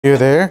You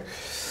there?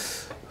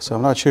 So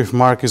I'm not sure if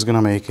Mark is going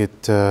to make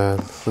it.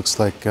 Looks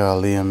like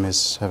Liam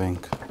is having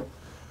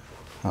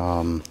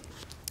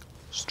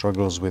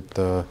struggles with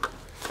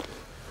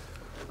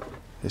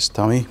his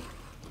tummy.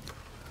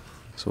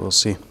 So we'll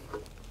see.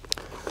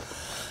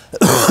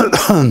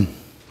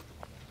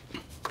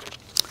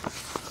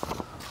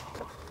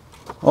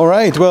 All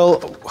right. Well,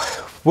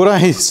 what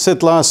I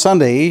said last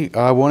Sunday,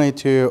 I wanted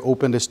to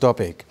open this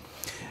topic.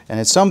 And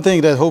it's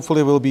something that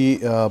hopefully will be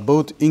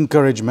both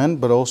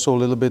encouragement, but also a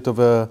little bit of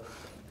a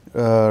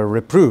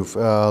reproof,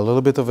 a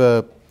little bit of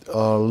a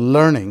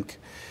learning,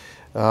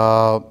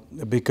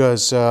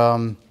 because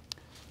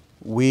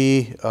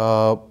we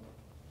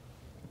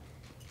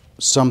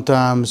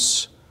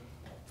sometimes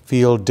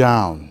feel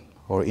down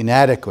or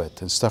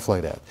inadequate and stuff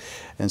like that.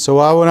 And so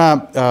I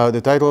want to,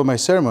 the title of my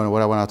sermon,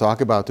 what I want to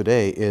talk about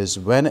today is,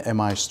 When Am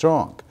I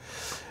Strong?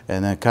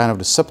 And then kind of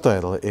the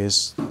subtitle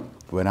is,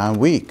 When I'm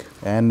Weak.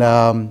 And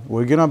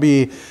we're going to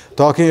be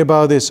talking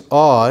about this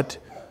odd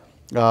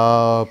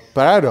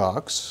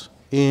paradox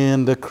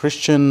in the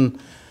Christian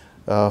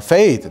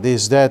faith,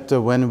 is that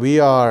when we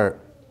are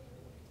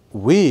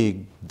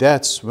weak,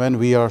 that's when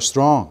we are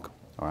strong.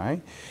 All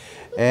right?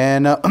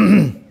 And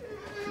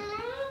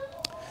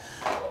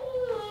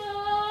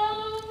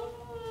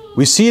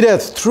we see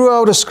that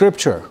throughout the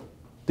Scripture.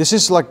 This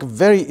is like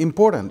very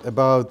important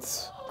about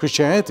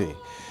Christianity,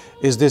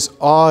 is this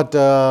odd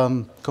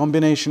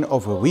combination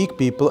of weak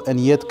people and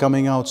yet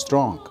coming out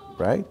strong,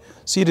 right?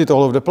 See it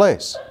all over the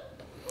place.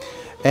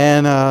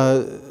 And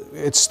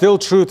it's still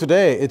true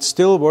today. It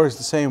still works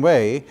the same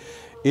way,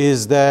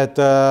 is that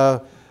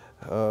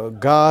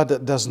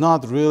God does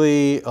not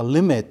really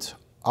limit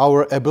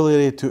our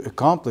ability to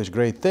accomplish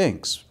great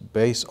things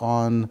based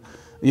on,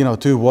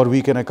 to what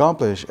we can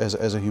accomplish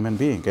as a human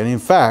being. And in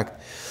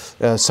fact,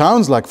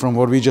 sounds like from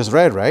what we just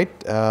read, right,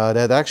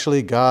 that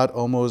actually God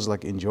almost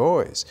like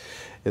enjoys.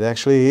 It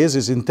actually is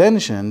His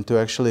intention to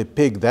actually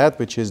pick that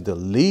which is the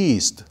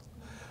least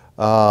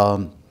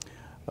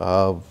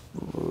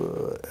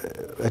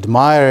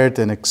admired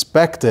and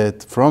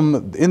expected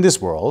from in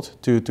this world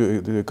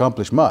to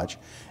accomplish much.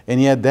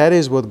 And yet that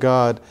is what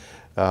God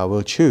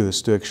will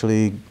choose to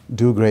actually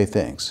do great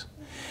things.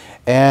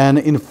 And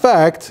in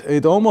fact,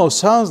 it almost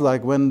sounds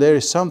like when there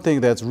is something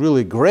that's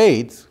really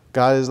great,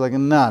 God is like,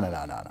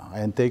 no,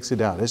 and takes it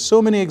down. There's so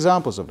many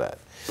examples of that.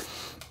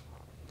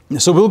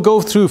 So we'll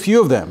go through a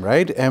few of them,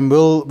 right? And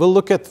we'll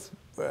look at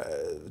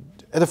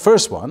the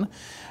first one.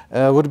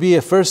 Would be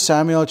 1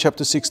 Samuel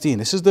chapter 16.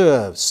 This is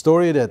the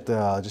story that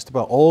just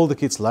about all the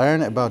kids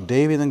learn about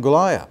David and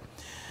Goliath.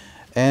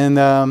 And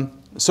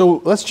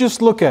so let's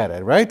just look at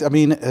it, right? I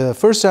mean,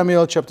 1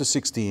 Samuel chapter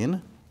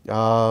 16,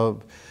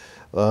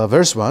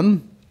 verse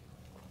 1.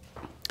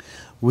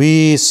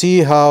 We see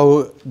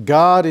how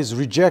God is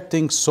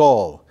rejecting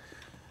Saul.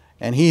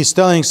 And he's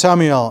telling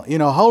Samuel,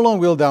 how long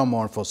wilt thou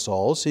mourn for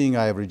Saul, seeing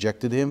I have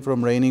rejected him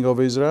from reigning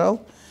over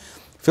Israel?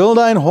 Fill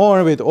thine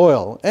horn with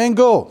oil, and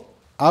go.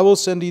 I will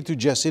send thee to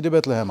Jesse the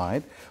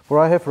Bethlehemite, for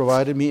I have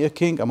provided me a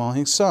king among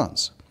his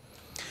sons.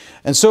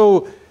 And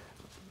so,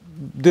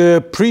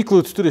 the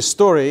prelude to this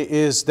story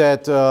is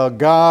that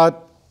God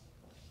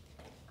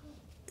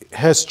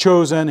has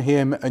chosen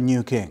him a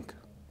new king.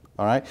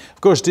 All right?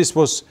 Of course, this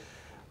was,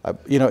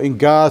 in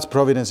God's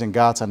providence and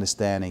God's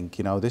understanding,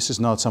 this is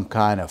not some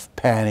kind of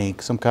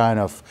panic, some kind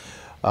of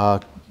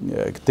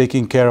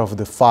taking care of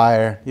the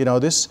fire.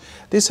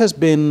 This has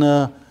been,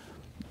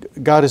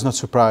 God is not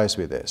surprised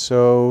with this.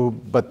 So,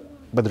 but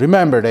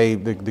remember,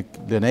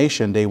 the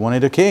nation, they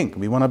wanted a king.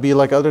 We want to be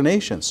like other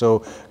nations.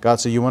 So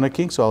God said, you want a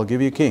king? So I'll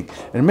give you a king.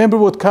 And remember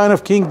what kind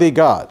of king they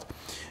got.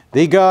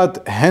 They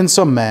got a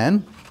handsome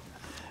man.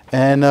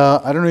 And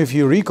I don't know if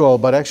you recall,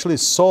 but actually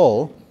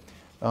Saul,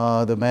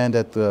 the man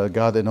that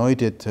God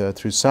anointed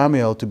through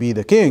Samuel to be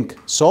the king,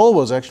 Saul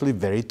was actually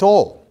very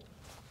tall.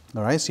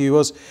 All right, so he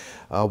was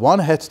one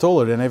head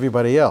taller than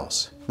everybody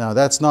else. Now,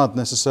 that's not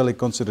necessarily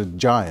considered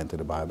giant in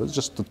the Bible. It's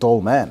just a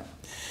tall man.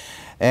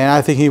 And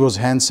I think he was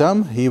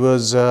handsome. He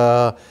was,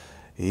 and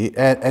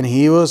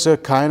he was a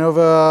kind of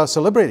a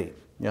celebrity.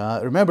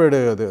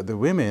 Remember, the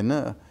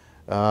women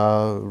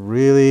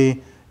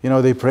really,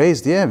 they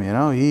praised him.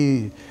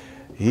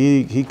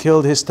 He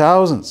killed his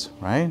thousands,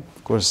 right?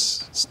 Of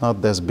course, it's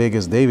not as big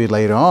as David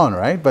later on,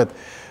 right?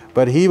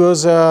 But he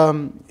was,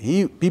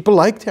 people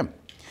liked him.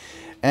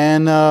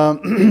 And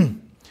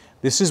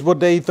this is what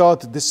they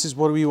thought, this is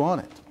what we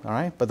wanted, all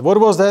right? But what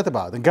was that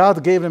about? And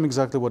God gave them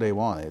exactly what they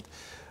wanted.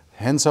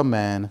 Handsome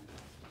man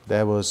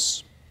that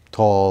was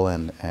tall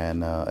and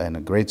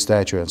a great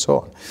stature and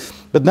so on.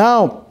 But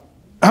now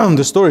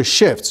the story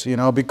shifts,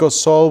 because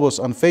Saul was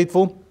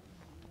unfaithful.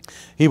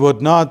 He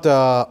would not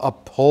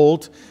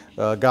uphold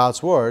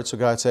God's word. So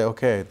God said,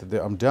 okay,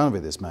 I'm done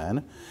with this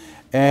man,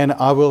 and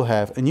I will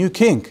have a new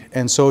king.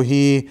 And so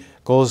he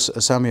calls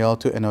Samuel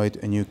to anoint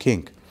a new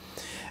king.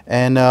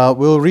 And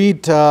we'll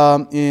read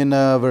in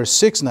verse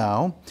 6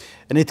 now.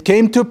 And it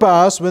came to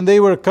pass when they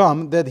were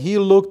come that he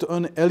looked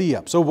on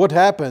Eliab. So what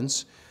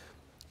happens?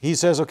 He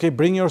says, okay,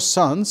 bring your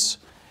sons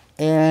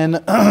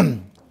and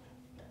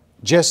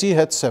Jesse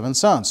had 7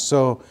 sons.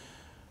 So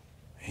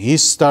he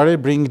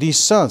started bringing these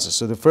sons.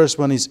 So the first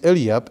one is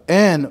Eliab.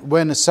 And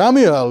when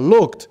Samuel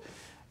looked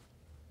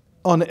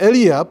on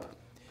Eliab,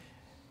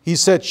 he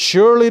said,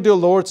 surely the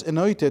Lord's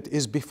anointed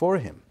is before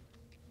him.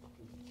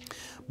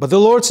 But the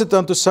Lord said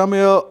unto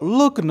Samuel,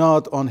 look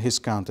not on his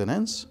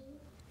countenance,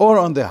 or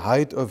on the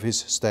height of his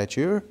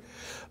stature,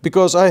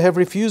 because I have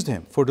refused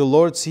him. For the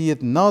Lord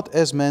seeth not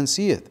as man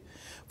seeth.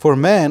 For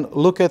man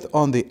looketh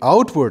on the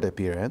outward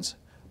appearance,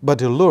 but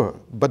the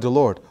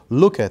Lord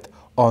looketh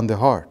on the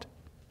heart.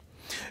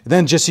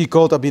 Then Jesse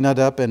called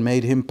Abinadab and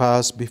made him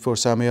pass before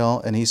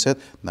Samuel, and he said,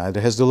 neither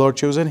has the Lord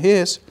chosen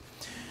his.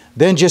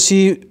 Then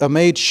Jesse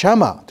made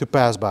Shammah to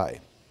pass by,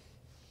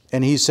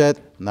 and he said,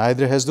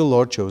 neither has the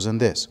Lord chosen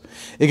this.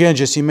 Again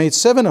Jesse made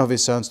 7 of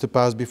his sons to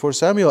pass before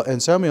Samuel,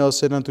 and Samuel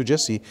said unto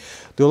Jesse,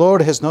 the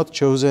Lord has not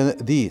chosen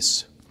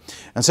these.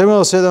 And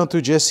Samuel said unto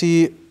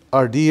Jesse,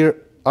 are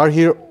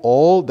here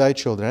all thy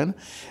children?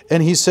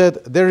 And he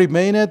said, there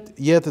remaineth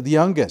yet the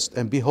youngest,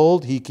 and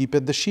behold, he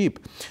keepeth the sheep.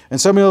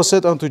 And Samuel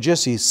said unto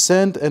Jesse,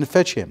 send and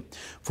fetch him,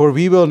 for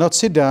we will not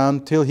sit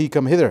down till he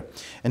come hither.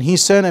 And he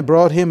sent and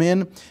brought him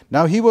in.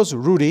 Now he was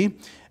ruddy,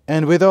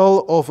 and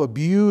withal of a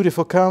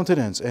beautiful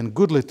countenance, and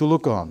goodly to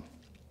look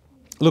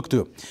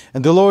to.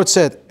 And the Lord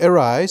said,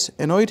 arise,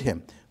 anoint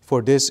him,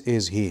 for this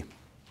is he.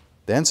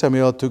 Then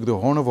Samuel took the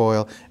horn of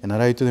oil and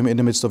anointed him in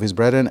the midst of his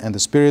brethren, and the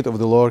Spirit of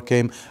the Lord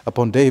came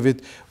upon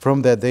David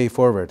from that day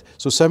forward.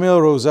 So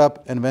Samuel rose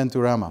up and went to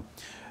Ramah.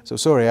 So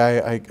sorry,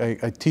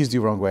 I teased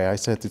you wrong way. I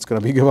said it's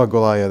going to be about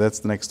Goliath. That's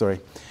the next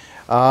story.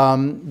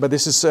 But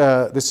this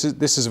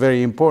is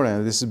very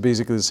important. This is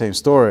basically the same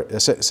story,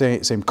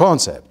 same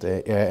concept,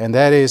 and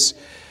that is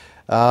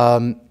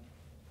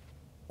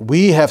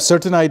we have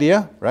certain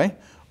idea, right?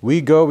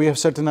 We have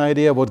certain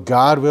idea what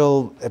God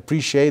will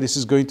appreciate. This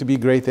is going to be a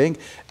great thing.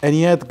 And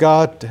yet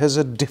God has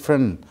a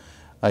different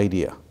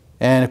idea.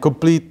 And a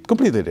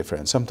completely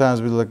different.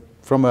 Sometimes we look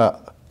from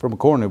a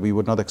corner we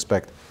would not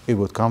expect it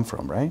would come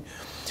from, right?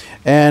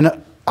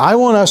 And I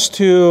want us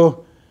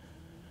to,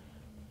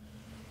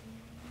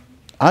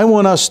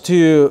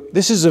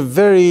 this is a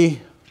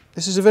very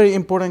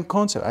important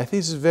concept. I think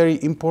this is a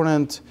very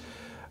important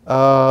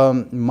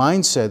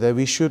mindset that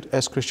we should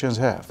as Christians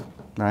have,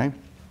 right?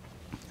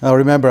 Now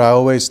remember, I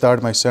always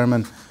start my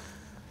sermon,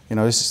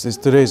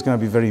 today is going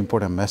to be a very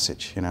important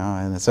message,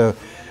 and so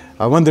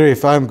I wonder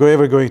if I'm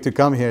ever going to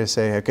come here and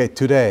say, okay,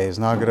 today is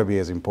not going to be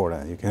as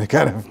important. You can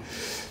kind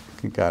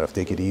of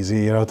take it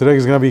easy, today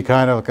is going to be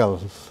kind of like a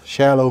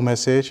shallow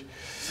message.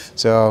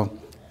 So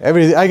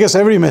I guess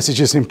every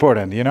message is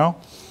important,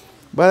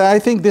 But I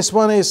think this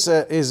one is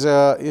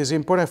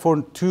important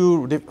for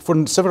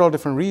several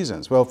different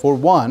reasons. Well, for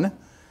one,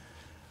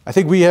 I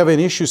think we have an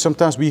issue.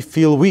 Sometimes we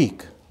feel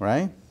weak,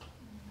 right?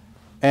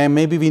 And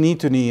maybe we need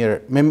to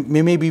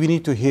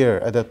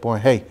hear at that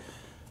point, hey,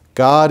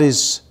 God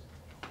is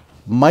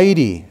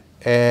mighty,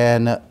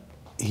 and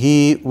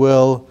He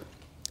will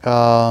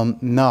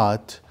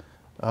not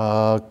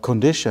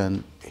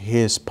condition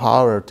His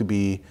power to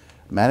be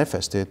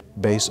manifested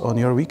based on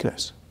your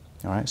weakness.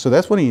 All right, so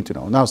that's what you need to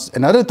know. Now,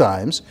 and other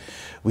times,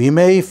 we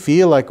may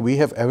feel like we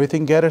have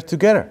everything gathered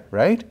together,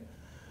 right?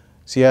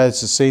 See, yeah,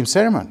 it's the same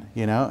sermon,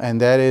 and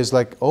that is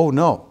like, oh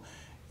no.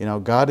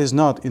 God is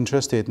not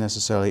interested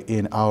necessarily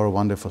in our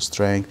wonderful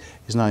strength.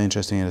 He's not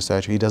interested in the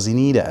stature. He doesn't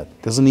need that.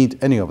 Doesn't need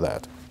any of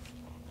that.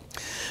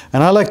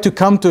 And I like to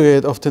come to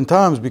it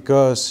oftentimes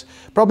because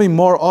probably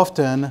more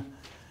often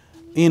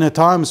in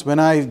times when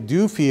I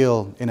do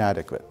feel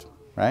inadequate,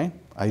 right?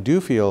 I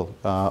do feel,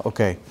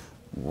 okay,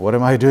 what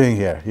am I doing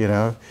here?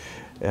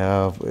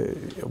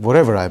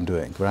 Whatever I'm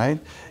doing, right?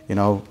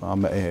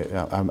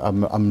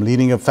 I'm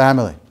leading a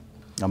family.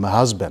 I'm a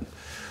husband.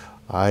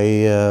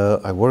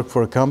 I work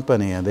for a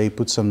company, and they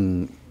put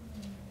some,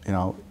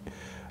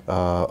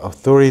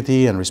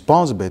 authority and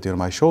responsibility on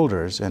my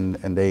shoulders, and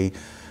they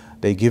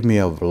give me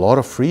a lot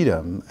of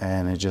freedom,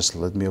 and it just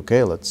let me,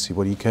 okay, let's see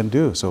what you can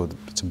do. So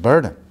it's a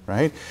burden,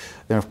 right?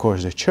 Then of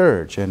course the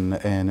church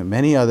and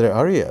many other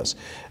areas,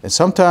 and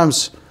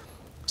sometimes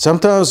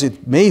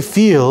it may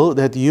feel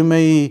that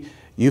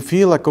you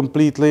feel like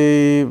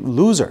completely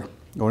loser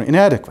or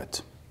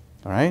inadequate,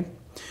 all right?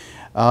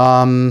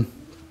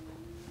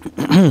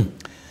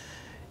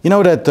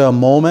 That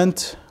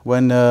moment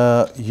when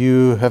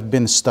you have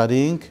been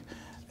studying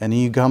and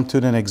you come to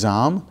an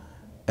exam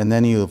and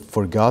then you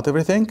forgot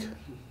everything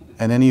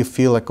and then you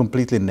feel like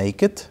completely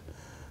naked?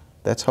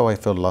 That's how I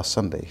felt last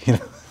Sunday,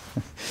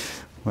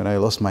 when I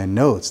lost my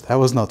notes. That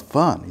was not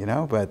fun,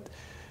 but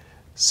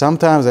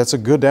sometimes that's a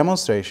good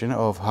demonstration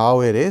of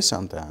how it is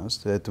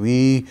sometimes, that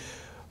we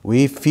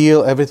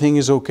feel everything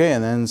is okay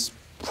and then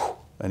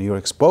and you're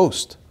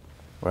exposed,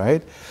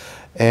 right?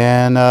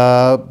 And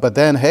but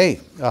then,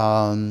 hey,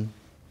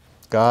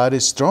 God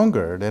is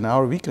stronger than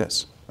our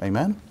weakness.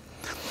 Amen.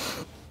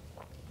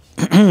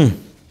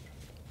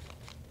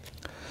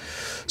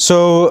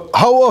 So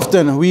how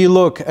often we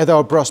look at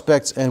our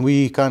prospects and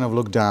we kind of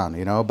look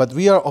down, but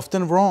we are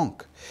often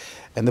wrong.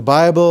 And the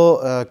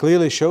Bible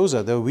clearly shows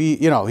us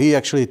that He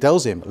actually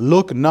tells him,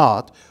 look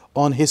not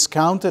on his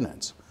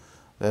countenance.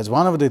 That's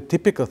one of the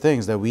typical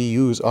things that we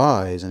use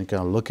eyes and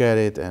kind of look at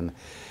it and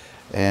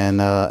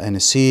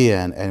see,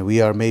 and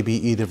we are maybe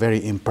either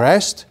very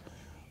impressed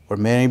or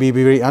maybe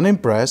very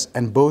unimpressed,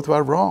 and both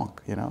are wrong.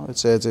 You know,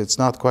 it's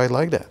not quite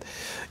like that.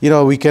 You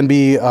know, we can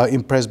be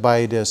impressed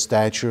by the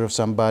stature of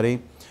somebody,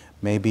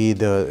 maybe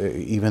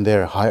even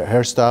their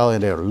hairstyle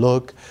and their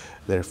look,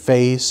 their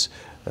face,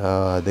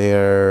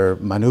 their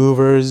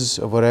maneuvers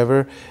or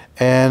whatever,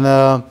 and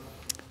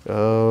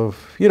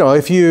you know,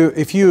 if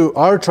you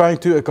are trying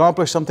to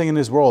accomplish something in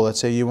this world, let's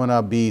say you want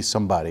to be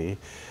somebody,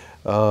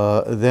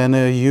 then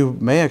you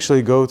may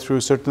actually go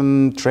through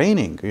certain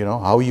training. You know,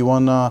 how you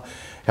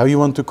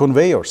want to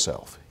convey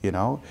yourself. You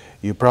know,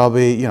 you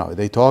probably, you know,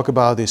 they talk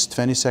about this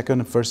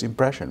 20-second first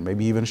impression,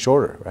 maybe even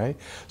shorter, right?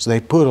 So they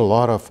put a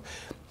lot of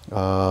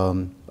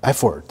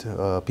effort.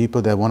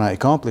 People that want to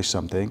accomplish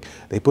something,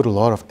 they put a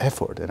lot of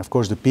effort. And of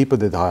course, the people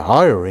that are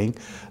hiring,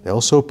 they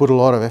also put a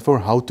lot of effort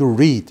how to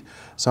read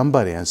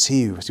somebody and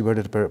see where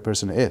the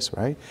person is,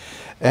 right?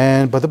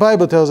 But the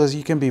Bible tells us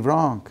you can be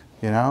wrong.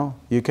 You know,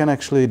 you can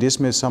actually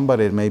dismiss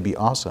somebody that may be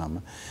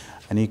awesome,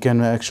 and you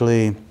can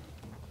actually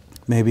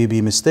maybe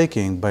be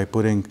mistaken by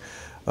putting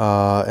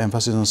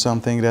emphasis on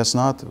something that's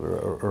not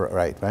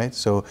right?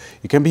 So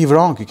you can be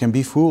wrong, you can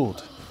be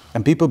fooled.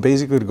 And people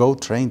basically go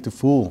trained to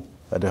fool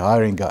the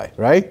hiring guy,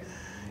 right?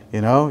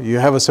 You know, you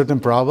have a certain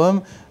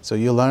problem, so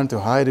you learn to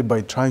hide it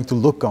by trying to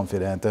look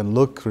confident and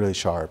look really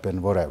sharp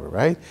and whatever,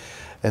 right?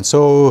 And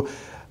so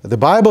the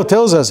Bible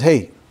tells us,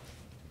 hey,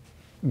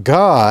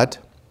 God,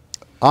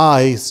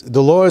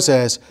 the Lord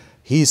says,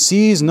 He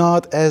sees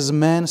not as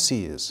man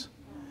sees.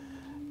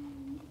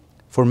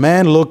 For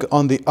man look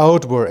on the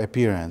outward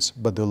appearance,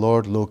 but the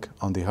Lord look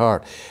on the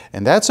heart.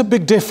 And that's a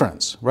big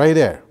difference right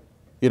there.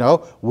 You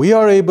know, we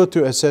are able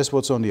to assess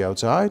what's on the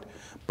outside,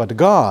 but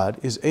God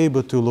is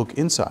able to look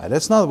inside.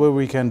 That's not what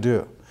we can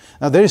do.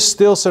 Now, there is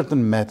still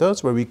certain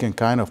methods where we can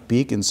kind of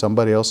peek in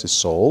somebody else's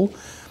soul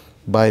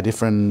by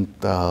different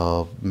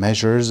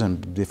measures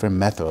and different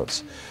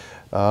methods.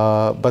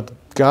 But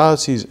God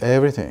sees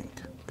everything.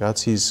 God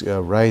sees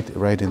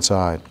right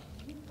inside.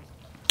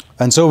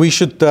 And so we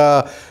should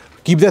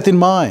keep that in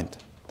mind,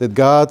 that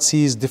God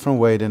sees different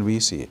way than we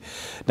see.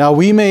 Now,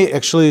 we may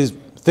actually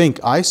think,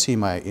 I see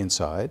my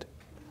inside.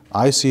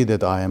 I see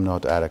that I am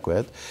not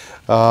adequate.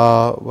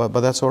 But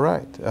that's all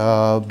right.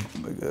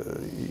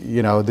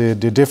 You know, the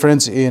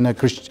difference in a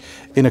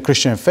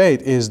Christian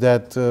faith is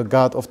that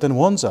God often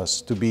wants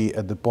us to be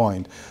at the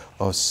point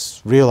of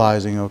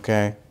realizing,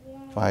 okay,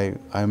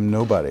 I'm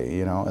nobody,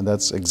 you know, and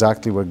that's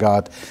exactly where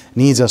God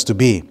needs us to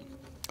be.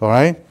 All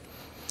right?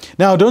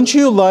 Now, don't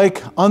you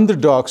like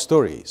underdog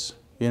stories?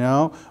 You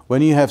know,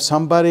 when you have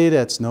somebody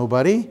that's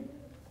nobody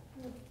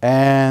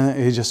and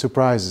he just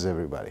surprises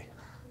everybody.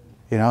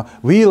 You know,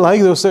 we like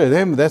those stories.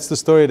 That's the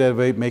story that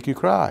will make you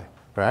cry,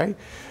 right?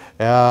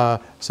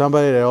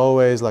 Somebody that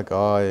always like,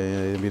 oh,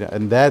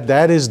 and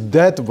that is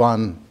that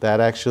one that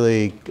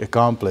actually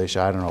accomplished,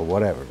 I don't know,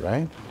 whatever,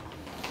 right?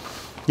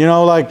 You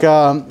know, like,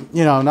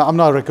 you know, I'm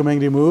not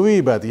recommending the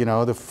movie, but, you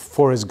know, the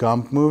Forrest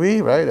Gump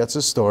movie, right? That's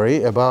a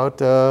story about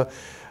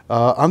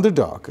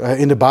underdog.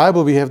 In the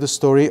Bible, we have the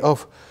story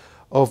of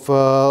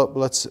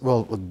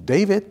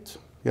David.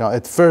 You know,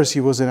 at first he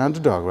was an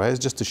underdog, right? It's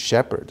just a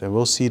shepherd, and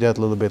we'll see that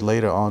a little bit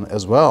later on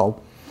as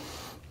well.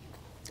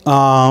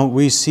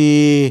 We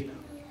see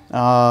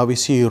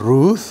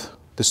Ruth,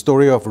 the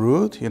story of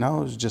Ruth. You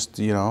know,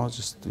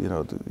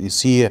 you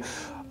see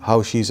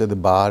how she's at the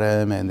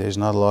bottom, and there's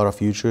not a lot of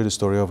future. The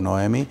story of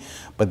Naomi,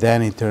 but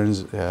then it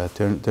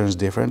turns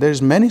different.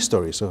 There's many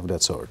stories of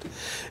that sort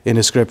in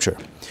the Scripture.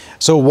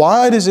 So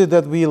why is it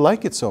that we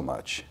like it so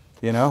much?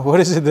 You know,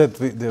 what is it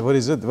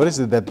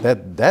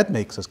that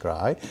makes us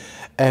cry,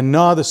 and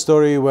not a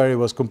story where it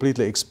was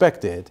completely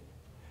expected,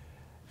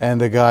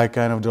 and the guy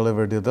kind of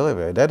delivered the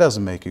delivery? That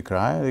doesn't make you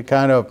cry. It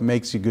kind of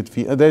makes you good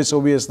feel. There's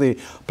obviously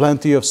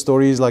plenty of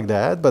stories like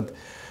that, but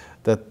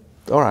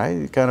all right,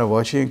 you kind of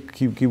watch it,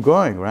 keep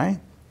going, right?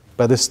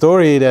 But the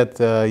story that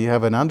you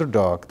have an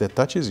underdog that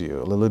touches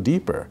you a little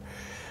deeper.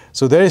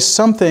 So there is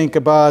something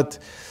about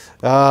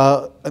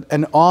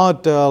an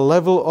odd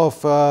level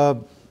of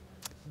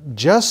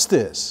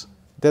justice,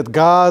 that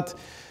God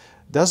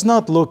does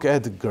not look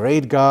at the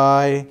great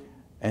guy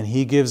and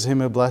He gives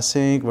him a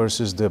blessing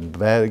versus the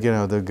bad, you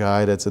know, the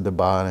guy that's at the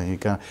bottom.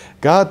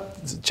 God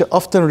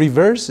often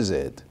reverses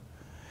it,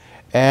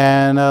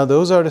 and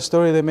those are the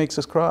story that makes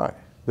us cry.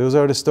 Those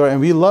are the story,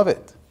 and we love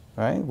it,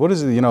 right? What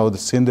is it? You know, the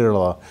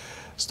Cinderella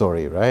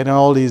story, right? And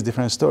all these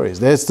different stories.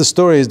 That's the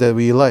stories that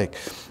we like.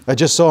 I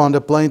just saw on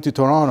the plane to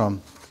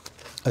Toronto,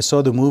 I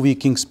saw the movie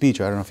King's Speech.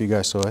 I don't know if you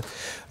guys saw it.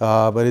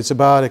 But it's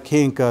about a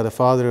king, the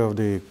father of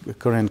the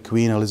current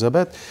Queen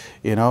Elizabeth.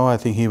 You know, I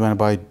think he went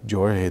by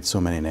George. He had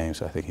so many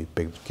names. I think he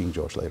picked King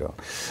George later on.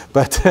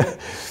 But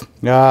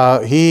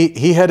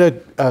he had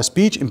a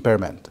speech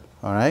impairment,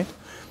 all right?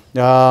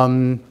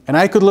 And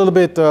I could a little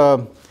bit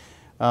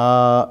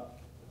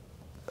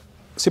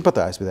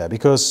sympathize with that,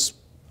 because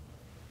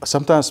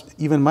sometimes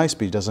even my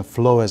speech doesn't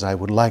flow as I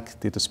would like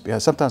it to speak.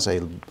 Sometimes I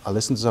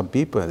listen to some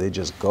people and they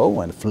just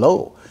go and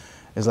flow.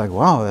 It's like,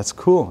 wow, that's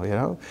cool, you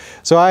know.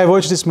 So I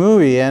watched this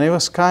movie and it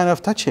was kind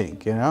of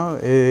touching, you know.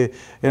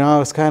 I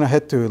was kind of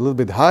had to a little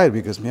bit hide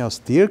because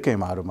tear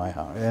came out of my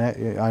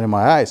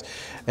eyes,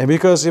 and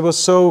because it was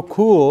so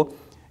cool,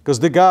 because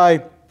the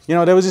guy,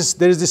 there's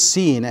this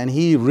scene and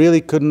he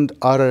really couldn't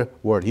utter a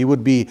word. He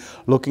would be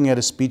looking at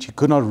a speech, he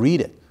could not read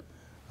it,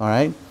 all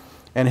right.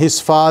 And his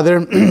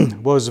father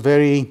was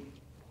very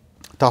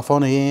tough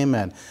on him,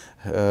 and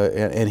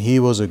he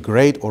was a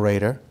great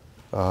orator.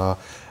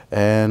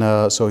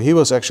 So he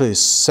was actually his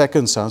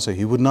second son, so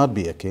he would not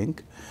be a king.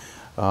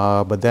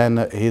 But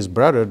then his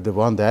brother, the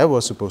one that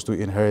was supposed to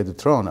inherit the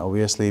throne,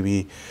 obviously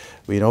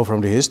we know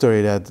from the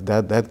history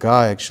that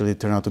guy actually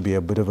turned out to be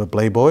a bit of a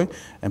playboy.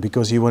 And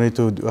because he wanted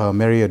to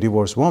marry a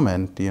divorced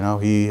woman,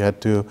 he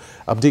had to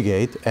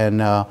abdicate.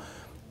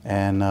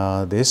 And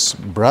this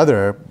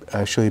brother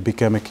actually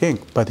became a king.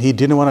 But he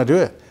didn't want to do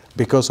it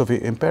because of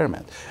the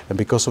impairment and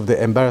because of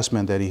the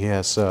embarrassment that he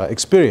has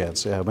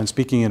experienced when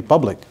speaking in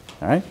public.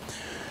 All right?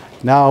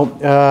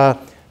 Now,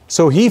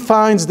 so he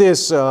finds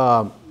this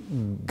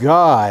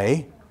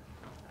guy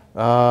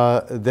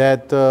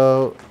that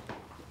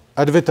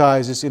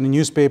advertises in a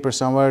newspaper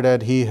somewhere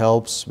that he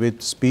helps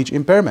with speech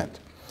impairment.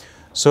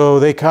 So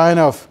they kind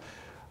of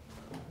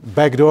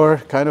backdoor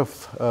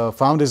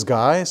found this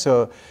guy.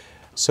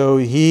 So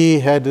he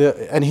had,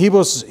 and he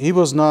was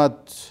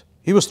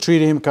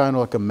treating him kind of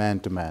like a man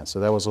to man.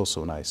 So that was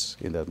also nice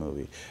in that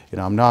movie.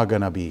 I'm not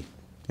gonna be,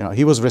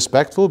 he was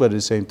respectful, but at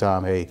the same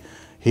time, hey,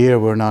 here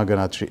we're not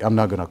gonna I'm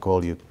not gonna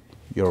call you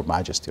Your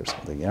Majesty or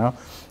something,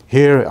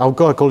 Here I'll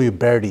call you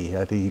Bertie,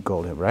 I think he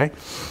called him, right?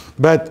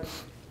 But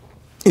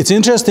it's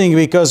interesting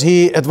because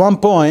at one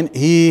point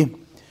he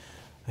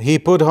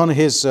put on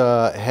his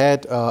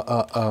head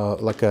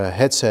like a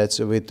headset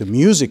with the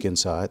music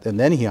inside, and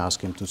then he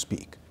asked him to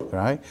speak,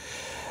 right?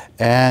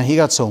 And he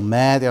got so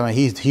mad.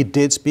 He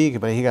did speak,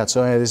 but he got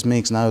so mad. This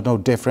makes no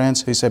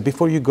difference. He said,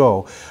 "Before you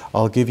go,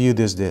 I'll give you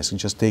this disc.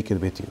 Just take it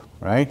with you,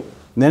 right?"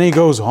 And then he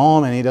goes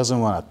home and he doesn't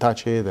want to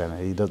touch it,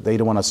 and they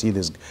don't want to see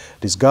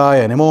this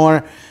guy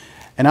anymore.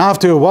 And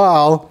after a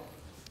while,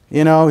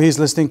 he's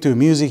listening to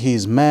music.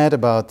 He's mad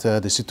about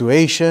the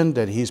situation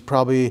that he's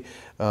probably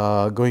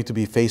going to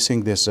be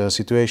facing this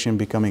situation,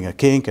 becoming a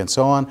king, and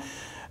so on.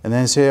 And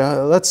then say,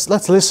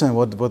 let's listen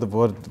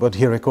what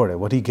he recorded,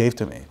 what he gave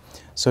to me.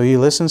 So he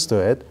listens to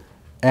it,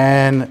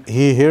 and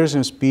he hears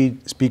him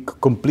speak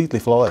completely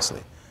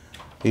flawlessly.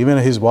 Even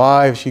his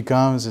wife, she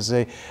comes and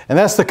say, and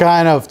that's the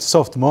kind of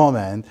soft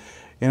moment,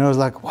 it's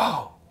like,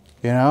 wow,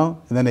 and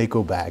then they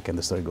go back and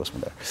the story goes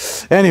from there.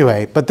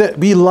 Anyway, but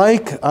we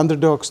like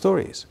underdog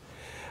stories.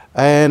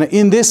 And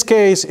in this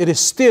case, it is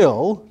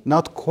still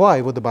not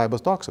quite what the Bible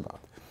talks about.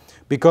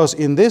 Because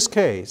in this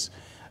case,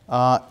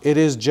 it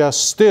is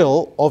just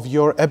still of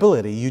your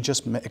ability. You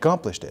just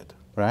accomplished it,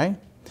 right?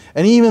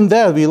 And even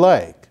that we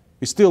like.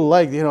 We still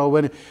like,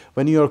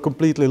 when you're a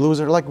completely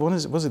loser. Like,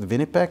 was it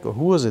Winnipeg? Or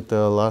who was it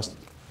last?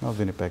 Not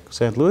Winnipeg,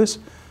 St. Louis?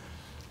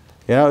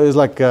 It was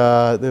like,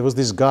 there was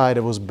this guy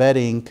that was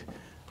betting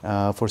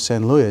for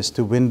St. Louis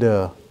to win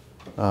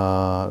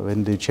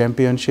the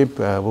championship.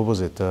 What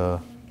was it?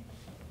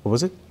 What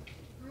was it?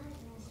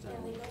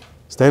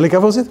 Stanley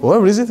Cup, was it?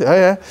 What is it? Oh,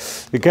 yeah.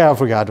 You kind of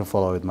forgot to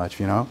follow it much,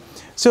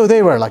 So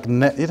they were like,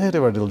 they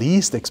were the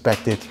least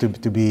expected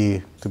to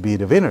be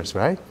the winners,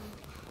 right?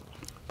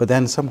 But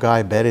then some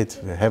guy bet it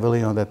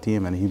heavily on that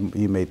team, and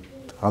he made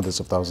hundreds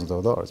of thousands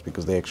of dollars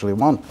because they actually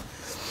won.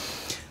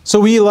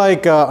 So we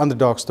like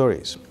underdog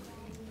stories.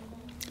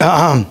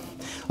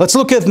 Let's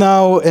look at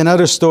now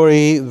another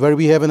story where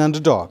we have an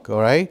underdog, all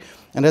right?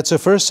 And that's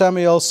 1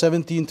 Samuel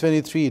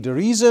 17:23. The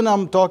reason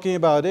I'm talking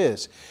about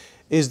this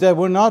is that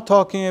we're not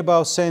talking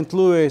about St.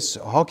 Louis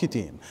hockey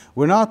team.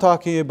 We're not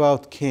talking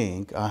about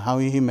King, how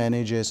he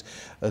manages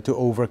to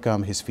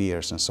overcome his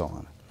fears and so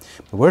on.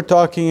 But we're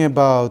talking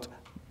about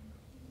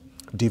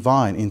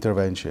divine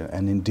intervention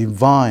and in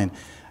divine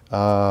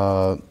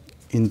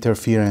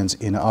interference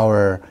in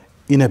our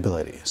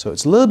inability. So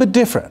it's a little bit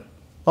different.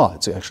 Oh,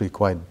 it's actually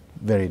quite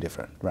very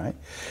different, right?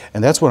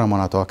 And that's what I'm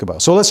going to talk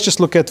about. So let's just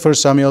look at 1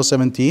 Samuel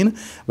 17,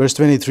 verse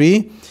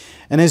 23.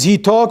 And as he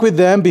talked with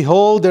them,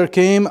 behold, there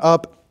came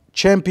up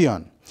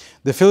champion,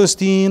 the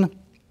Philistine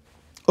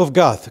of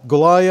Gath,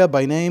 Goliath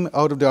by name,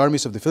 out of the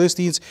armies of the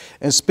Philistines,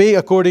 and spake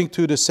according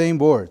to the same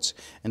words.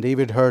 And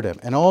David heard him.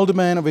 And all the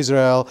men of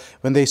Israel,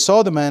 when they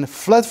saw the man,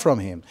 fled from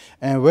him,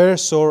 and were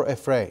sore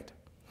afraid.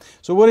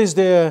 So what is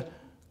the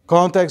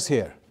context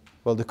here?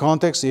 Well, the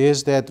context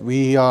is that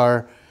we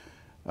are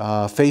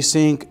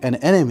facing an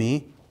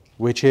enemy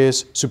which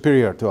is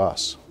superior to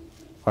us.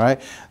 All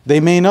right? They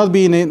may not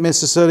be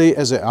necessarily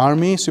as an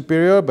army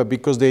superior, but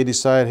because they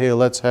decide, hey,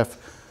 let's have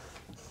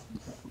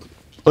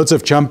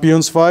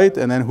champions fight,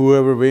 and then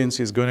whoever wins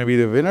is going to be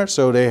the winner.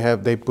 So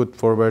they put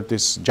forward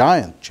this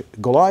giant,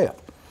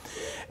 Goliath.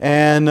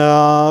 And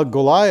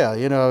Goliath,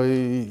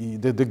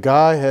 the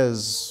guy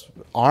has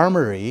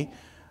armory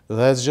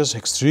that's just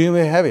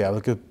extremely heavy.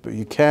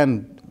 You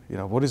can, you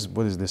know, what is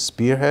this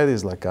spearhead?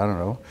 Is like, I don't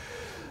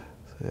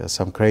know,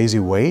 some crazy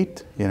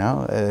weight, you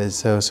know.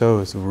 So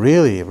it's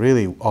really,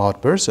 really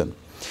odd person.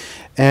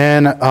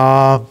 And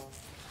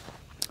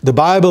the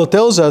Bible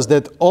tells us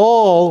that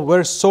all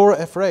were sore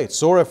afraid.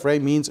 Sore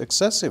afraid means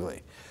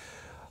excessively.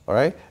 All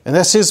right? And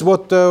this is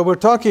what we're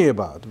talking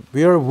about.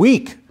 We are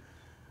weak.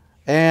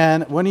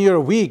 And when you're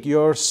weak,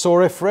 you're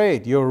sore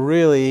afraid. You're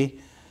really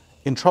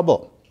in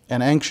trouble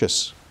and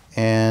anxious.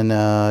 And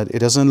it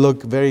doesn't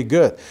look very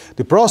good.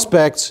 The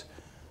prospects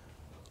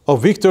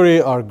of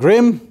victory are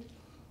grim.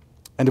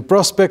 And the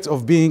prospects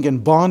of being in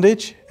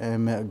bondage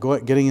and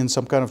getting in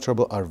some kind of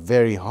trouble are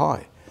very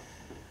high.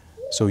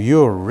 So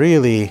you're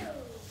really,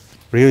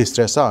 really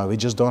stressed out. We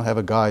just don't have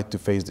a guy to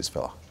face this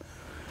fella.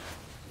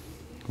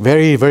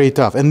 Very, very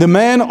tough. And the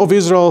man of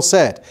Israel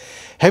said,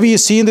 have you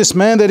seen this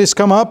man that is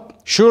come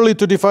up? Surely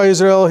to defy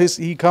Israel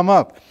he come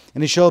up.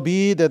 And it shall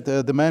be that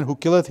the man who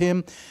killeth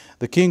him,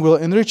 the king will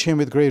enrich him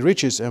with great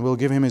riches, and will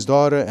give him his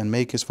daughter, and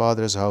make his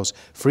father's house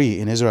free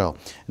in Israel.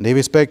 And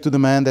David spake to the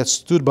man that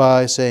stood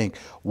by, saying,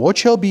 what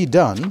shall be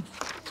done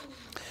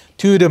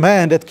to the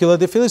man that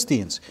killeth the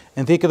Philistines,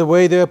 and taketh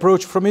away the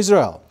reproach from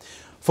Israel?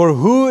 For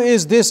who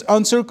is this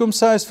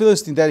uncircumcised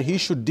Philistine, that he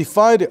should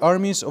defy the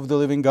armies of the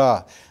living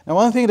God? Now,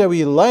 one thing that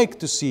we like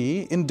to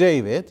see in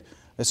David,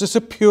 this is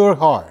a pure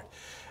heart.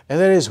 And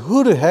that is,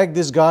 who the heck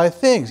this guy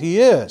thinks he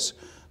is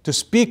to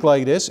speak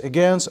like this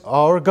against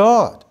our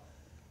God?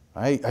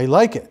 I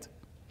like it.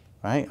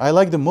 Right? I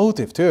like the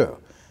motive too,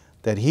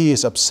 that he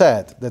is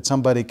upset that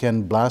somebody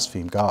can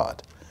blaspheme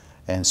God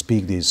and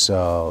speak these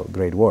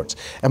great words.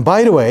 And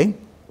by the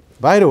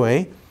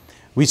way,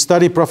 we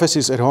study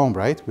prophecies at home,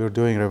 right? We're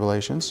doing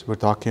Revelations. We're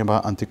talking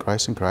about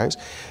Antichrist and Christ.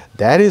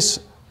 That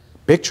is a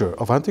picture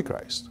of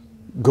Antichrist.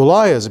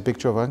 Goliath is a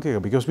picture of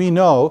Antichrist, because we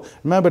know,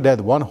 remember that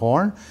one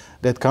horn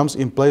that comes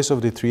in place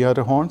of the 3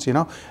 other horns, you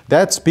know,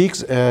 that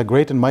speaks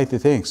great and mighty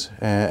things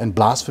and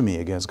blasphemy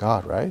against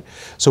God, right?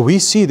 So we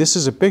see this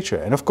is a picture.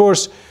 And of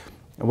course,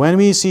 when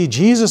we see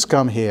Jesus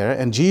come here,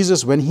 and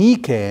Jesus, when he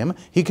came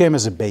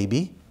as a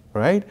baby,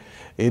 right?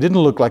 He didn't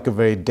look like a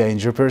very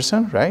dangerous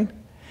person, right?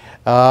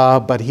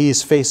 But he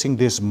is facing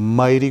this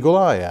mighty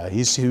Goliath.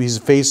 He's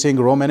facing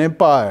Roman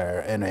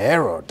Empire and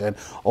Herod and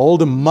all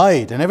the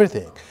might and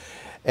everything.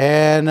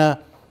 And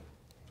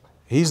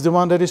he's the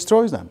one that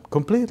destroys them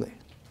completely.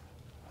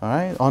 All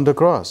right, on the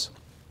cross.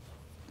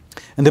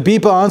 And the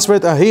people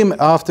answered him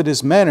after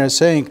this manner,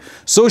 saying,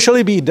 so shall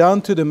it be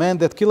done to the man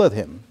that killeth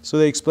him. So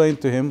they explained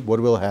to him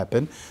what will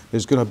happen.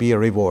 There's going to be a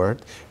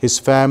reward. His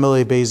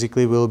family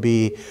basically will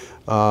be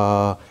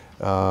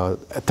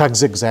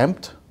tax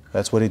exempt.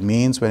 That's what it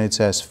means when it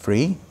says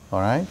free.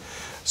 All right.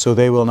 So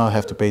they will not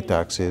have to pay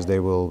taxes. They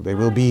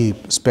will be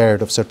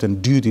spared of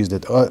certain duties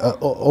that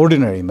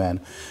ordinary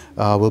men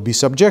will be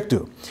subject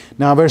to.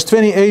 Now, verse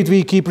 28,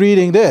 we keep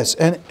reading this.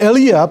 And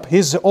Eliab,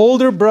 his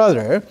older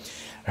brother,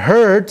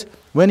 heard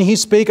when he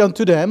spake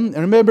unto them. And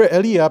remember,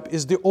 Eliab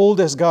is the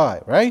oldest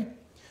guy, right?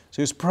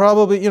 So he's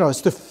probably, you know,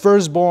 it's the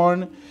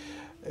firstborn.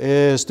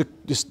 That's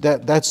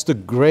the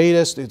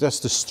greatest. That's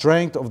the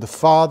strength of the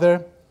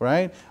father,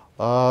 right?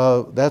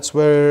 That's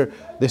where,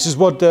 this is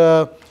what...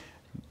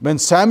 when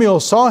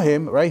Samuel saw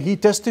him, right, he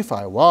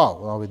testified,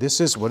 wow,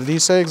 this is, what did he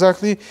say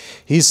exactly?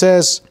 He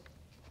says,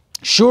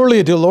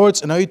 surely the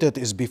Lord's anointed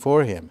is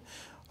before him,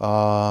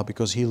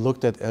 because he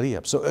looked at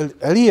Eliab. So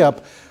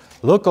Eliab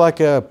looked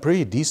like a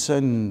pretty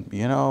decent,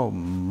 you know,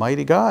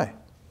 mighty guy,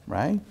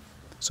 right?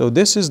 So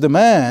this is the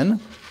man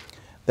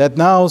that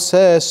now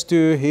says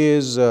to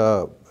his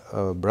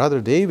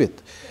brother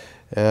David,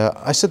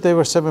 I said there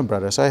were 7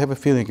 brothers. I have a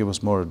feeling it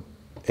was more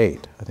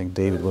 8. I think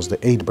David was the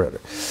 8th brother.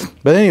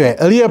 But anyway,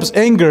 Eliab's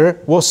anger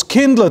was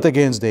kindled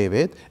against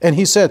David, and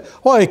he said,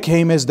 why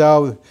camest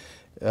thou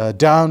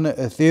down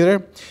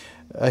hither?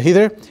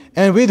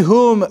 And with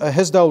whom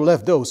hast thou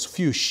left those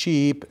few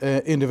sheep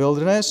in the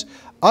wilderness?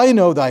 I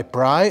know thy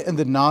pride and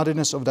the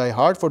naughtiness of thy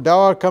heart, for thou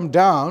art come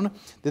down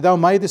that thou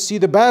mightest see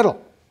the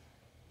battle.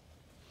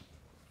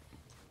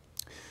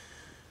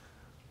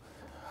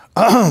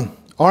 All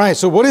right,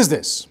 so what is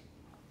this?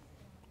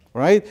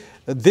 Right?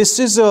 This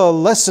is a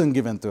lesson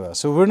given to us.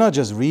 So we're not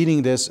just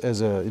reading this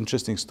as an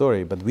interesting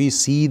story, but we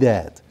see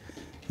that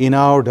in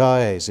our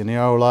days, in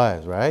our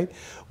lives, right?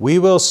 We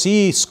will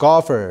see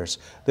scoffers.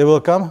 They will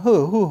come,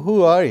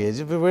 who are you?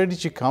 Where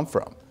did you come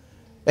from?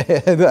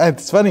 And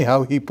it's funny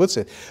how he puts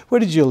it. Where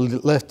did you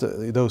left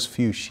those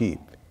few sheep?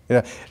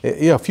 You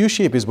know, few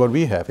sheep is what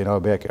we have in our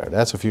backyard.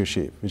 That's a few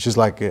sheep, which is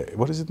like,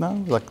 what is it now?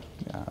 Like,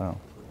 I don't know,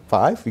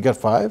 5? We got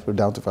 5. We're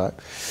down to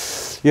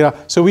 5. You know,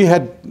 so we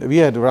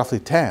had roughly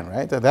 10,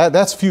 right?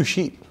 That's few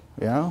sheep.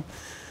 You know.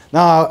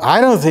 Now I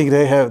don't think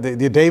they have.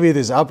 David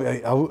is up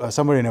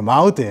somewhere in the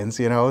mountains,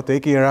 you know,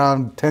 taking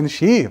around 10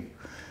 sheep.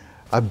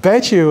 I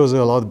bet you it was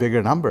a lot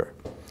bigger number.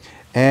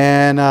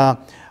 And when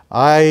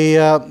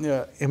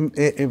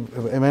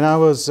I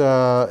was,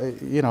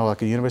 you know,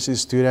 like a university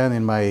student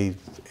in my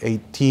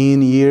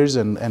 18 years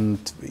and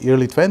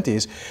early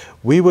 20s,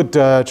 we would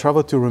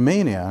travel to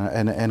Romania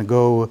and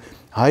go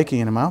hiking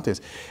in the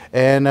mountains.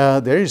 And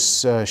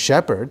there's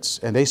shepherds,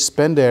 and they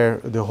spend there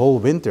the whole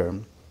winter,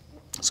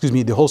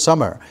 the whole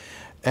summer.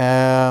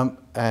 And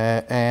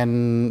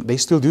they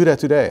still do that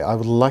today. I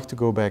would like to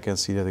go back and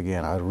see that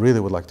again. I really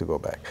would like to go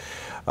back.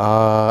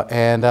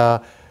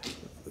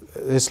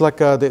 It's like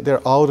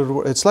they're out of the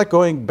world. It's like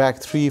going back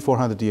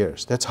 300-400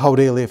 years. That's how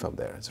they live up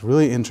there. It's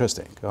really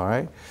interesting, all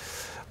right?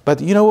 But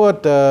you know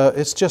what?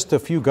 It's just a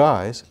few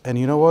guys, and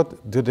you know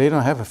what? They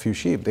don't have a few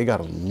sheep. They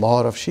got a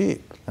lot of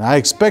sheep. And I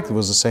expect it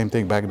was the same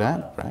thing back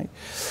then, right?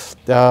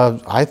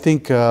 I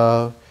think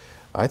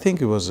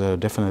it was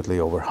definitely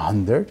over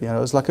 100. You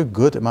know, it's like a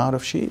good amount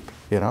of sheep.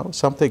 You know,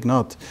 something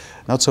not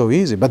so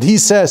easy. But he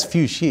says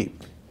few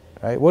sheep,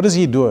 right? What is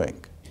he doing,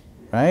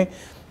 right?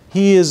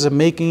 He is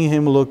making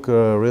him look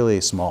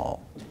really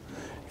small,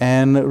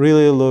 and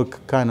really look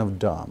kind of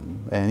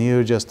dumb. And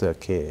you're just a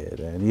kid,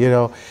 and you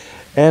know.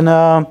 And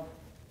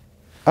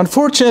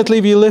unfortunately,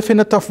 we live in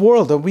a tough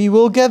world, and we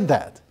will get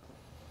that.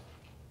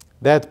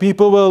 That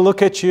people will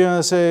look at you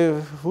and say,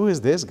 "Who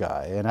is this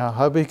guy? You know,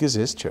 how big is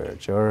his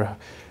church? Or,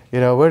 you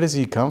know, where does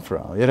he come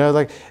from?" You know,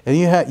 like, and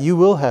you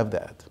will have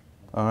that.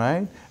 All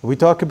right. We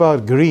talk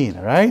about green,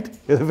 right,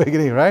 at the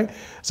beginning, right?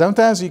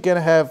 Sometimes you can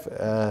have,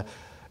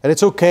 and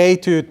it's okay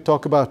to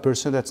talk about a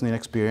person that's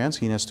inexperienced.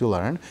 He needs to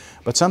learn.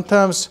 But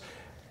sometimes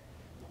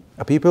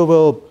people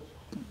will,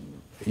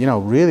 you know,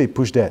 really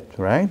push that,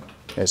 right?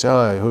 They say,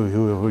 "Oh,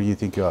 who do you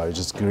think you are? You're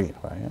just green,"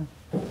 right? Yeah?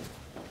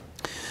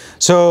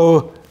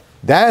 So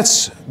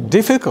that's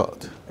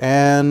difficult,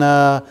 and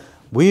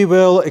we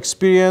will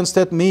experience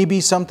that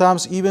maybe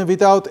sometimes even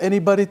without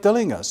anybody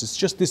telling us. It's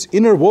just this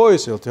inner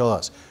voice will tell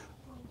us,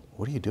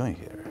 "What are you doing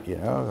here? You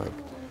know, like,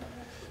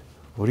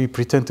 what do you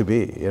pretend to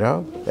be? You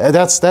know?"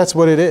 That's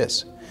what it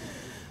is.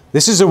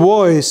 This is a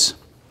voice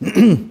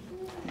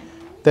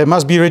that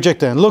must be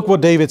rejected. And look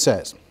what David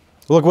says.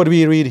 Look what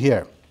we read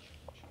here.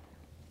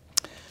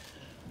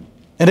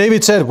 And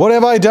David said, "What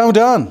have I now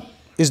done?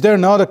 Is there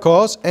not a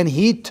cause?" And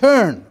he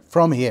turned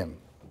from him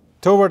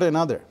toward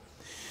another.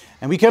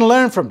 And we can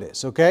learn from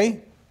this,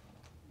 okay?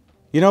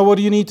 You know what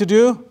you need to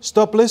do?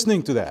 Stop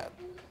listening to that.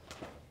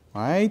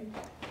 All right?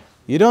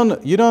 You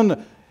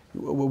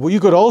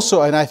could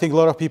also, and I think a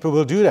lot of people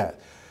will do that,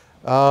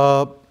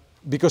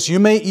 because you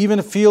may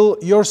even feel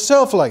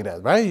yourself like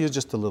that, right? You're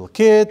just a little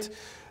kid,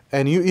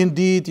 and you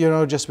indeed, you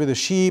know, just with a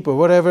sheep or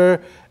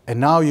whatever, and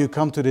now you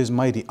come to this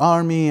mighty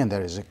army, and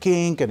there is a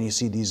king, and you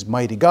see these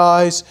mighty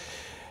guys,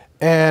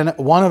 and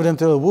one of them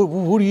tells,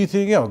 who do you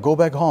think? You know, go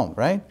back home,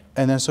 right?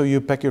 And then so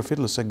you pack your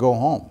fiddles and go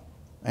home.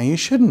 And you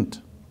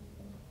shouldn't.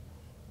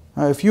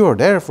 If you are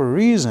there for a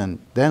reason,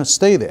 then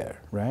stay there,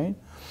 right?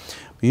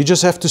 You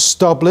just have to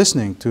stop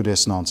listening to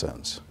this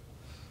nonsense.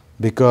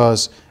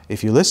 Because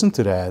if you listen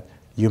to that,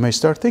 you may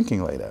start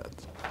thinking like that.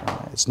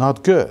 It's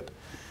not good.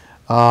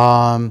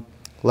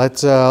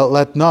 Let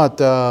not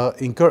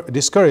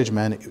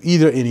discouragement,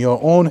 either in your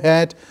own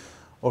head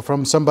or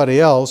from somebody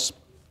else,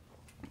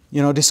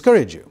 you know,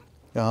 discourage you.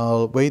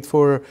 Wait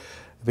for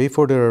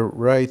the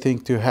right thing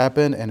to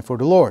happen and for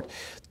the Lord.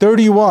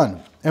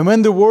 31. And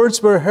when the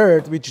words were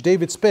heard which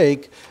David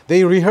spake,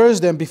 they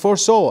rehearsed them before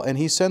Saul, and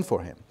he sent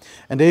for him.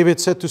 And David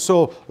said to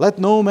Saul, "Let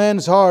no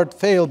man's heart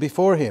fail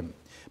before him,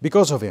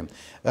 because of him.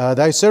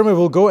 Thy servant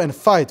will go and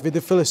fight with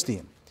the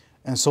Philistine."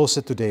 And Saul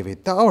said to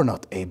David, "Thou art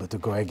not able to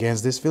go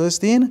against this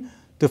Philistine,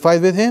 to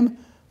fight with him,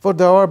 for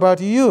thou art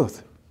but a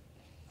youth.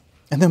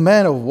 And the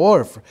man of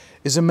war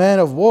is a man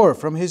of war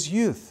from his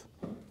youth."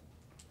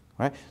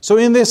 Right? So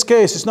in this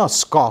case, it's not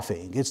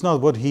scoffing. It's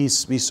not what we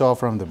saw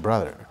from the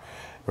brother,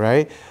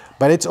 right?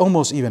 But it's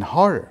almost even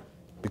harder,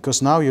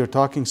 because now you're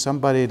talking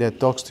somebody that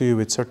talks to you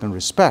with certain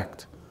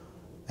respect.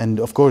 And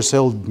of course,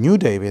 Saul knew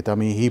David. I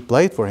mean, he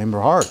played for him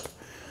hard.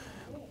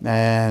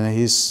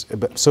 And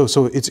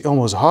so it's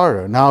almost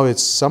harder. Now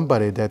it's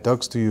somebody that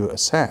talks to you a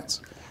sense.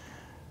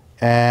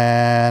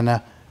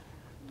 And,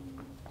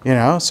 you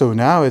know, so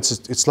now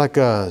it's like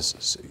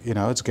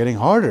it's getting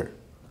harder.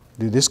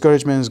 The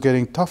discouragement is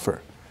getting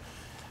tougher.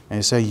 And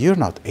you say, "You're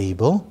not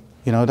able."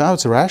 You know, now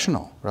it's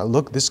rational. Right?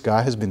 Look, this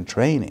guy has been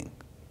training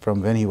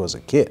from when he was a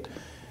kid.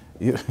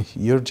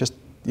 You're just,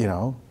 you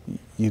know,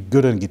 you're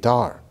good on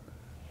guitar.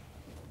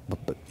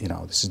 But you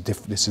know, this is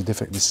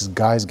different. This is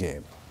guy's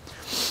game.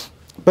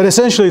 But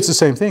essentially, it's the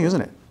same thing,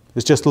 isn't it?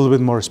 It's just a little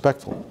bit more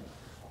respectful.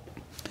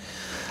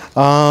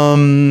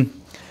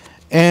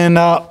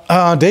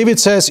 David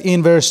says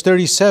in verse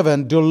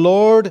 37, "The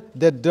Lord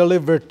that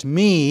delivered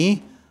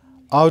me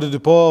out of the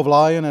paw of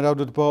lion and out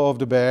of the paw of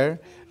the bear."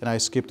 And I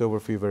skipped over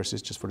a few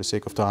verses just for the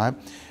sake of time.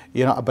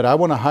 You know, but I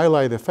want to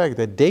highlight the fact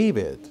that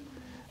David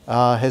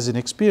has an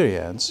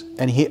experience,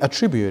 and he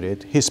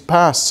attributed his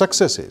past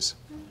successes,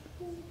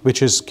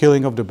 which is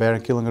killing of the bear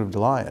and killing of the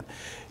lion.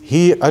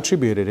 He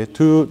attributed it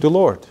to the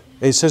Lord.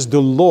 It says,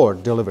 "The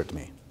Lord delivered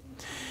me."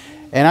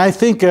 And I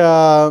think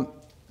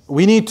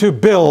we need to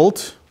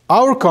build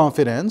our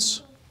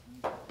confidence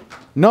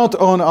not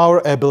on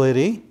our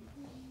ability,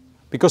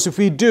 because if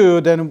we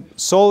do, then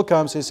Saul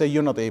comes and says,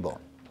 "You're not able."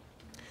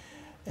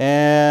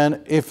 And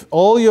if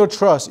all your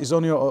trust is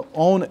on your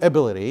own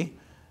ability,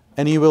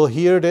 and you will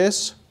hear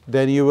this,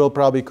 then you will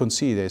probably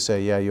concede. They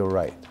say, yeah, you're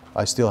right.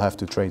 I still have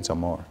to train some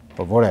more,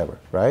 or whatever,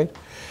 right?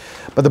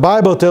 But the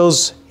Bible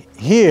tells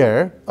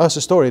here us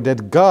a story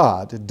that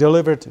God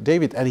delivered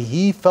David, and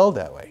he felt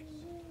that way.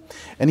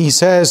 And he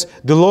says,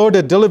 the Lord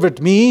that delivered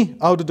me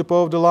out of the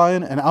paw of the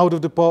lion and out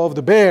of the paw of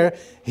the bear,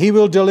 he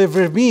will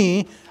deliver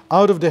me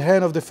out of the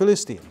hand of the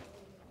Philistine.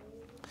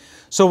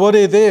 So what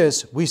it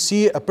is, we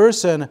see a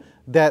person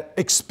that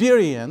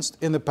experienced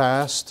in the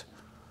past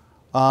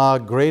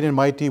great and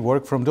mighty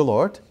work from the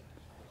Lord.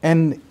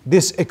 And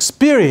this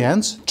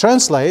experience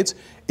translates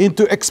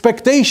into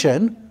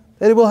expectation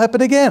that it will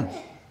happen again.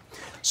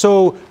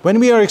 So when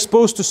we are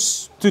exposed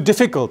to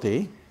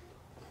difficulty,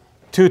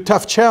 to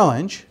tough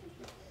challenge,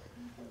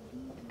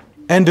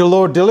 and the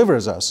Lord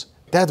delivers us,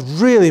 that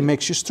really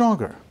makes you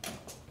stronger.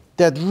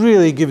 That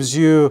really gives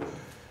you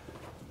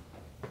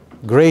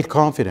great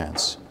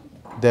confidence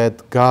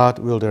that God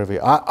will deliver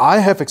you. I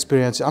have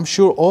experience, I'm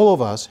sure all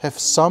of us have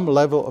some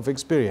level of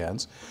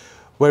experience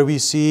where we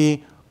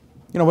see,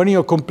 you know, when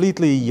you're a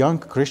completely young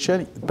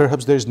Christian,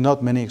 perhaps there's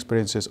not many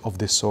experiences of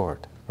this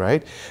sort,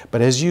 right?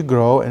 But as you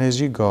grow and as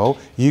you go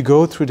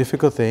through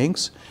difficult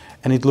things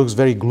and it looks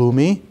very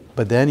gloomy,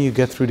 but then you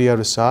get through the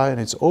other side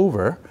and it's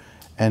over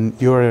and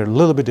you're a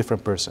little bit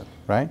different person,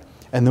 right?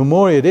 And the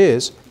more it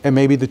is, and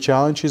maybe the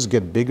challenges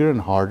get bigger and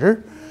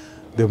harder,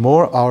 the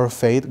more our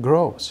faith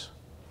grows.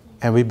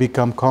 And we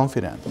become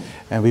confident.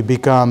 And we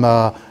become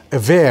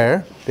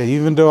aware that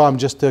even though I'm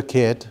just a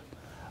kid,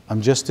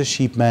 I'm just a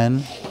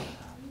sheepman,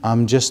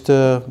 I'm just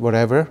a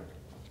whatever,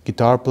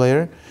 guitar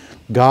player,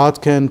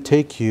 God can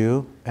take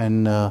you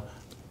and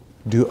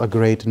do a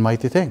great and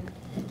mighty thing.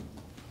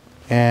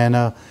 And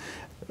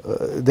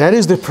that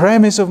is the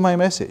premise of my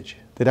message,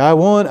 that I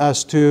want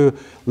us to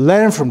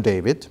learn from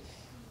David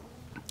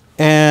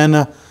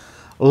and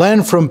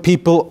learn from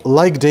people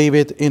like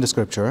David in the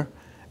Scripture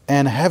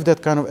and have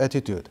that kind of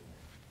attitude.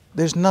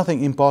 There's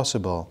nothing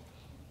impossible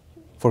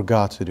for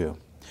God to do.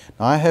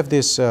 Now, I have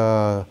this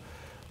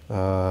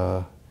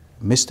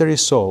mystery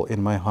soul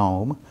in my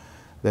home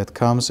that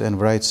comes and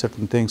writes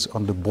certain things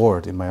on the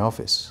board in my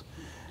office.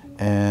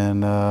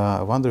 And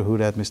I wonder who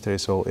that mystery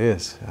soul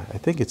is. I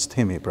think it's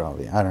Timmy,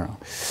 probably. I don't know.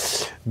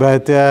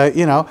 But,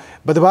 you know,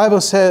 but the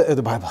Bible says,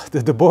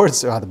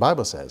 the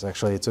Bible says,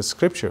 actually, it's a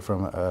scripture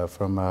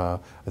from I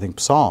think,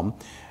 Psalm,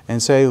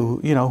 and say,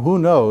 you know, who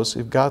knows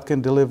if God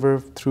can deliver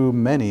through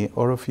many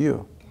or a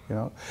few, you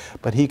know.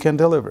 But He can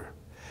deliver.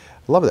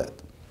 Love that.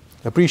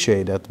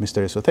 Appreciate that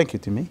mystery soul. Thank you,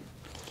 Timmy.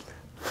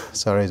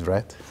 Sorry, it's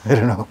right. I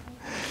don't know.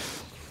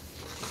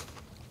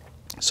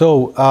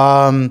 So,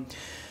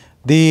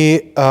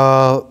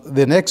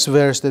 the next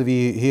verse that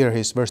we hear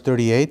is verse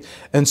 38.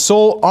 And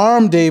Saul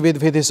armed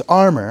David with his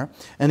armor,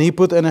 and he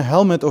put a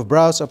helmet of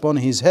brass upon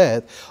his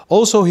head.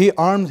 Also he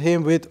armed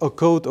him with a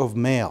coat of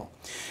mail.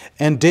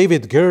 And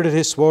David girded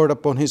his sword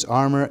upon his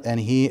armor, and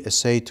he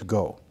essayed to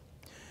go,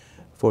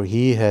 for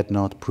he had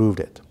not proved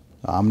it.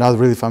 I'm not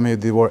really familiar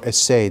with the word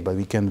essayed, but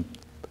we can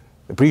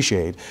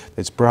appreciate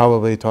it's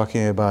probably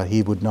talking about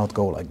he would not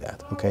go like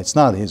that. Okay, it's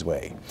not his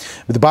way.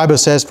 But the Bible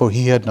says, for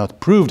he had not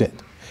proved it.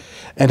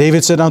 And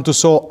David said unto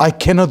Saul, I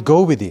cannot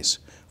go with this,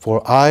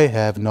 for I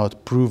have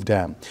not proved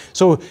them.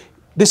 So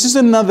this is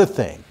another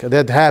thing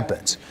that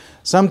happens.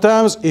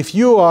 Sometimes if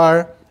you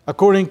are,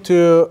 according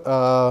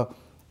to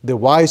the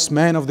wise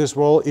men of this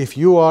world, if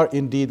you are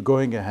indeed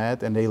going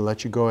ahead and they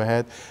let you go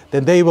ahead,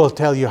 then they will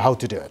tell you how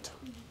to do it.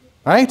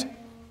 Right?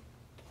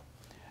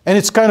 And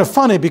it's kind of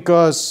funny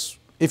because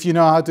if you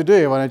know how to do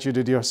it, why don't you do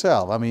it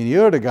yourself? I mean,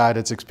 you're the guy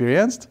that's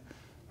experienced,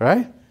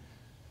 right?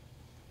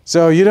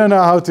 So you don't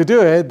know how to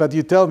do it, but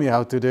you tell me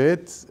how to do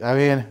it. I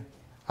mean,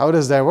 how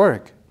does that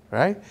work,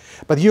 right?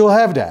 But you'll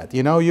have that,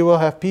 you know, you will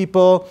have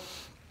people.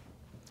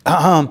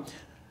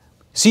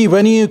 See,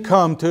 when you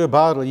come to a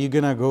battle, you're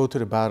going to go to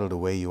the battle the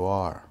way you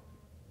are.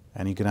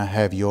 And you're going to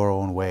have your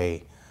own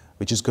way,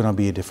 which is going to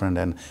be different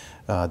than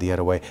the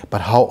other way.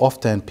 But how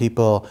often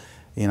people,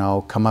 you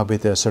know, come up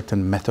with a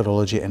certain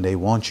methodology and they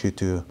want you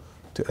to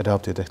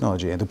adopt the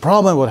technology. And the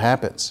problem, what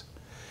happens?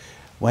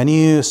 When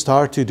you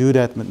start to do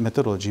that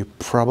methodology, you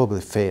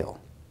probably fail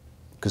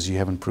because you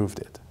haven't proved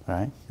it,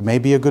 right? It may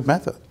be a good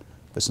method,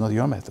 but it's not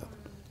your method.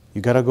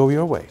 You got to go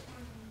your way.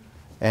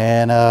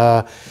 And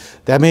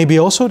that may be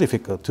also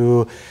difficult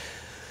to,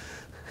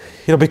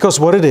 you know, because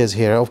what it is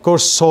here, of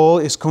course, Saul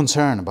is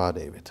concerned about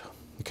David.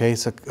 Okay,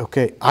 so,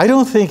 okay, I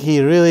don't think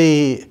he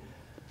really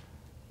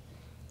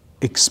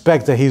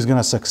expects that he's going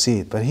to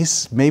succeed, but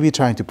he's maybe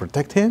trying to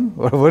protect him,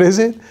 or what is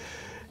it?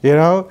 You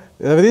know,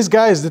 this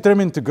guy is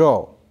determined to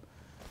go.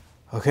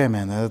 Okay,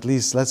 man, at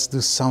least let's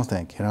do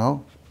something, you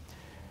know.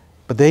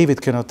 But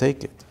David cannot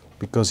take it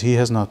because he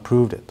has not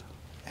proved it.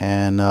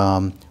 And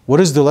what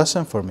is the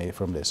lesson for me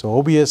from this? So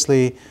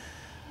obviously,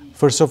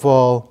 first of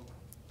all,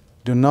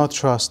 do not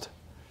trust,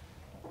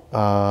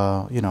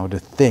 you know, the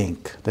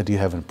thing that you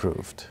haven't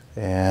proved.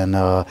 And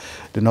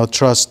do not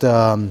trust,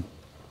 you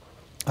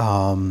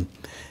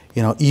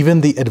know,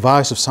 even the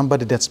advice of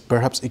somebody that's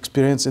perhaps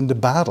experienced in the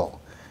battle.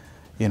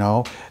 You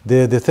know,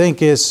 the thing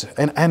is,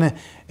 and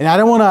I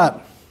don't want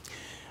to,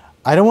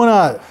 I don't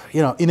want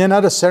to, in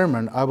another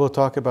sermon, I will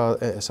talk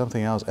about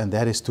something else, and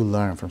that is to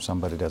learn from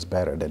somebody that's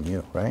better than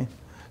you, right?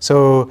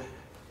 So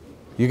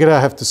you're going to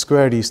have to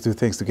square these two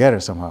things together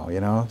somehow,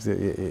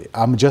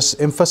 I'm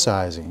just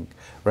emphasizing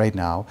right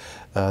now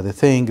the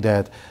thing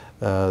that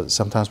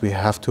sometimes we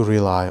have to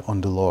rely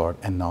on the Lord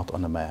and not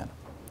on the man,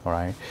 all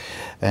right?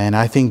 And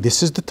I think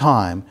this is the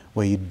time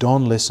where you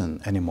don't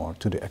listen anymore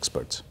to the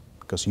experts,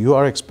 because you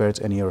are experts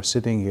and you're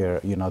sitting here,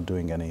 you're not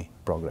doing any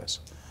progress.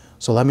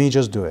 So let me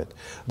just do it.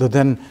 But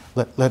then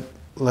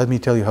let me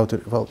tell you how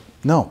to, well,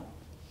 no,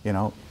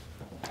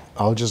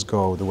 I'll just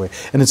go the way.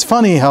 And it's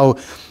funny how,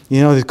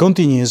 it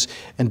continues,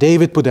 and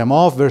David put them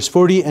off, verse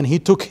 40, and he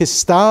took his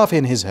staff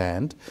in his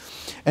hand,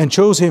 and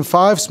chose him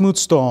 5 smooth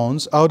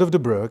stones out of the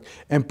brook,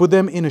 and put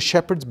them in a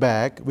shepherd's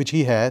bag, which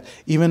he had,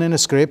 even in a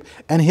scrip,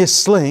 and his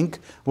sling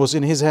was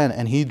in his hand,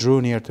 and he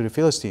drew near to the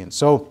Philistines.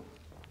 So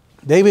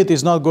David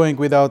is not going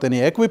without any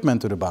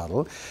equipment to the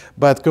battle,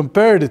 but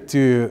compared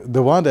to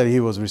the one that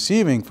he was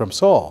receiving from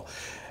Saul,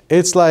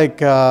 it's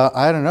like,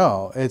 I don't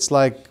know, it's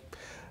like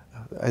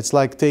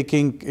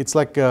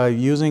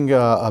using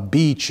a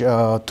beach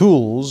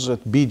tools,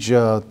 beach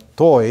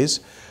toys,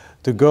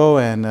 to go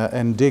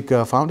and dig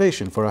a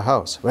foundation for a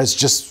house. It's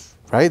just,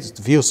 right? It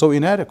feels so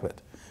inadequate.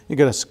 You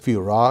got a few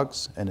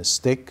rocks and a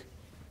stick,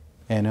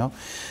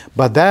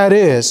 But that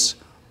is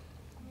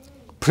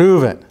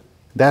proven.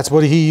 That's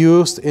what he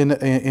used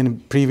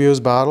in previous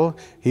battle.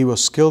 He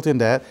was skilled in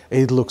that.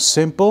 It looks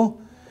simple,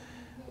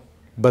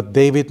 but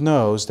David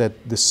knows that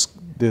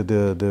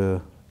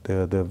the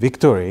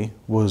victory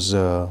was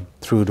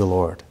through the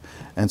Lord.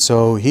 And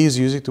so he's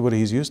using to what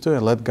he's used to,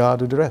 and let God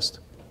do the rest.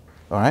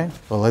 All right?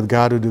 Well, let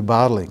God do the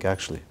battling,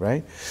 actually,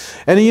 right?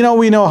 And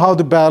we know how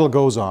the battle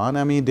goes on.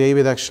 I mean,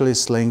 David actually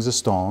slings a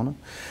stone.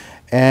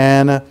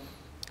 And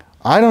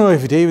I don't know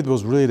if David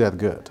was really that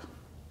good,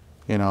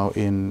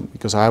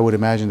 because I would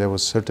imagine there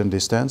was certain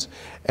distance.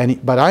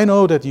 But I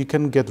know that you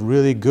can get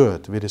really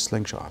good with a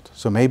slingshot.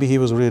 So maybe he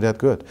was really that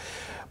good.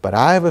 But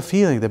I have a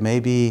feeling that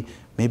maybe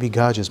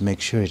God just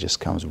makes sure it just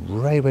comes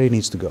right where it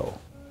needs to go,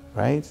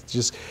 right?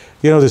 Just,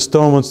 the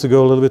stone wants to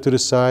go a little bit to the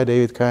side.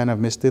 David kind of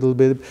missed it a little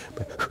bit.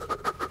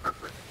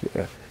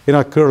 But you're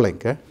not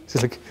curling, eh?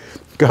 It's like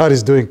God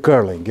is doing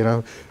curling,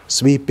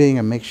 sweeping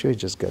and make sure it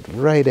just got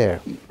right there.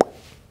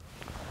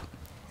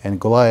 And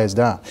Goliath is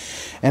down.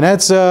 And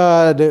that's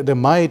the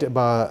might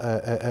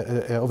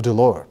of the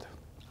Lord.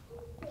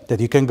 That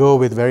you can go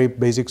with very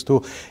basic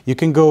tools. You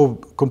can go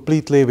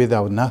completely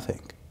without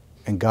nothing,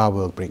 and God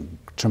will bring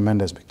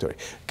tremendous victory.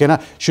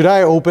 Should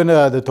I open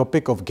the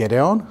topic of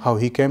Gideon, how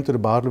he came to the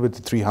battle with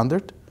the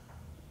 300?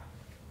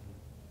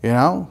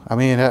 I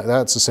mean,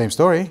 that's the same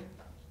story.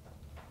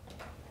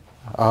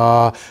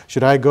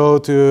 Should I go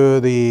to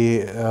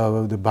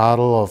the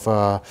battle of,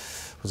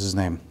 what's his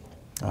name?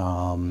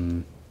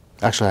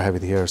 Actually, I have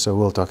it here, so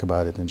we'll talk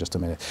about it in just a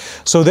minute.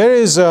 So there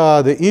is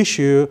the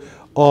issue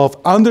of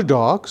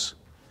underdogs,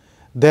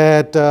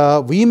 that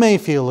we may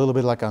feel a little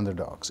bit like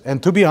underdogs.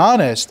 And to be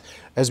honest,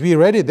 as we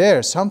read it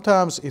there,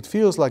 sometimes it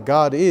feels like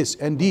God is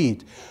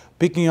indeed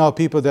picking out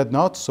people that are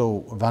not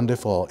so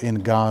wonderful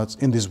in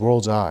this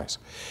world's eyes.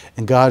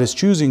 And God is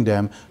choosing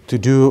them to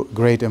do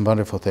great and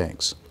wonderful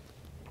things.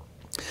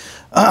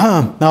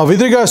 Now,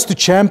 with regards to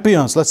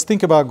champions, let's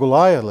think about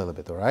Goliath a little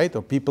bit, all right?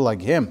 Or people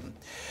like him.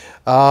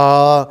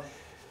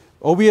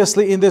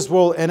 Obviously, in this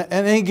world, and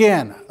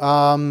again,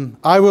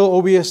 I will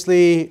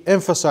obviously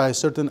emphasize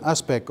certain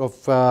aspect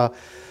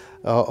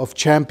of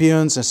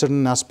champions and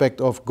certain aspect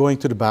of going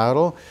to the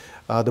battle.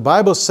 The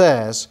Bible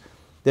says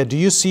that, do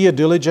you see a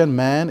diligent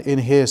man in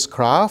his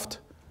craft?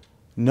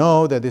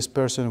 Know that this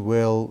person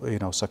will,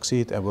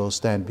 succeed and will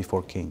stand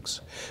before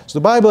kings. So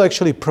the Bible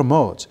actually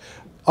promotes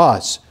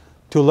us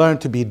to learn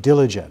to be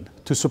diligent,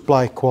 to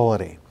supply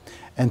quality,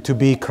 and to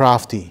be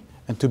crafty,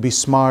 and to be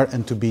smart,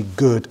 and to be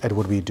good at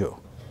what we do,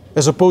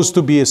 as opposed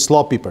to be a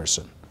sloppy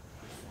person.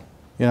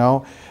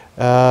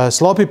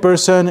 Sloppy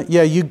person,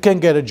 yeah, you can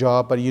get a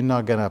job, but you're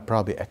not going to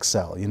probably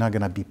excel. You're not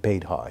going to be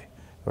paid high,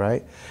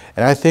 right?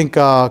 And I think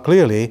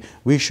clearly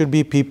we should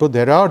be people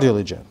that are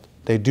diligent.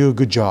 They do a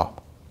good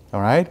job,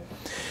 all right?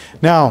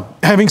 Now,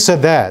 having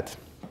said that,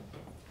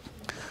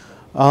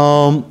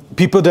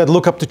 people that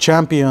look up to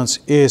champions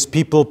is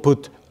people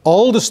put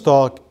all the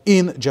stock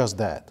in just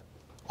that.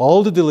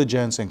 All the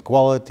diligence and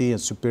quality and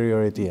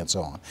superiority and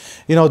so on.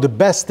 The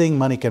best thing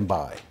money can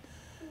buy.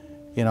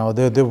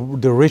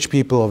 The rich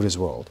people of this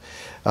world.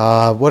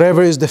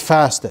 Whatever is the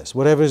fastest,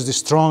 whatever is the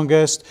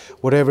strongest,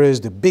 whatever is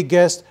the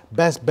biggest,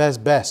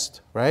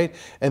 best, right?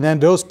 And then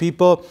those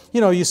people,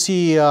 you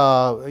see,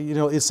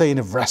 let's say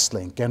in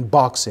wrestling and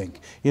boxing,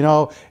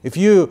 if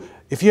you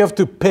have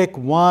to pick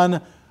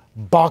one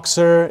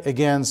boxer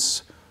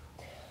against,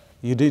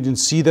 you didn't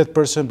see that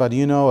person, but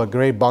a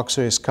great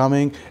boxer is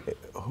coming,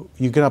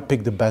 you're going to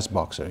pick the best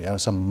boxer,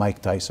 some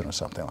Mike Tyson or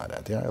something like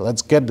that. Yeah?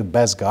 Let's get the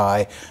best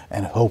guy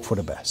and hope for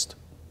the best,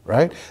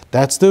 right?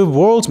 That's the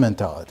world's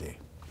mentality,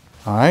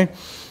 all right?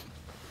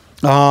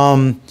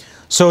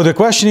 So the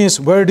question is,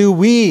 where do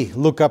we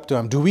look up to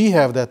him? Do we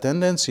have that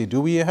tendency?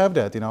 Do we have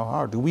that in our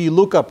heart? Do we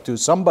look up to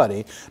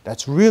somebody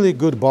that's really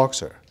good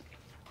boxer?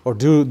 Or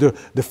do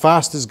the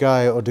fastest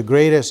guy, or the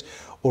greatest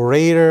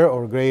orator,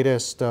 or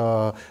greatest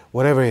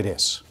whatever it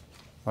is?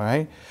 All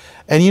right?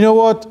 And you know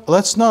what?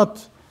 Let's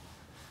not,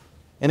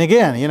 and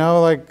again, you know,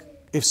 like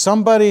if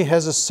somebody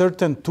has a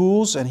certain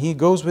tools and he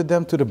goes with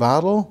them to the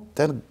battle,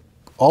 then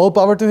all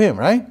power to him,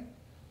 right?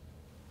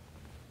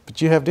 But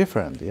you have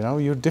different, you know,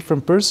 you're a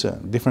different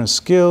person, different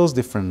skills,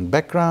 different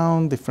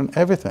background, different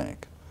everything.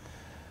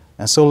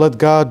 And so let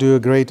God do a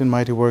great and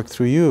mighty work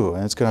through you,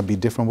 and it's going to be a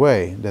different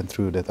way than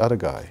through that other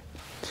guy.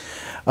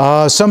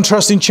 Some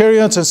trust in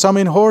chariots and some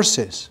in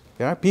horses.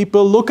 Yeah?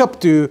 People look up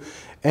to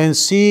and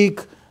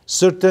seek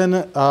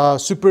certain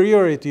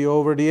superiority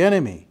over the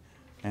enemy.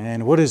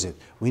 And what is it?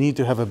 We need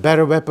to have a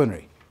better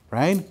weaponry,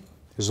 right?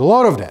 There's a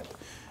lot of that.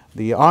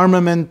 The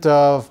armament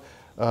of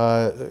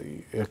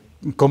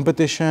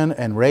competition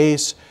and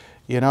race,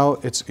 you know,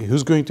 it's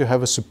who's going to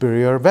have a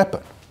superior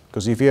weapon.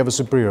 Because if you have a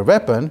superior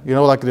weapon, you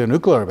know, like the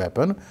nuclear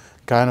weapon,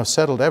 kind of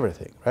settled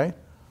everything, right?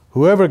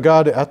 Whoever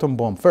got the atom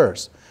bomb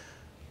first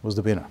was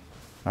the winner,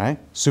 right?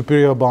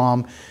 Superior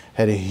bomb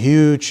had a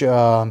huge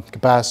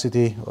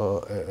capacity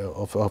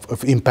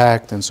of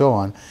impact and so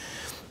on.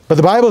 But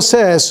the Bible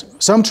says,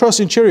 some trust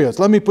in chariots.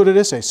 Let me put it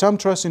this way. Some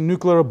trust in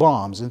nuclear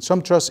bombs, and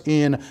some trust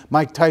in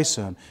Mike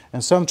Tyson,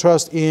 and some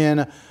trust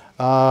in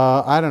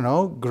I don't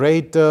know,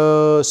 great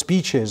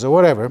speeches or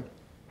whatever.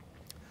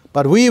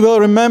 But we will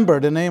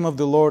remember the name of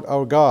the Lord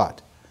our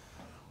God.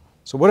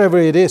 So whatever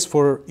it is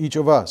for each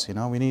of us, you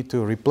know, we need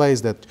to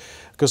replace that.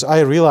 Because I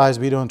realize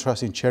we don't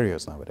trust in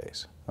chariots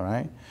nowadays, all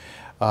right?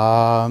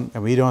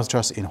 And we don't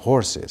trust in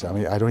horses. I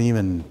mean, I don't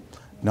even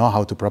know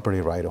how to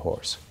properly ride a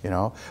horse, you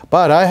know.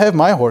 But I have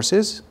my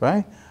horses,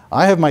 right?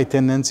 I have my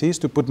tendencies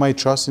to put my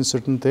trust in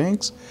certain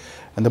things.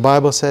 And the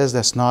Bible says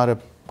that's not a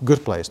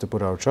good place to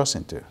put our trust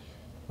into.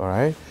 All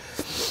right?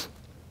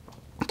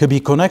 It could be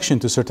connection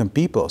to certain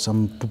people.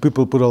 Some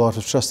people put a lot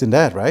of trust in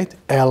that, right?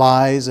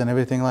 Allies and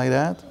everything like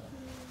that.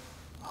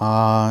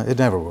 It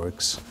never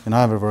works. It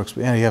never works.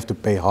 And you have to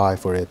pay high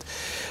for it.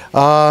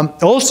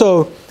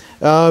 Also,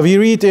 we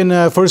read in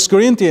 1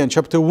 Corinthians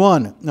chapter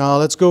 1. Now,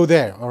 let's go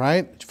there, all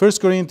right? 1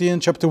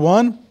 Corinthians chapter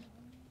 1.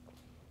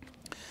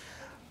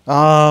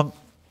 And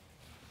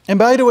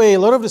by the way, a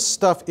lot of this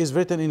stuff is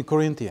written in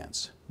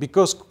Corinthians.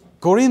 Because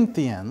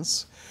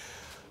Corinthians,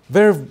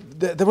 there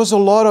was a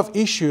lot of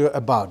issue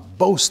about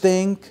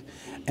boasting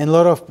and a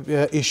lot of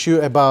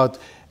issue about,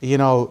 you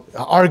know,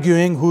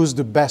 arguing who's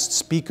the best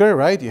speaker,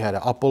 right? You had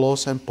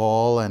Apollos and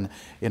Paul and,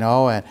 you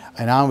know, and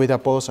I'm with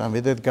Apollos, I'm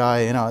with that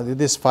guy, you know,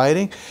 this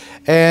fighting.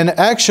 And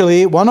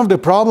actually, one of the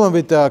problems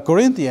with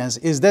Corinthians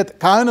is that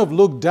kind of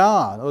looked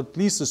down, or at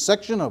least a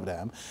section of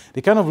them,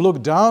 they kind of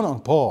looked down on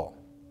Paul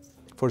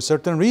for a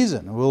certain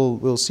reason.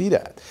 We'll see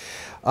that.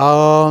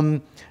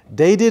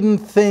 They didn't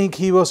think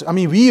he was, I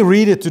mean, we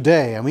read it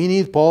today, and we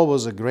need Paul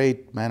was a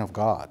great man of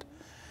God.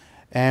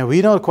 And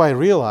we don't quite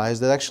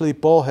realize that actually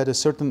Paul had a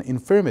certain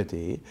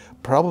infirmity,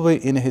 probably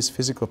in his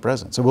physical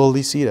presence. So we'll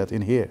see that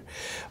in here.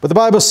 But the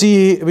Bible,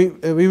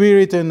 we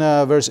read in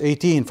verse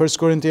 18, 1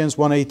 Corinthians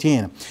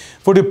 1:18.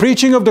 For the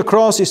preaching of the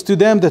cross is to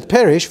them that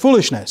perish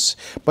foolishness,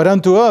 but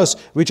unto us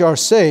which are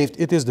saved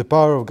it is the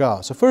power of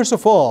God. So first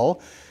of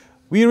all,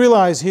 we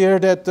realize here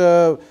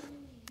that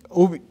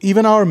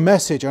even our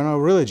message and our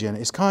religion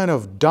is kind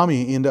of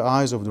dummy in the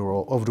eyes of the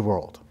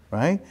world,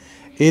 right?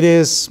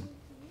 It's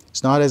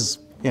not as,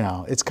 you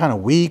know, it's kind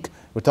of weak.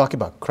 We're talking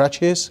about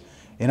crutches,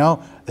 you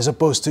know, as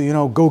opposed to, you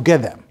know, go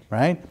get them,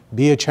 right?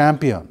 Be a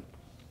champion,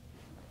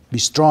 be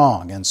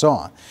strong, and so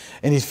on.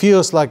 And it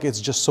feels like it's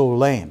just so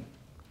lame,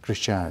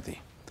 Christianity,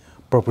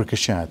 proper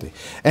Christianity.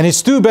 And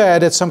it's too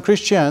bad that some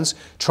Christians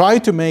try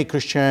to make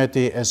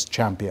Christianity as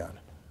champion,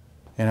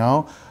 you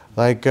know,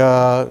 like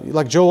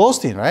Joel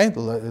Osteen, right?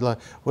 Like,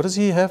 what does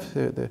he have?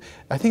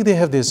 I think they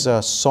have this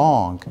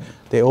song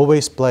they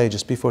always play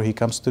just before he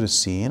comes to the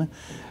scene,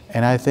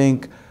 and I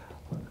think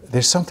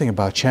there's something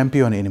about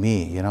champion in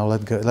me, you know.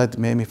 Let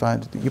me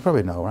find. You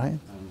probably know, right?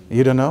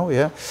 You don't know,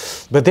 yeah.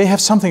 But they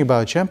have something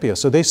about champion,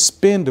 so they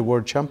spin the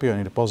word champion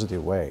in a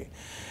positive way,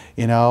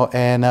 you know.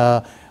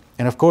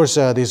 And of course,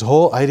 this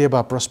whole idea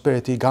about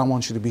prosperity, God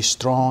wants you to be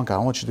strong,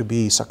 God wants you to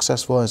be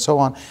successful, and so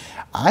on.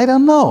 I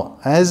don't know.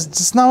 It's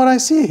just not what I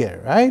see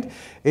here, right?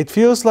 It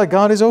feels like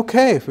God is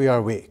okay if we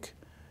are weak.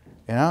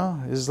 You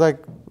know, it's like,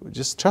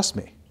 just trust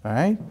me, all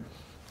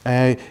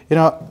right? You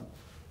know,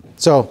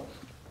 so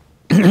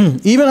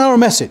even our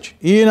message,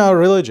 even our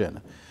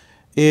religion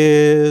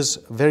is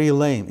very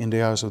lame in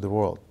the eyes of the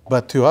world.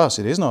 But to us,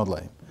 it is not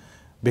lame.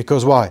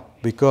 Because why?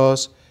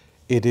 Because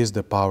it is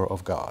the power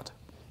of God.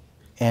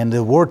 And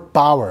the word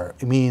power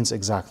means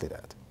exactly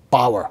that.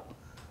 Power.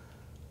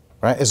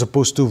 Right? As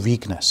opposed to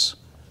weakness.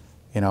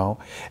 You know?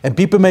 And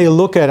people may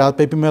look at us,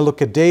 people may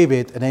look at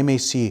David, and they may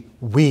see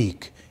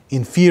weak,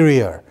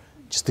 inferior,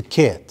 just a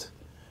kid.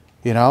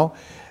 You know?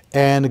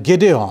 And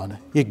Gideon,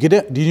 do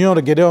you know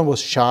that Gideon was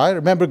shy?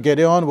 Remember,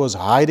 Gideon was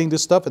hiding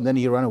this stuff and then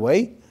he ran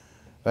away?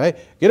 right?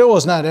 Gideon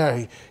was not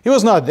there. He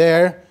was not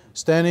there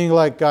standing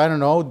like, I don't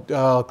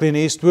know, Clint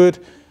Eastwood.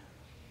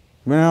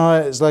 You know,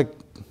 it's like,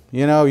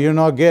 you know, you're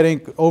not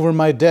getting over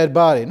my dead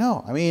body.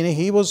 No, I mean,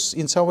 he was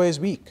in some ways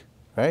weak,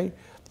 right?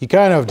 He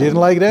kind of didn't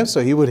like them,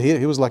 so he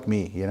was like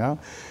me, you know,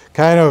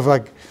 kind of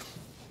like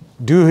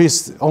do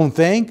his own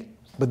thing,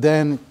 but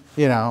then,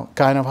 you know,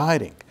 kind of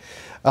hiding.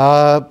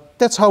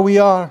 That's how we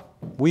are.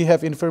 We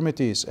have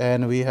infirmities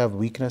and we have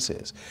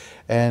weaknesses.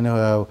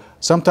 And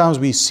sometimes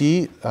we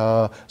see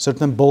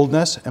certain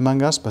boldness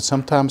among us, but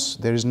sometimes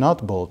there is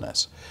not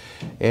boldness.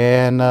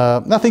 And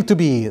nothing to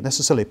be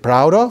necessarily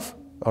proud of,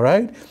 all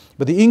right?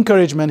 But the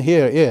encouragement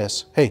here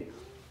is, hey,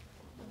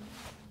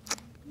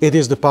 it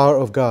is the power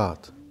of God.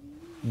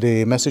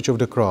 The message of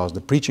the cross, the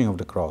preaching of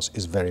the cross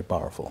is very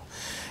powerful.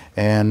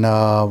 And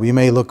we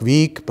may look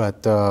weak,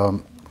 but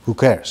who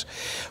cares?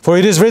 For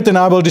it is written,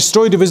 I will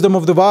destroy the wisdom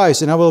of the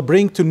wise, and I will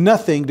bring to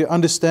nothing the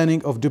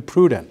understanding of the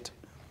prudent.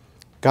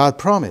 God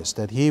promised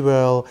that He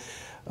will,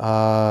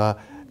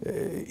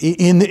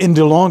 in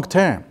the long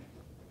term,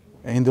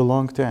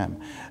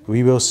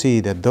 we will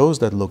see that those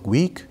that look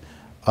weak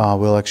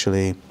will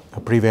actually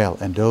prevail,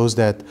 and those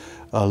that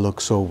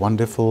look so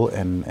wonderful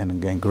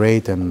and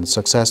great and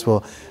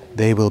successful,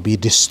 they will be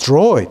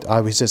destroyed.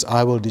 He says,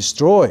 I will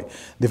destroy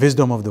the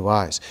wisdom of the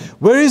wise.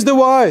 Where is the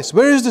wise?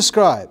 Where is the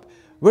scribe?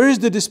 Where is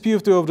the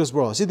disputer of this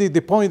world? See, the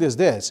point is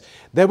this.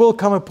 There will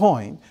come a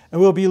point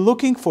and we'll be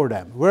looking for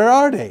them. Where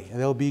are they?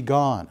 And they'll be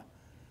gone.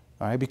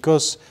 All right?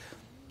 Because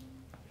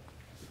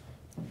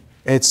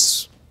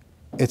it's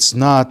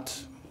not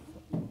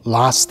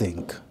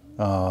lasting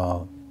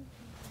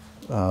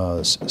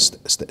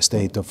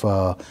state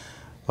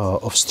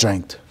of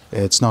strength.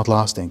 It's not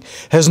lasting.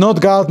 Has not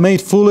God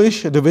made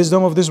foolish the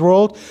wisdom of this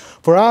world?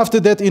 For after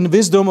that in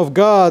wisdom of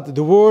God,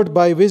 the world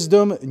by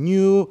wisdom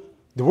knew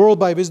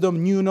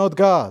not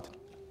God.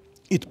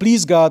 It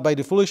pleased God by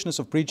the foolishness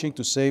of preaching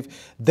to save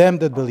them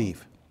that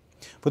believe.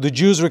 For the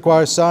Jews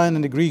require sign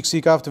and the Greeks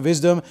seek after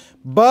wisdom,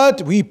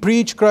 but we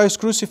preach Christ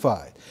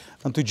crucified.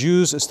 Unto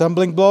Jews a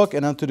stumbling block,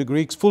 and unto the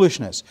Greeks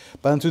foolishness.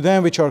 But unto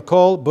them which are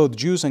called, both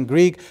Jews and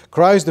Greek,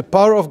 Christ the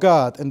power of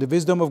God and the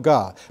wisdom of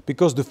God,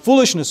 because the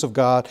foolishness of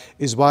God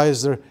is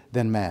wiser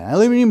than man. And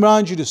let me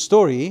remind you the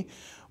story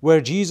where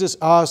Jesus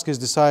asked His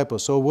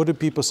disciples, so what do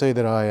people say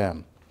that I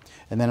am?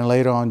 And then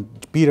later on,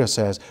 Peter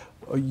says,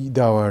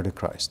 thou art the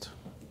Christ.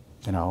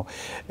 You know,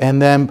 and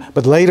then,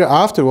 but later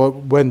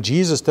afterward, when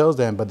Jesus tells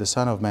them, but the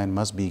Son of Man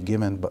must be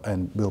given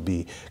and will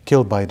be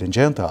killed by the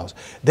Gentiles,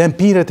 then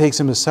Peter takes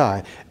him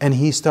aside and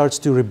he starts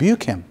to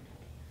rebuke him.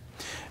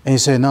 And he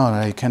said,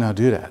 no, you cannot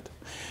do that.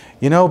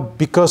 You know,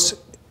 because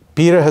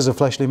Peter has a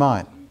fleshly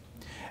mind.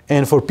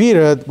 And for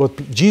Peter,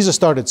 what Jesus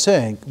started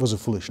saying was a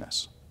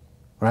foolishness,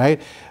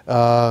 right?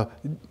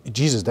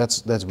 Jesus,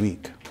 that's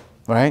weak.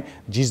 Right?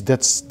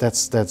 Jesus,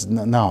 that's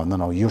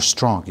no, you're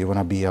strong. You want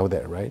to be out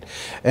there, right?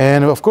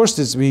 And of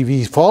course,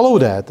 we follow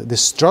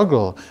this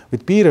struggle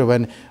with Peter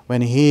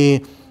when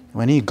he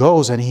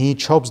goes and he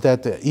chops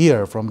that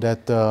ear from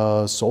that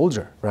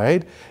soldier,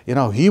 right? You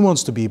know, he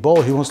wants to be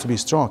bold, he wants to be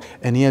strong,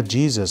 and yet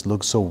Jesus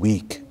looks so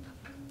weak.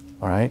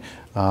 All right?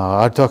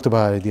 I talked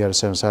about it the other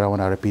time, so I don't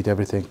want to repeat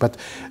everything. But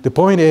the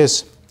point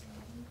is,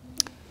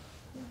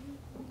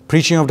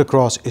 preaching of the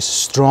cross is a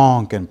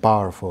strong and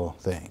powerful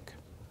thing.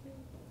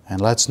 And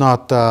let's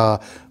not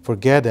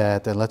forget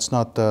that, and let's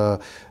not,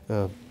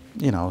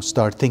 you know,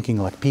 start thinking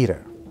like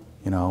Peter,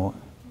 you know,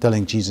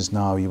 telling Jesus,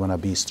 now you want to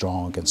be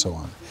strong and so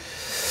on.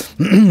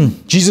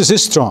 Jesus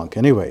is strong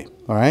anyway,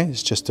 all right?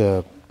 It's just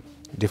a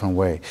different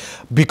way.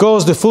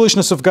 Because the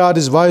foolishness of God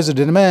is wiser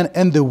than man,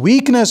 and the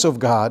weakness of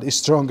God is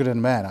stronger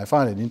than man. I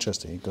find it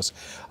interesting because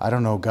I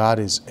don't know God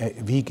is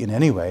weak in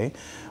any way.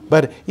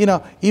 But, you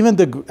know,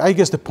 I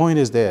guess the point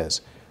is this.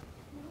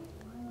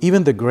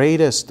 Even the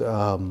greatest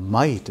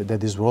might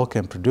that this world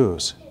can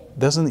produce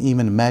doesn't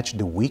even match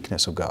the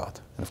weakness of God.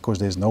 And of course,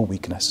 there's no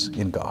weakness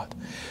in God.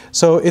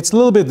 So it's a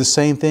little bit the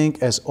same thing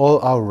as all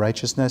our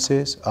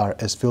righteousnesses are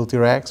as filthy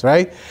rags,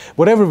 right?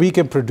 Whatever we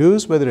can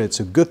produce, whether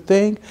it's a good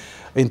thing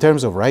in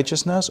terms of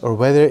righteousness or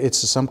whether it's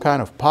some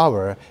kind of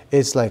power,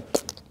 it's like,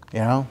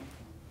 you know,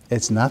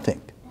 it's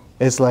nothing.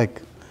 It's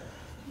like,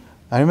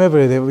 I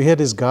remember that we had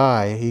this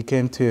guy, he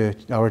came to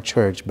our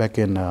church back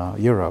in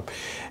Europe,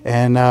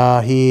 and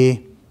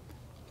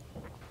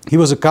he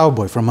was a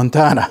cowboy from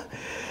Montana.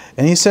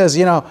 And he says,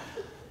 you know,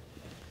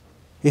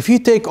 if you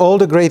take all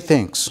the great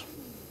things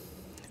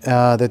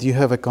that you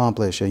have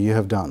accomplished and you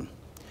have done,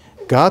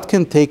 God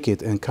can take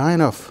it and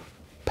kind of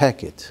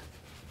pack it.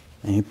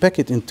 And he pack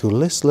it into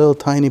this little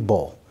tiny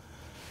ball,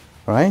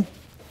 right?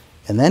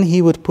 And then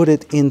he would put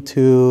it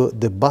into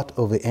the butt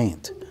of the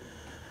ant.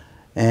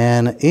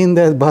 And in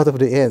that butt of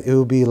the ant, it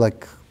would be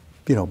like,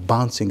 you know,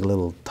 bouncing a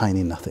little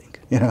tiny nothing.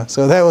 You know,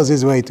 so that was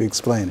his way to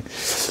explain it.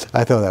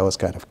 I thought that was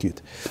kind of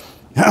cute.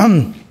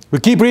 We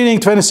keep reading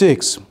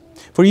 26.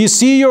 For you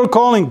see your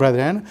calling,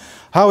 brethren,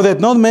 how that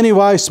not many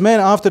wise men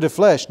after the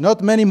flesh,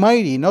 not many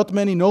mighty, not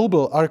many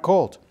noble are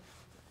called.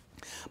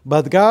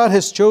 But God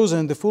has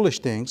chosen the foolish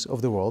things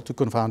of the world to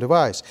confound the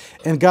wise.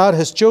 And God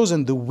has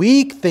chosen the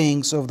weak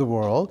things of the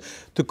world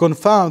to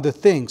confound the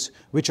things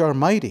which are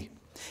mighty.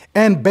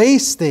 And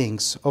base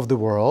things of the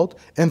world,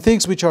 and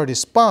things which are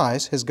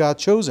despised, has God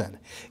chosen.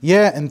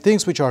 Yea, and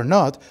things which are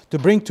not, to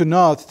bring to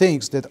naught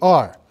things that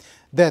are,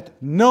 that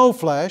no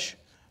flesh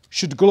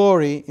should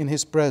glory in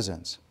his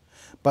presence.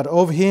 But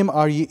of him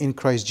are ye in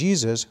Christ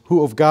Jesus,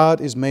 who of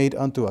God is made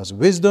unto us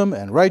wisdom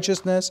and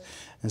righteousness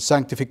and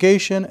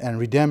sanctification and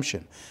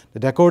redemption.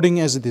 That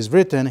according as it is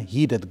written,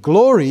 he that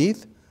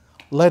glorieth,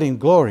 let him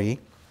glory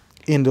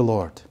in the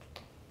Lord.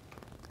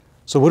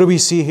 So what do we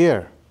see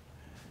here?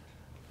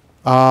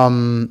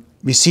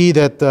 We see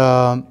that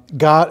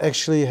God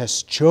actually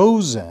has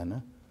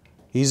chosen.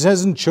 He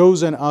hasn't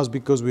chosen us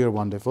because we are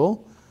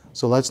wonderful.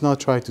 So let's not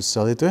try to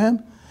sell it to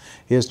him.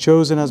 He has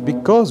chosen us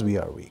because we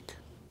are weak.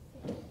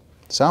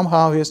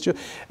 Somehow he has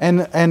chosen.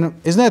 And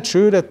isn't that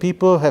true that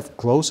people have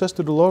closest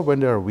to the Lord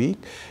when they are weak?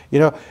 You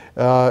know,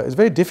 it's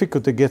very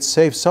difficult to get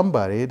saved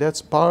somebody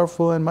that's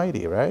powerful and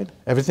mighty, right?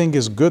 Everything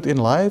is good in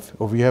life,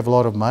 or we have a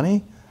lot of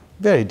money.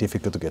 Very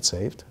difficult to get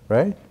saved,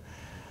 right?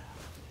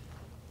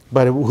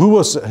 But who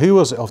was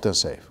often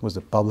saved? It was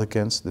the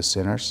publicans, the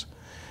sinners.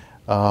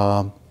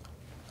 I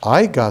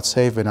got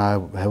saved when I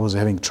was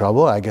having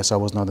trouble. I guess I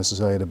was not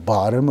necessarily at the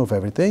bottom of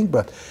everything,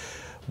 but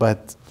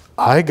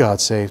I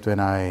got saved when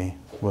I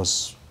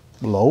was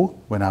low,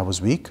 when I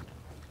was weak.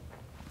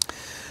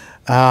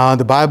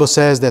 The Bible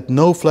says that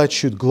no flesh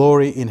should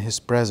glory in his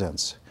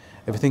presence.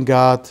 Everything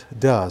God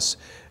does,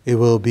 he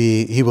will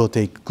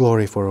take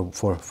glory for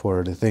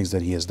the things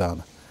that he has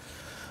done.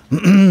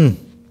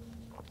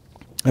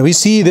 And we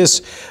see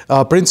this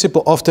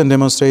principle often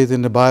demonstrated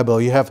in the Bible.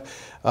 You have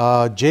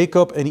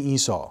Jacob and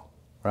Esau,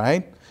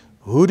 right?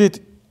 Who did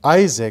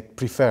Isaac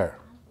prefer?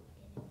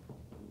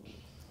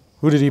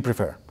 Who did he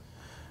prefer?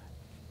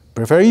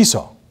 Prefer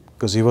Esau,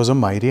 because he was a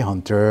mighty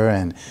hunter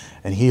and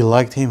he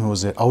liked him. He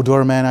was an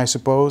outdoor man, I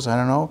suppose. I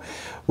don't know.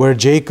 Where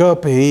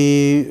Jacob,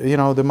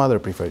 the mother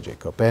preferred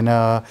Jacob. And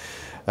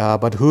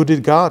but who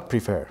did God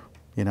prefer?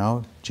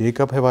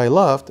 Jacob have I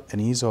loved,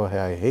 and Esau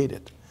have I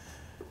hated.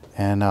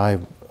 And I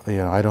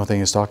don't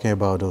think it's talking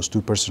about those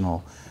two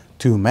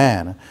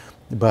men,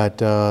 but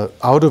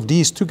out of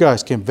these two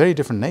guys came very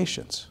different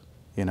nations.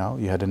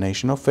 You had a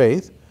nation of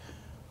faith,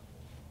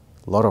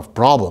 a lot of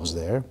problems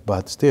there,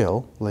 but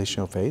still,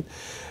 nation of faith.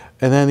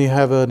 And then you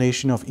have a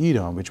nation of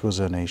Edom, which was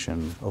a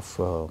nation of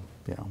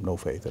no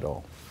faith at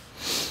all.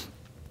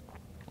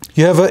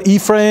 You have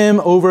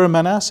Ephraim over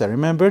Manasseh.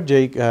 Remember,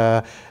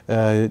 Jacob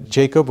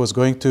was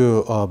going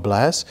to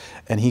bless,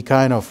 and he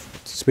kind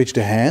of switched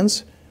the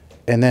hands.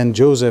 And then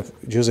Joseph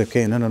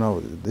came, no,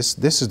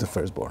 this is the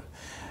firstborn.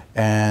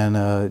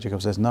 And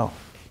Jacob says, no,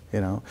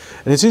 And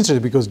it's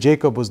interesting because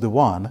Jacob was the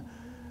one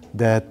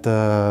that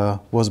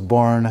was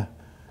born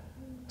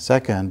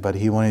second, but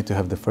he wanted to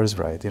have the first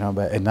right,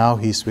 and now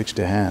he switched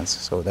the hands.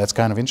 So that's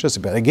kind of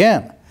interesting. But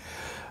again,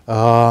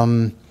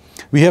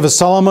 we have a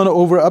Solomon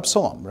over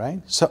Absalom,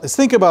 right? So let's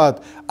think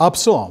about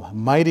Absalom,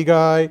 mighty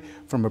guy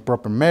from a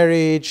proper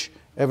marriage,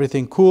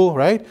 everything cool,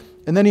 right?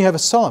 And then you have a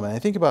Solomon. I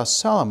think about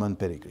Solomon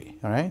pedigree,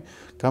 all right?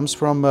 Comes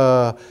from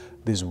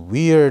this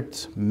weird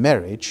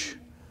marriage,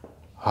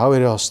 how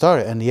it all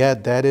started. And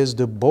yet that is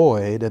the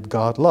boy that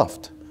God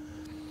loved.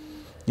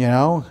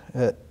 God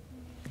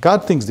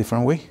thinks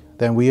differently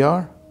than we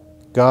are.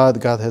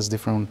 God has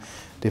different.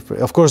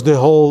 Of course, the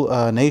whole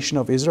nation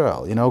of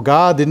Israel.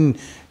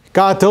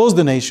 God tells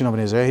the nation of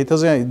Israel, he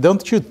tells them,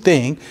 don't you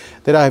think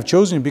that I have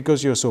chosen you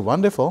because you're so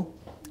wonderful?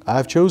 I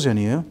have chosen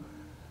you.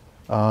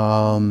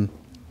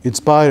 In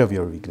spite of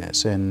your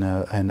weakness, and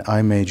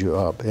I made you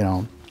up,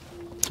 All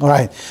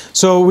right,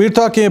 so we're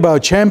talking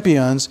about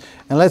champions,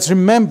 and let's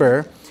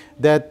remember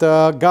that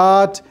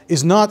God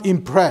is not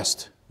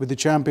impressed with the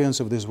champions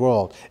of this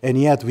world, and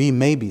yet we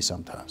may be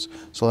sometimes.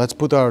 So let's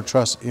put our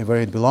trust in where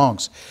it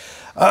belongs.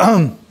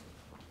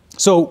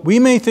 So we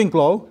may think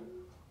low,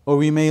 or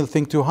we may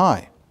think too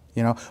high.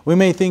 We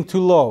may think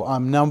too low.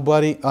 I'm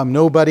nobody.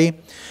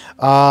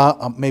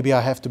 Maybe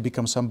I have to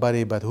become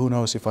somebody, but who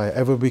knows if I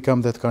ever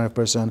become that kind of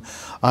person.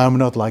 I'm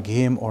not like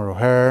him or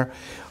her,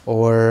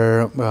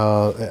 or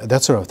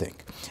that sort of thing.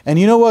 And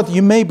you know what?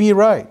 You may be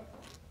right.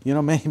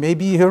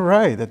 Maybe you're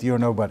right that you're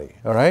nobody,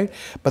 all right?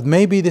 But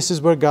maybe this is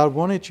where God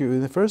wanted you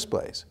in the first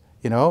place.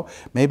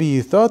 Maybe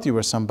you thought you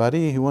were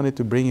somebody. He wanted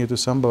to bring you to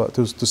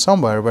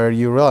somewhere where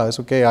you realize,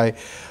 okay,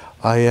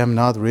 I am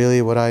not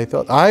really what I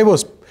thought. I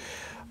was.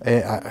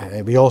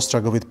 We all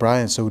struggle with pride,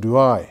 and so do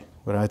I.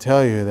 But I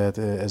tell you that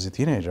as a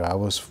teenager, I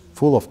was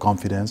full of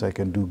confidence. I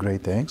can do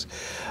great things,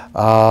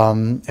 I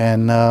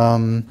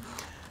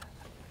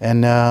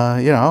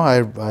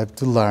have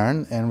to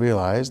learn and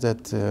realize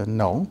that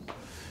no.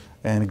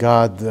 And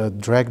God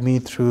dragged me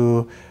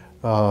through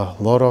a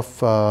lot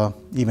of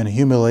even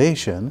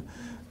humiliation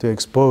to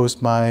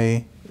expose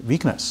my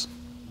weakness.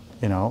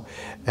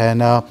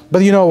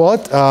 But you know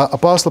what?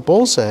 Apostle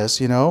Paul says,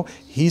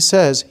 he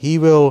says he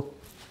will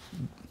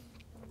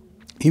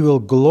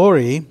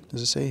glory,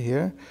 does it say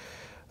here?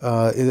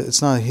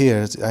 it's not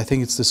here. I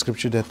think it's the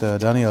scripture that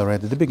Daniel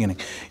read at the beginning.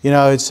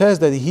 It says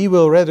that he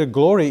will rather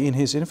glory in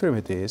his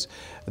infirmities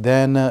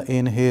than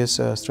in his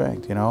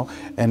strength,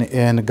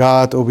 And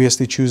God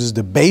obviously chooses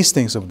the base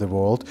things of the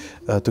world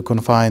to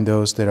confine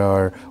those that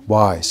are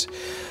wise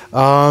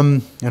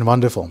and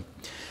wonderful.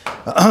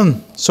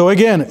 So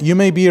again, you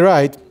may be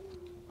right.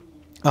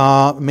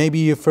 Maybe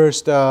you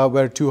first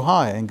were too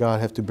high and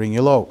God have to bring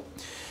you low.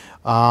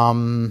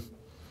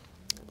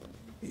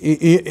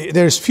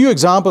 There's few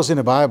examples in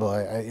the Bible.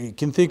 I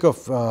can think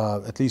of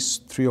at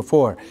least 3 or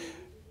 4.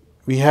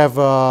 We have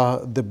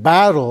the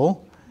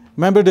battle.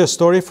 Remember the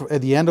story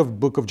at the end of the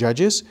book of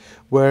Judges,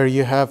 where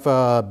you have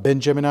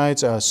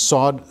Benjaminites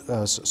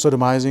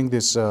sodomizing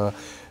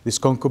this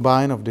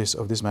concubine of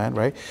this man,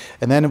 right?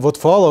 And then what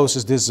follows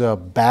is this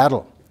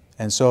battle.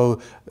 And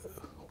so,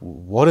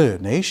 what a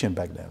nation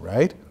back then,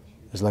 right?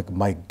 It's like,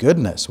 my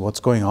goodness, what's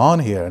going on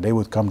here? And they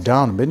would come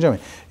down, Benjamin,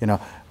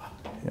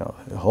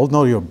 hold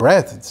not your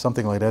breath. It's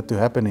something like that to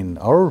happen in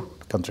our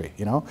country,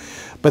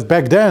 But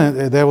back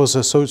then, there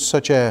was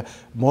such a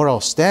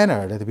moral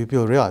standard that the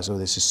people realized, oh,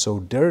 this is so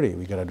dirty,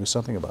 we got to do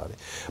something about it.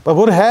 But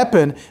what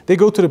happened, they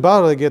go to the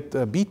battle, they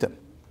get beaten,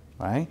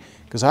 right?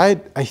 Because I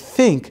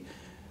think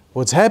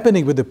what's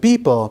happening with the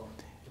people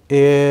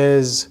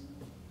is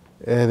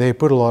they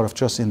put a lot of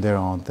trust in their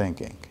own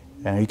thinking.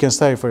 And you can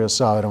study for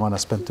yourself. I don't want to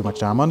spend too much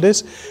time on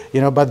this,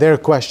 but they're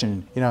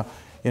questioning,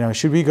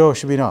 should we go,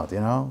 should we not,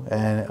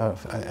 And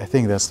I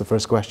think that's the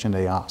first question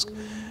they ask.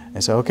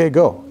 And so, okay,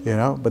 go,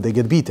 but they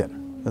get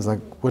beaten. It's like,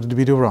 what did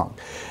we do wrong?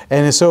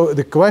 And so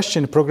the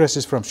question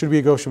progresses from should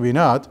we go, should we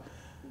not,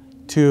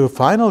 to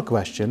final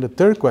question, the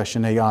third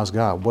question they ask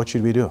God, what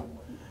should we do?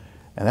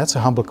 And that's a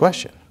humble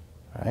question,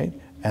 right?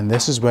 And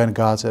this is when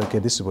God said, okay,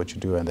 this is what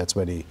you do, and that's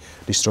when he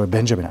destroyed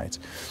Benjaminites.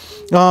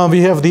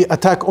 We have the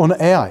attack on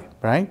Ai,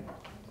 right?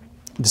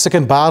 The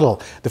second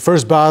battle, the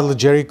first battle,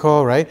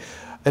 Jericho, right?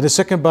 And the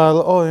second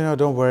battle, oh,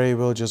 don't worry,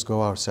 we'll just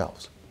go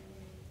ourselves.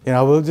 We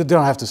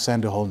don't have to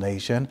send the whole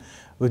nation.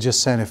 We'll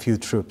just send a few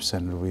troops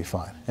and we'll be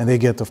fine. And they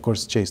get, of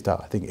course, chased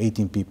out. I think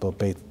 18 people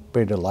paid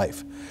their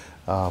life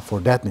for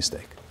that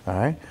mistake, all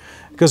right?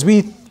 Because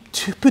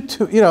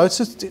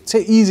it's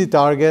an easy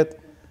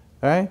target,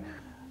 right?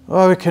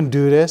 Oh, we can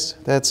do this.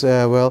 That's,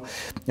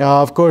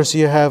 of course,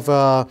 you have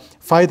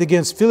fight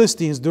against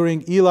Philistines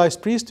during Eli's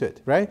priesthood,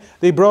 right?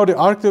 They brought the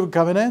Ark of the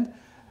Covenant,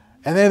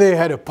 and then they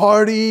had a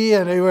party,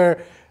 and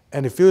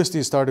the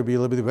Philistines started to be a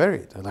little bit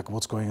worried. They're like,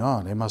 what's going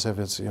on? They must have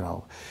this,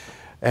 And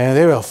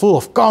they were full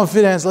of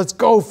confidence. Let's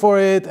go for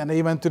it. And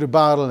they went to the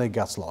battle, and they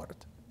got slaughtered,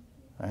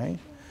 right?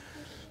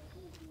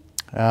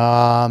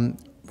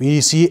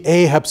 We see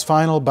Ahab's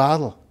final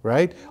battle.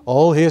 Right?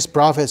 All his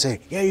prophets say,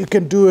 yeah, you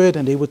can do it.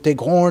 And they would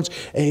take horns.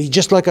 And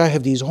just like I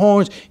have these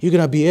horns, you're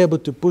going to be able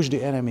to push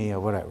the enemy or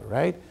whatever,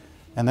 right?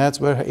 And that's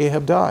where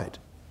Ahab died,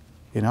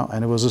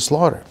 and it was a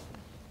slaughter.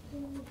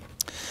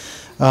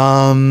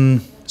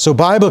 So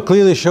Bible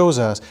clearly shows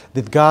us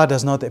that God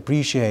does not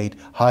appreciate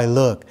high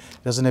look,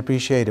 doesn't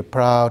appreciate a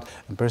proud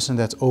person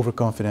that's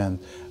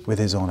overconfident with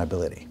his own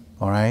ability,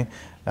 all right?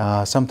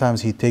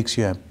 Sometimes he takes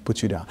you and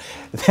puts you down.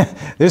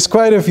 There's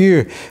quite a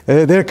few.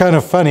 They're kind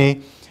of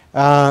funny.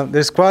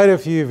 There's quite a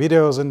few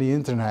videos on the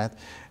internet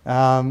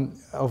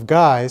of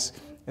guys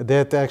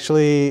that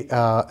actually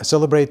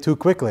celebrate too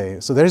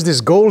quickly. So there's this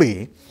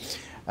goalie,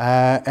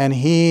 and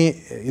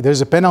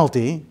there's a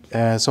penalty,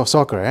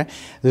 soccer,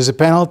 there's a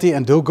penalty,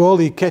 and the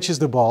goalie catches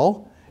the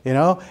ball,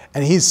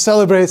 and he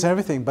celebrates and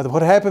everything. But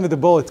what happened with the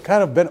ball, it's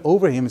kind of bent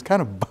over him, it's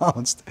kind of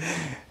bounced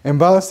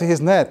to his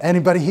net.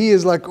 But he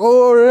is like,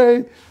 oh, all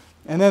right.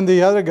 And then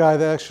the other guy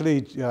that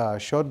actually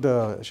shot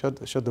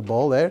the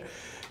ball there,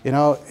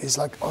 he's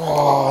like,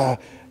 oh,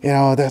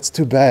 that's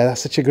too bad.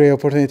 That's such a great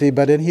opportunity.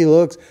 But then he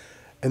looks,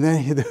 and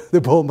then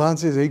the ball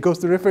bounces. And he goes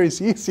to the referee.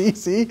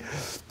 See.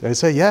 They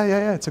say,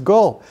 yeah, it's a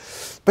goal.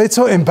 But it's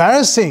so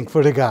embarrassing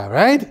for the guy,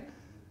 right?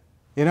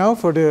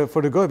 For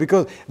the goal.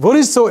 Because what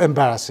is so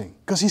embarrassing?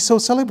 Because he's so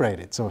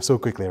celebrated so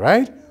quickly,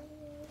 right?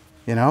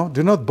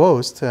 Do not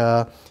boast.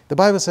 The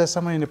Bible says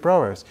somewhere in the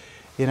Proverbs,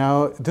 do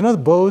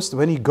not boast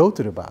when you go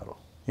to the battle.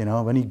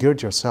 When you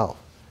gird yourself.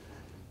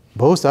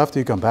 Boast after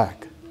you come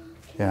back.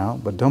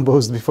 But don't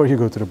boast before you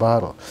go to the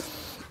battle.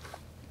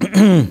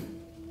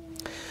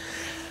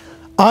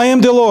 I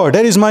am the Lord,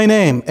 that is my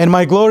name, and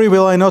my glory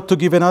will I not to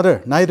give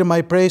another, neither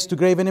my praise to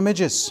graven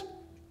images.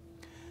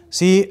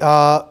 See,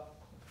 it's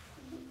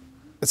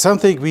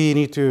something we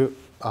need to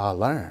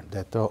learn,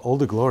 that all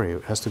the glory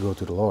has to go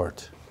to the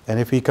Lord. And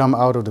if we come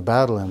out of the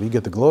battle and we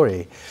get the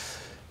glory,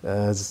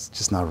 it's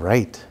just not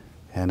right.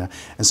 And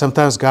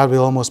sometimes God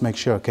will almost make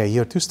sure, okay,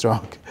 you're too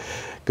strong.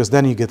 Because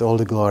then you get all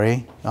the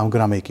glory. I'm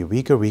going to make you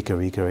weaker.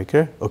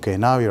 Okay,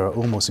 now you're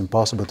almost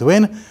impossible to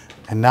win.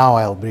 And now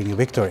I'll bring you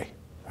victory.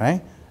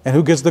 Right? And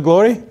who gets the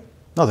glory?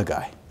 Not the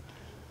guy.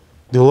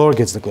 The Lord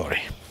gets the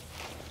glory.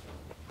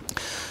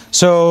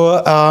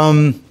 So,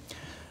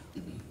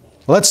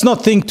 let's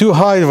not think too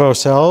high of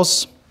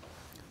ourselves.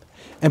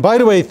 And by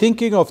the way,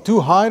 thinking of too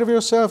high of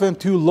yourself and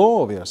too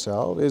low of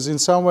yourself is in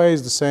some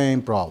ways the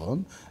same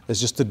problem. It's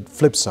just the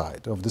flip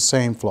side of the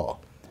same flaw.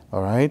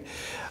 All right?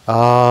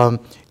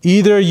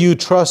 Either you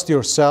trust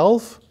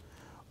yourself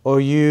or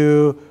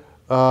you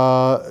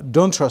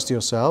don't trust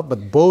yourself,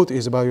 but both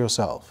is about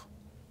yourself.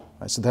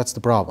 Right? So that's the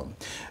problem.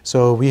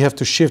 So we have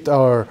to shift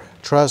our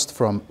trust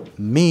from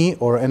me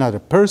or another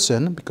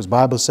person, because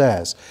Bible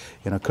says,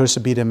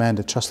 cursed be the man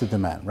that trusted the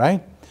man,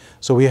 right?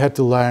 So we had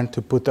to learn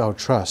to put our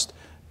trust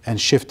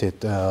and shift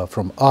it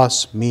from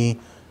us, me,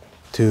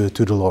 to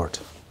the Lord.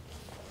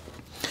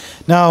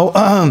 Now,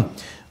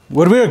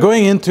 what we are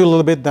going into a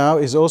little bit now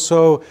is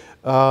also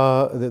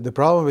the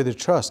problem with the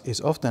trust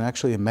is often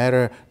actually a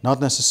matter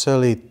not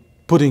necessarily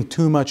putting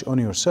too much on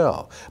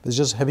yourself, but it's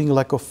just having a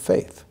lack of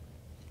faith.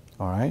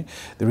 All right?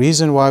 The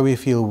reason why we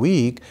feel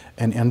weak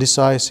and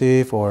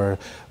indecisive or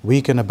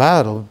weak in a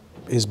battle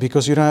is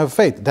because you don't have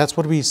faith. That's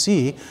what we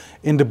see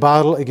in the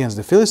battle against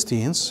the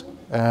Philistines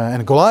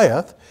and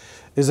Goliath,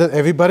 is that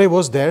everybody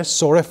was there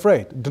so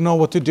afraid, didn't know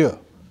what to do,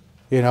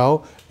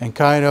 and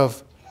kind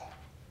of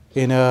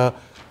in the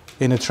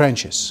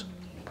trenches,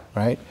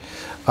 right?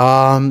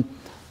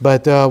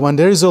 But when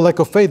there is a lack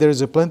of faith, there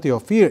is a plenty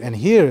of fear. And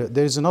here,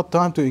 there is not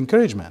time to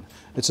encouragement.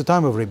 It's a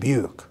time of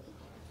rebuke.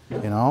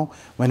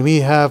 When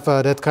we have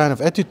that kind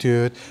of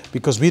attitude,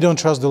 because we don't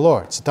trust the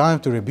Lord, it's time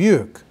to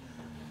rebuke.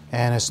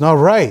 And it's not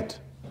right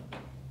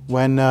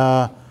when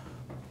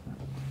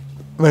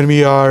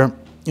we are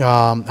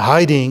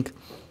hiding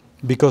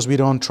because we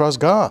don't trust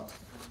God.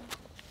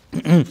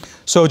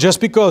 So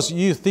just because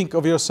you think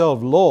of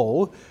yourself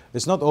low,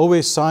 it's not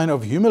always a sign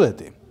of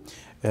humility.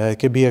 It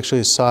can be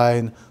actually a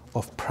sign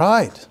of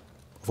pride,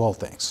 of all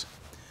things.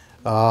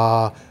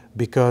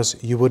 Because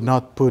you would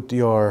not put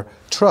your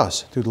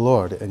trust to the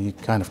Lord and you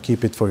kind of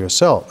keep it for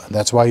yourself. And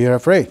that's why you're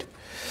afraid.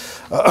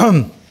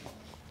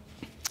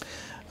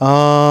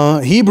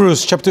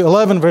 Hebrews chapter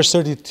 11, verse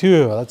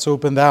 32. Let's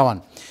open that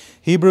one.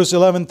 Hebrews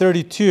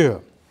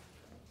 11:32.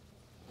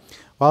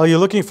 While you're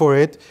looking for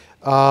it,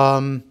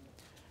 I'll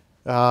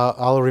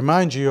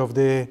remind you of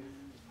the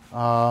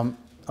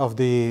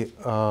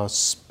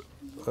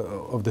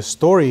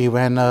story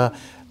when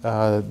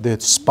the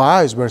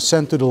spies were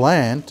sent to the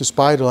land to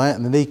spy the land,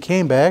 and then they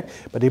came back,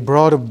 but they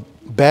brought a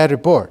bad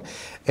report,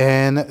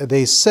 and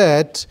they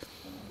said,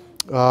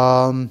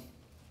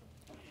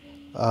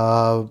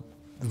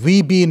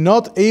 "We be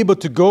not able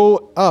to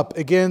go up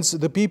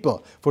against the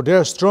people, for they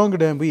are stronger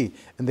than we."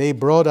 And they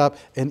brought up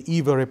an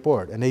evil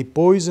report, and they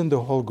poisoned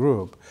the whole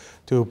group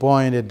to a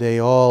point that they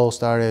all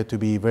started to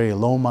be very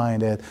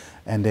low-minded,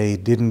 and they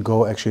didn't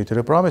go actually to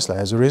the promised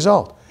land as a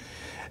result.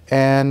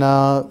 And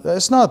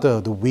it's not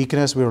the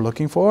weakness we're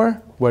looking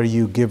for, where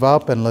you give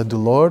up and let the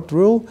Lord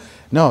rule.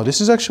 No, this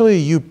is actually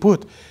you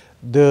put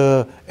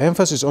the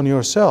emphasis on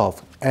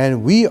yourself,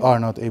 and we are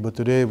not able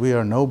to do it. We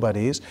are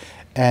nobodies,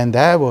 and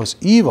that was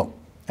evil,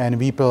 and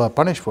people are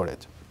punished for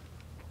it.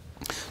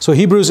 So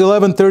Hebrews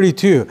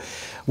 11:32.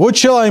 What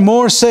shall I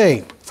more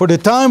say? For the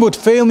time would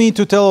fail me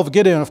to tell of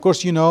Gideon. Of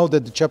course, you know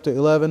that the chapter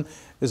 11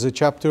 is a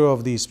chapter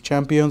of these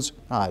champions.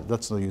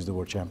 Let's not use the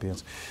word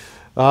champions.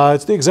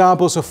 It's the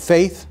examples of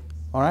faith,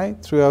 all right,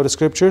 throughout the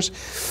scriptures.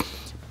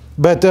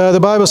 But the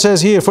Bible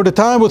says here, for the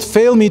time would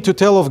fail me to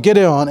tell of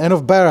Gideon, and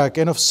of Barak,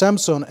 and of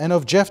Samson, and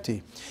of Jephthah,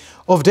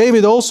 of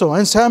David also,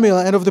 and Samuel,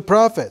 and of the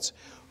prophets,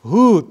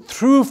 who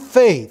through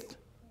faith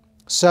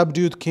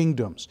subdued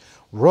kingdoms,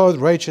 wrought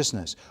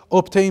righteousness,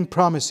 obtained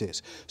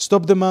promises,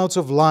 stopped the mouths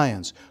of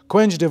lions,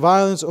 quenched the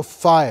violence of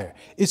fire,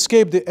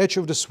 escaped the edge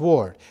of the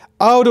sword,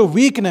 out of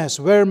weakness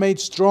were made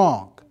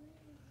strong,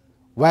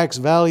 waxed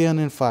valiant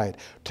in fight,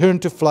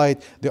 turned to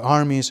flight the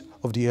armies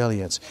of the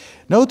aliens.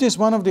 Notice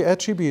one of the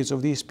attributes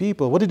of these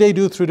people. What did they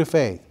do through the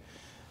faith?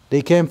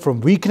 They came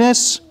from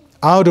weakness,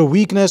 out of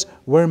weakness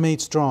were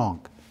made strong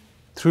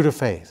through the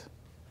faith.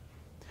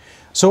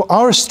 So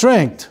our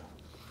strength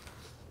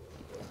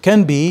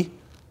can be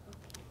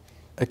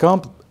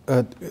can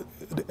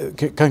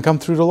come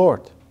through the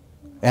Lord.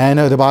 And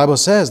I know the Bible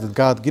says that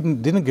God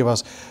didn't give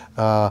us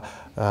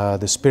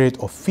the spirit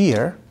of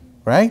fear,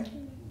 right?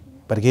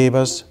 But He gave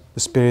us the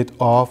spirit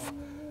of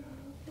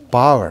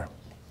power,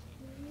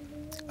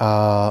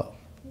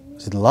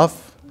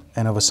 love,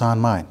 and of a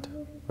sound mind,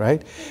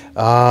 right?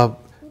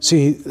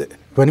 See,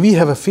 when we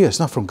have a fear, it's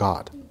not from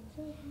God.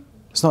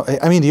 It's not.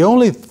 I mean, the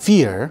only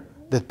fear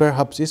that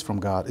perhaps is from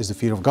God is the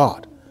fear of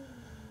God.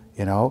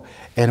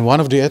 And one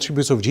of the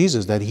attributes of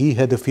Jesus, that He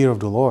had the fear of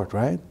the Lord,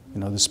 right?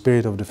 The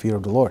spirit of the fear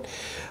of the Lord.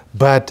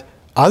 But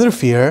other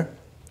fear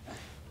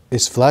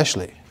is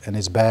fleshly and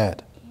is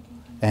bad,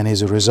 and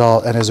as a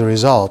result,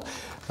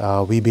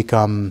 we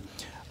become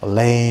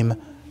lame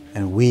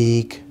and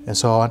weak and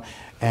so on.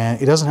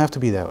 And it doesn't have to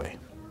be that way.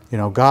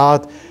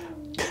 God.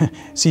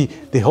 See,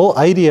 the whole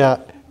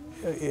idea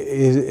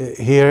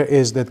here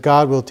is that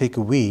God will take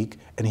a weak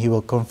and He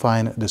will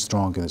confine the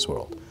strong in this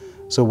world.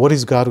 So what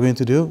is God going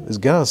to do? He's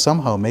going to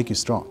somehow make you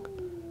strong,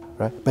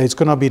 right? But it's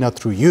going to be not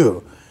through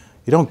you.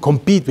 You don't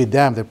compete with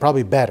them. They're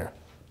probably better,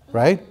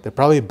 right? They're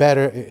probably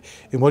better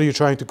in what you're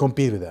trying to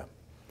compete with them,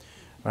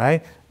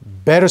 right?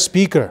 Better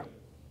speaker,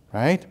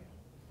 right?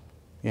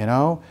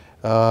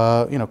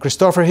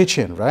 Christopher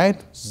Hitchin,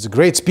 right? He's a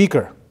great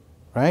speaker,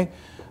 right?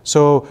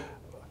 So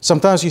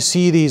sometimes you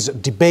see these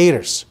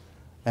debaters,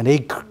 and they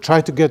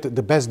try to get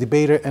the best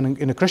debater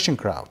in a Christian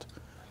crowd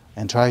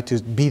and try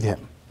to beat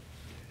him.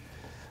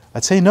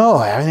 I'd say no.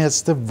 I mean,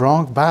 it's the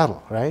wrong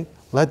battle, right?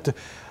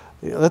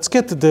 Let's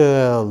get to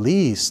the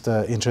least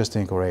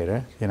interesting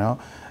orator,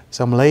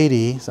 some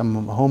lady,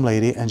 some home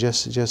lady, and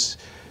just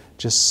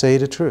say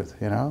the truth,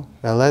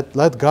 and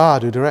let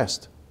God do the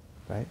rest,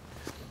 right?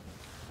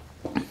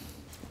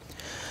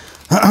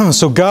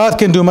 So God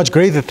can do much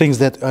greater things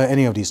than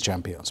any of these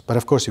champions. But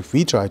of course, if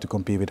we try to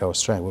compete with our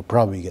strength, we'll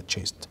probably get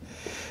chased.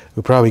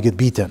 We'll probably get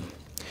beaten.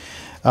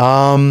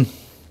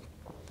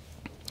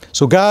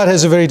 So God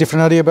has a very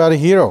different idea about a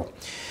hero.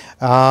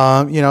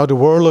 The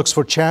world looks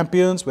for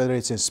champions, whether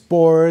it's in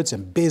sports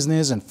and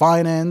business and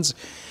finance,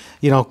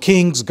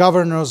 kings,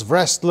 governors,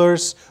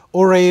 wrestlers,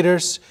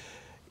 orators,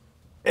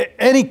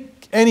 anything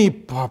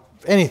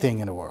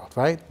in the world,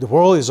 right? The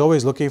world is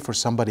always looking for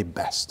somebody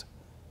best,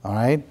 all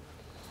right?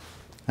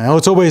 And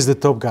it's always the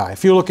top guy.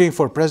 If you're looking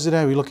for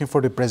president, you're looking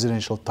for the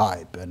presidential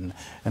type and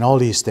all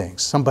these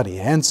things. Somebody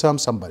handsome,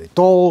 somebody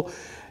tall,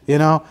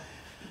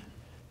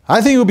 I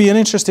think it would be an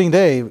interesting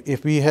day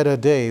if we had a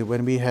day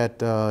when we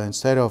had,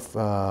 instead of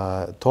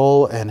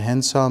tall and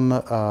handsome,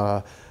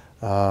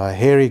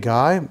 hairy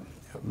guy,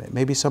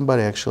 maybe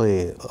somebody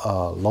actually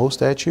low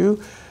stature,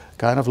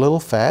 kind of little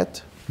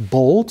fat,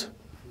 bold,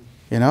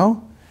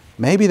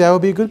 maybe that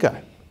would be a good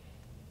guy.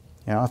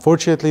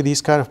 Unfortunately,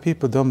 these kind of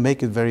people don't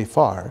make it very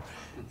far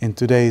in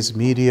today's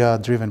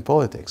media-driven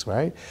politics,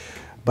 right?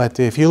 But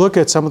if you look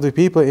at some of the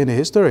people in the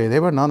history, they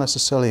were not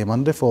necessarily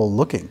wonderful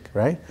looking,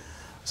 right?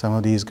 Some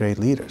of these great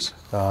leaders.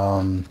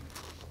 And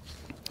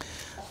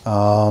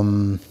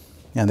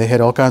they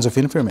had all kinds of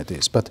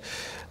infirmities. But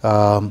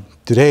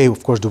today,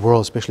 of course, the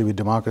world, especially with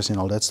democracy and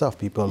all that stuff,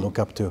 people look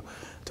up to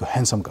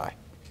handsome guy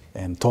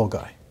and tall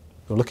guy.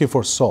 We're looking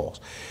for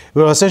souls.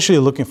 We're essentially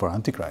looking for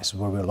Antichrist, is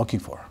what we're looking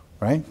for,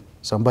 right?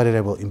 Somebody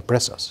that will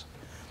impress us.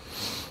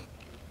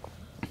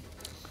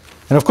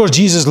 And of course,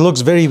 Jesus looks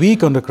very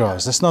weak on the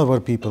cross. That's not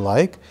what people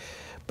like.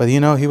 But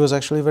he was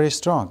actually very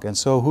strong. And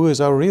so who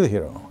is our real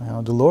hero?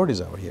 The Lord is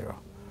our hero.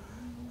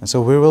 And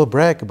so we will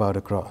brag about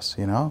the cross,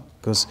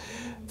 because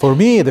for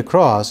me, the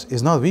cross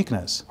is not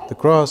weakness. The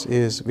cross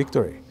is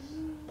victory,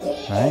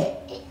 right?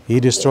 He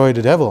destroyed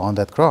the devil on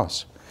that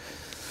cross.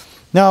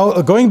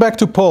 Now, going back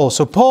to Paul.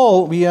 So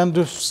Paul, we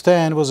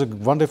understand, was a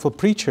wonderful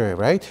preacher,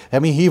 right? I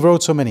mean, he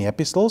wrote so many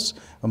epistles.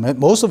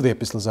 Most of the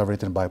epistles are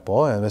written by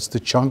Paul, and that's the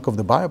chunk of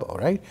the Bible,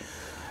 right?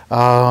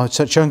 It's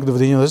a chunk of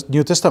the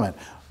New Testament.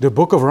 The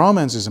book of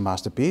Romans is a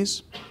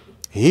masterpiece.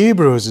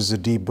 Hebrews is a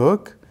deep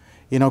book.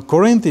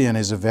 Corinthians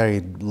is a very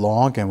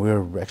long, and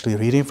we're actually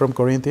reading from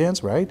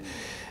Corinthians, right?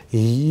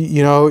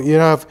 You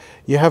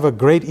have a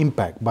great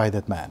impact by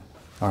that man,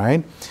 all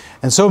right?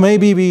 And so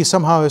maybe we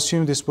somehow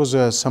assume this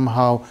was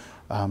somehow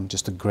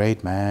just a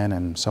great man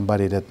and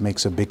somebody that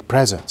makes a big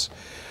presence.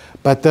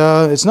 But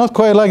it's not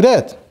quite like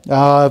that.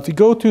 If you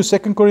go to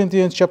 2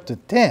 Corinthians chapter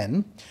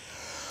 10,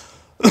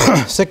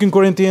 2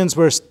 Corinthians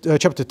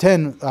chapter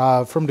 10,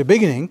 from the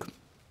beginning,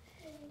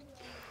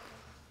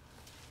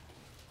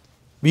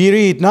 we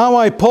read, "Now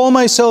I, Paul,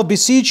 myself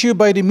beseech you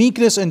by the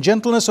meekness and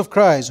gentleness of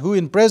Christ, who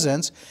in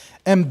presence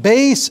am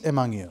base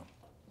among you,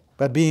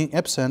 but being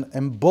absent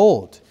am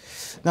bold."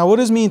 Now, what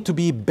does it mean to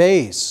be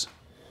base?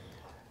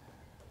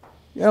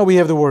 We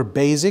have the word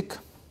basic.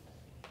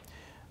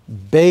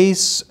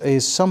 Base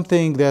is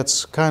something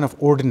that's kind of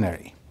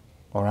ordinary,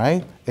 all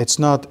right? It's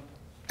not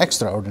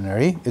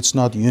extraordinary, it's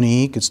not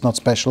unique, it's not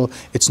special,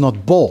 it's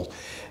not bold.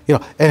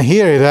 And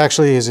here it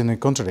actually is in a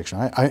contradiction.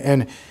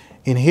 And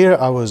in here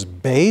I was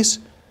base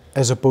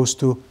as opposed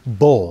to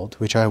bold,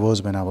 which I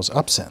was when I was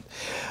absent.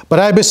 "But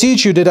I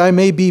beseech you that I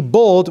may be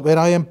bold when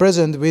I am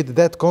present with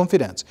that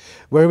confidence,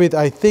 wherewith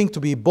I think to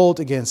be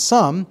bold against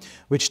some,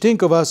 which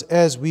think of us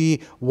as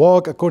we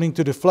walk according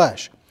to the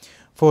flesh.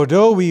 For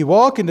though we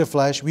walk in the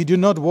flesh, we do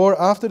not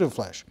war after the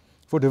flesh.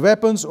 For the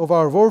weapons of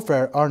our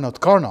warfare are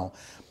not carnal,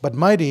 but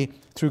mighty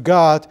through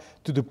God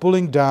to the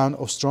pulling down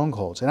of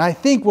strongholds." And I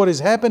think what is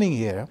happening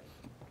here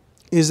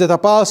is that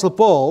Apostle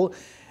Paul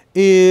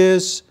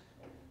is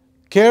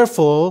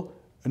careful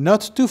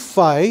not to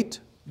fight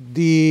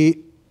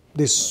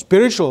this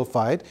spiritual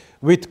fight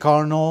with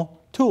carnal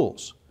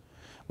tools.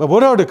 But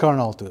what are the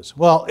carnal tools?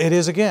 Well, it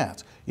is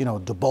against,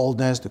 the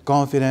boldness, the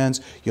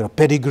confidence, your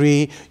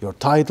pedigree, your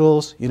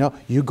titles,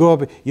 you go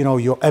up,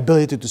 your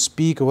ability to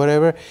speak or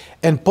whatever.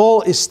 And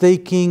Paul is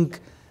staying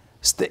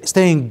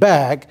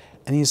back,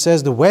 and he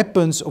says the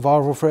weapons of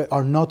our warfare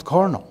are not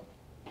carnal.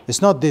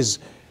 It's not this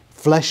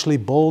fleshly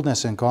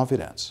boldness and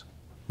confidence,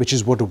 which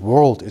is what the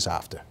world is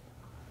after.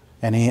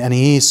 And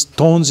he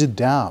tones it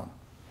down.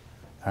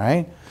 All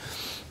right?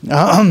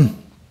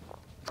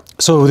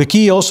 So the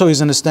key also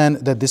is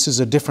understand that this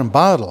is a different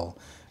battle.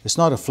 It's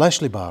not a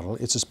fleshly battle,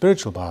 it's a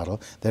spiritual battle.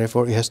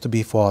 Therefore, it has to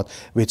be fought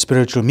with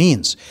spiritual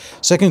means.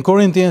 2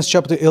 Corinthians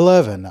chapter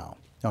 11 now.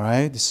 All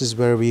right? This is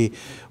what we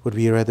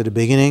read at the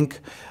beginning.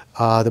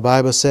 The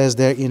Bible says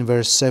there in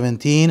verse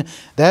 17,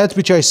 that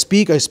which I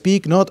speak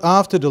not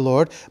after the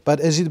Lord, but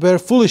as it were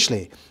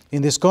foolishly,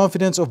 in this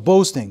confidence of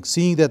boasting,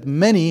 seeing that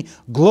many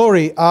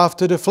glory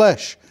after the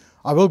flesh.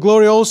 I will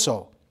glory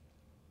also.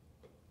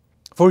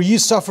 For ye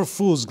suffer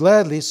fools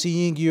gladly,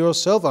 seeing you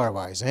yourself are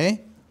wise. I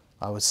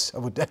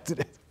would add to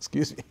that.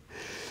 Excuse me.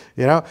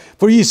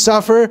 For ye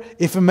suffer,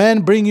 if a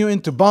man bring you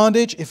into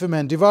bondage, if a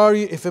man devour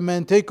you, if a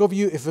man take of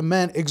you, if a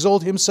man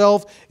exalt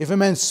himself, if a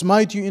man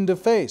smite you in the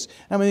face.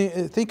 I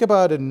mean, think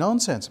about the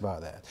nonsense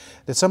about that.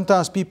 That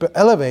sometimes people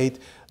elevate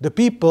the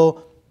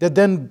people that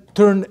then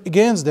turn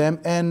against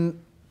them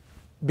and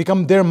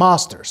become their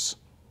masters.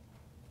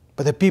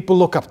 But the people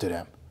look up to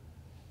them.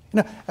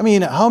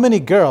 How many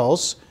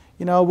girls,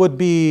 would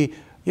be,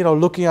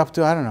 looking up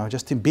to, I don't know,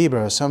 Justin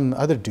Bieber or some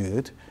other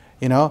dude,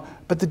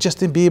 but the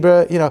Justin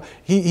Bieber,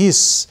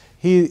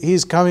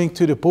 he's coming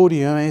to the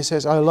podium and he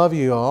says, I love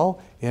you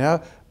all,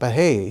 but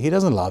hey, he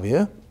doesn't love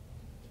you.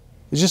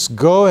 You just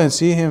go and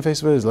see him face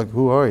to face, like,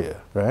 who are you,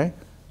 right?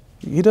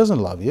 He doesn't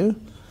love you.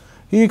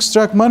 He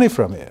extracts money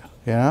from you,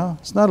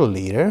 It's not a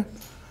leader,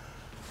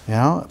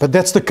 But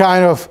that's the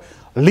kind of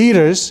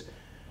leaders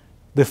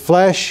the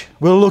flesh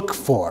will look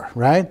for,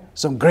 right?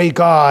 Some great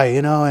guy,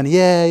 and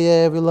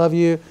yeah, we love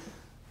you.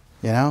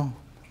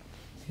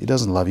 He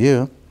doesn't love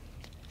you.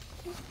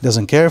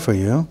 Doesn't care for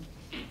you.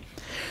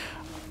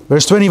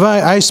 Verse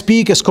 25, I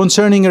speak as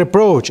concerning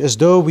reproach, as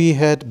though we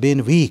had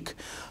been weak.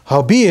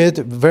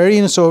 Howbeit,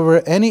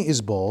 wheresoever any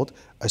is bold,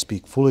 I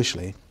speak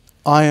foolishly.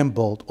 I am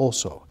bold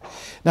also.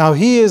 Now,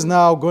 he is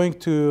now going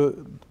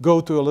to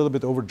go to a little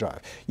bit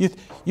overdrive.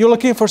 You're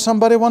looking for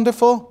somebody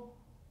wonderful?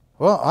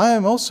 Well, I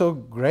am also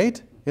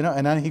great.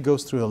 And then he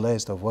goes through a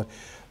list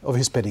of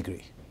his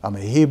pedigree. I'm a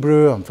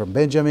Hebrew, I'm from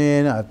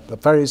Benjamin, I'm a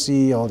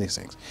Pharisee, all these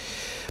things.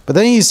 But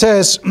then he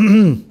says,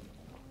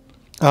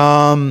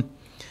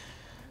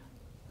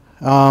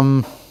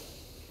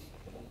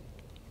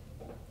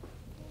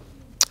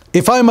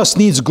 if I must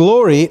needs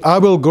glory, I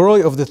will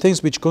glory of the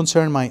things which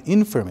concern my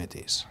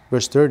infirmities.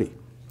 Verse 30.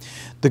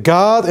 The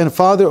God and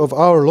Father of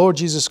our Lord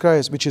Jesus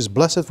Christ, which is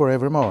blessed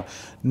forevermore,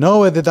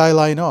 knoweth that I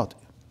lie not.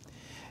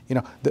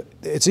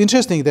 It's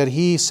interesting that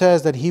he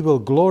says that he will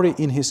glory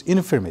in his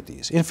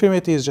infirmities.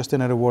 Infirmity is just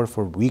another word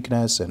for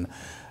weakness and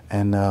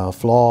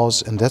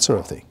flaws and that sort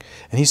of thing.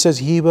 And he says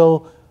he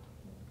will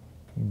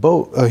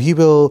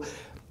glory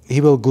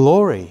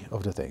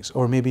of the things,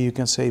 or maybe you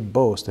can say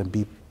boast and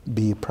be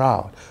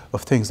proud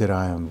of things that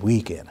I am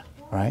weak in.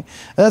 Right?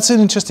 And that's an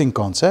interesting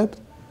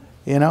concept.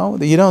 You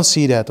don't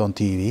see that on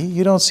TV.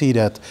 You don't see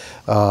that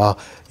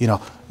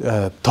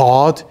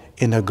taught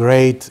in a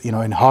great,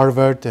 in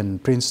Harvard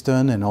and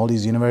Princeton and all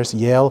these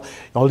universities, Yale,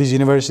 all these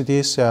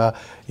universities,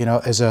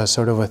 as a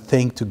sort of a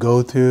thing to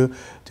go to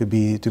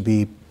be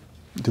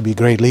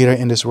great leader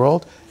in this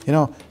world.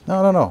 No.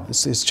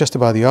 It's just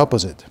about the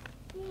opposite.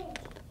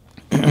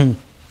 And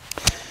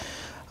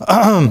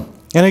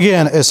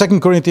again, 2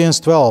 Corinthians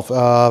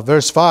 12,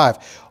 verse 5.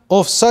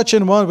 Of such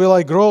an one will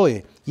I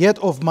glory, yet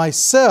of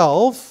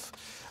myself,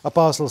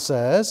 apostle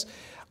says,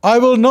 I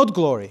will not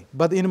glory,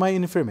 but in my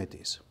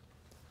infirmities.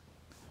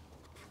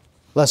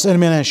 Lest any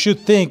man should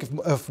think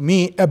of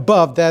me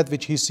above that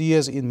which he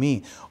sees in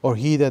me, or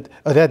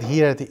that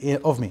heareth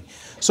of me.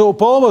 So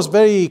Paul was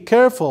very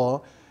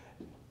careful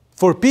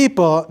for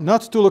people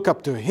not to look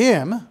up to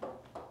him,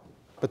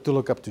 but to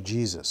look up to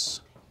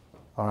Jesus.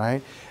 All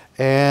right?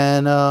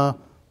 And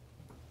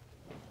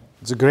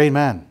it's a great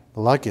man. I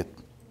like it.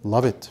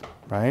 Love it.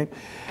 Right?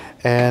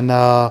 And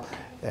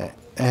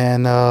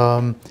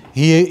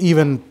he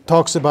even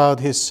talks about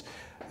this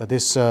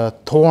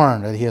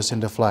thorn that he has in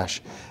the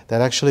flesh, that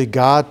actually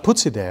God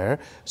puts it there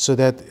so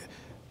that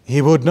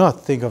he would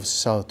not think of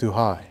himself too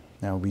high.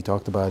 Now, we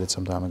talked about it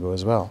some time ago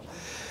as well.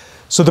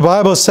 So the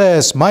Bible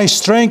says, my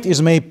strength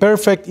is made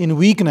perfect in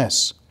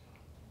weakness.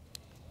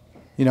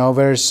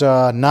 Verse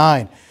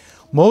 9.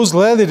 Most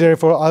gladly,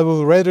 therefore, I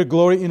will rather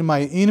glory in my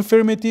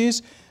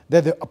infirmities,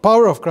 that the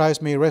power of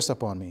Christ may rest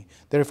upon me.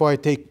 Therefore I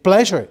take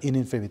pleasure in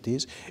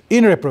infirmities,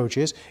 in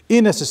reproaches,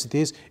 in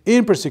necessities,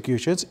 in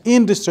persecutions,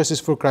 in distresses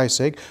for Christ's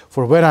sake.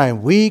 For when I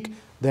am weak,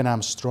 then I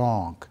am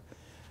strong.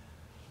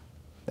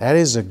 That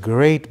is a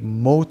great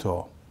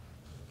motto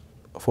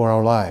for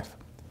our life.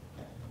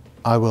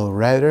 I will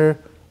rather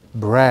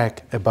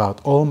brag about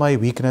all my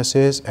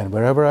weaknesses and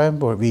wherever I am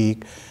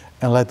weak,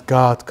 and let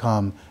God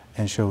come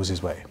and show us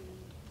his way.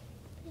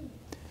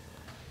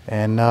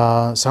 And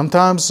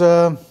sometimes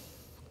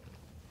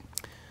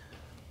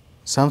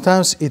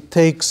it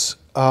takes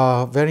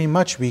very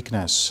much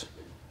weakness.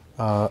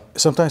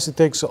 Sometimes it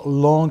takes a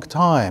long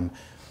time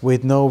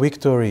with no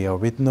victory or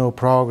with no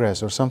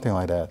progress or something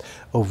like that,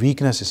 or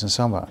weaknesses in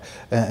someone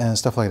and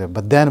stuff like that.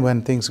 But then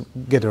when things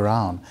get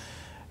around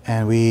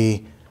and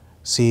we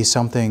see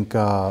something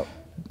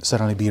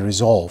suddenly be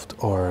resolved,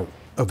 or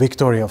a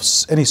victory of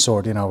any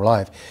sort in our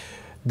life,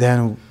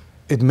 then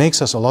it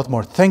makes us a lot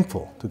more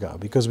thankful to God,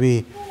 because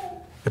we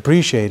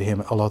appreciate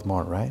him a lot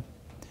more, right?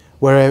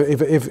 Where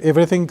if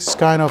everything's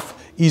kind of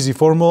easy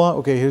formula,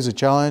 okay, here's a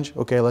challenge,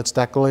 okay, let's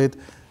tackle it,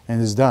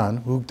 and it's done,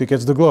 who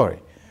gets the glory?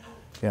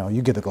 You know,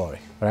 you get the glory,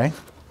 right?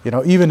 You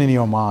know, even in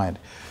your mind.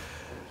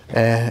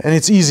 And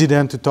it's easy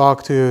then to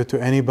talk to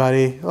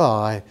anybody.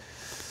 Oh,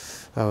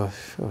 I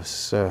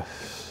was,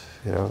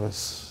 you know,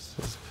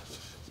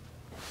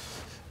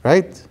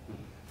 right?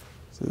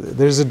 So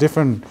there's a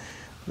different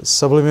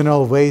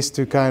subliminal ways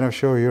to kind of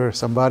show you're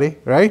somebody,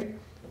 right?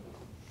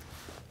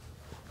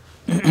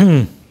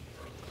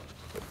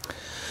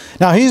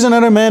 Now, here's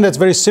another man that's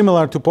very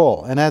similar to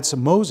Paul, and that's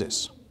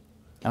Moses.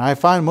 And I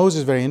find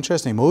Moses very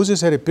interesting.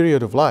 Moses had a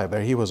period of life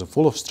where he was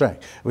full of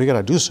strength. We got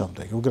to do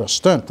something. We got to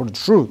stand for the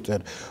truth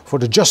and for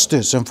the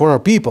justice and for our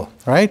people,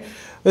 right?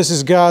 This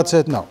is God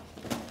said no.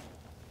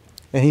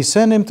 And he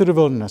sent him to the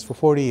wilderness for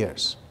 40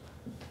 years.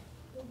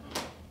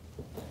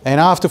 And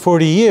after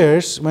 40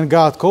 years, when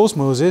God calls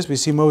Moses, we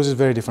see Moses a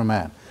very different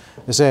man.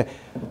 They say,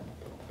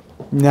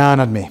 no,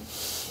 not me.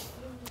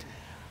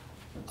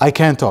 I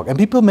can't talk. And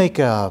people make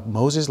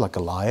Moses like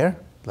a liar,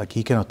 like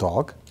he cannot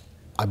talk.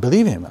 I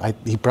believe him.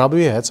 He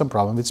probably had some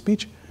problem with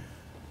speech.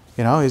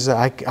 You know, he's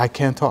I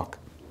can't talk.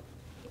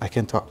 I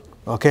can't talk.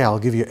 Okay, I'll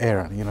give you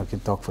Aaron. You know,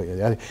 can talk for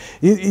you.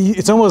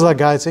 It's almost like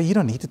God say, you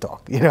don't need to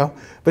talk. You know,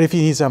 but if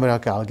you need somebody,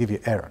 okay, I'll give you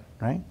Aaron,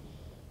 right?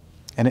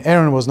 And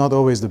Aaron was not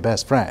always the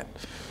best friend.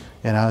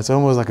 You know, it's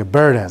almost like a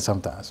burden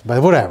sometimes.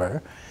 But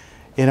whatever.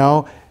 You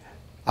know,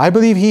 I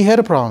believe he had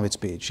a problem with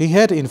speech. He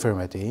had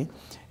infirmity.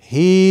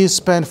 He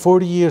spent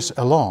 40 years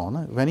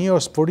alone. When he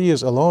was 40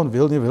 years alone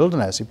in the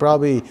wilderness, he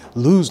probably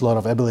lose a lot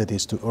of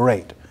abilities to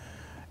orate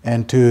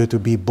and to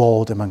be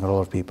bold among a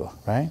lot of people,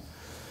 right?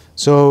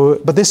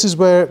 So, but this is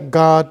where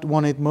God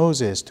wanted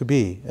Moses to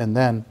be. And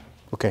then,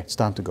 okay, it's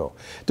time to go.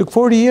 It took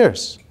 40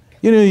 years.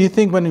 You know, you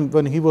think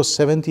when he was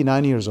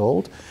 79 years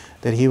old,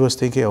 that he was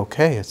thinking,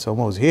 okay, it's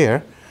almost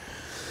here.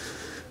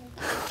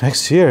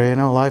 Next year, you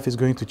know, life is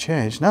going to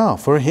change. No,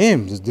 for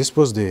him, this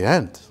was the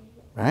end,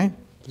 right?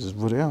 This is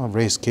what, you know,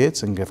 raise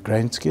kids and have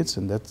grandkids,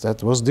 and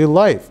that was their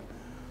life.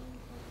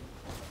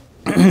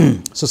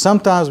 So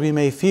sometimes we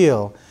may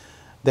feel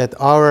that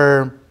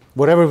our,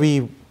 whatever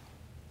we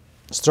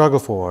struggle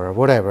for or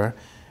whatever,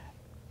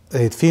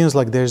 it feels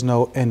like there's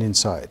no end in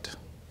sight.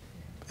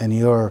 And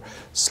you're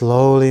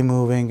slowly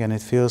moving and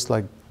it feels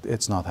like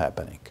it's not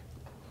happening.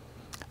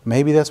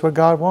 Maybe that's where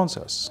God wants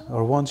us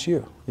or wants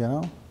you, you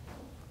know,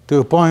 to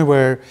a point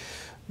where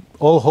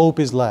all hope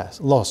is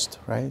lost,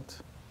 right?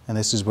 And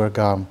this is where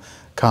God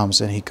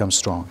comes, and he comes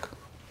strong.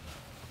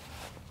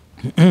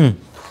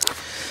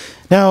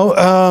 Now,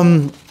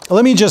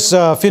 let me just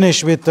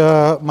finish with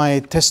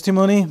my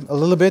testimony a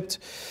little bit.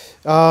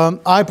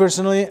 I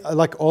personally,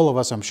 like all of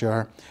us I'm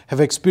sure, have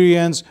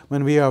experienced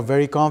when we are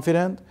very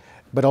confident,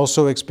 but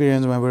also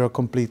experience when we are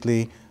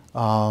completely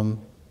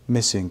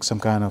missing some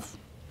kind of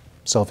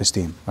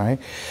self-esteem, right?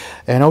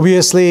 And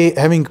obviously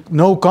having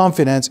no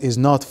confidence is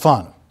not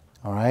fun,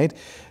 all right?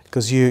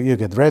 Because you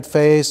get red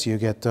face, you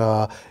get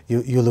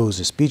you lose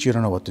a speech, you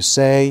don't know what to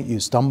say, you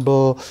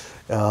stumble,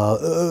 you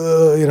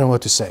don't know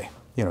what to say.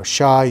 You know,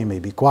 shy, you may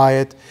be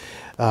quiet,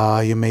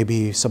 you may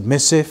be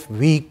submissive,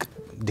 weak,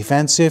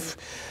 defensive,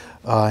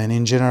 and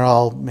in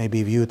general may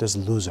be viewed as a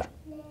loser.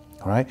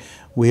 All right,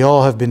 we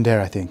all have been there,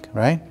 I think,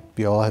 right?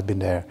 We all have been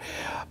there,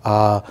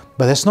 but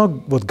that's not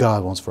what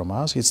God wants from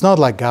us. It's not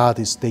like God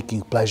is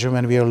taking pleasure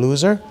when we are a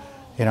loser.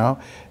 You know,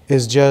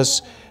 it's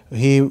just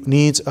He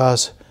needs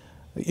us.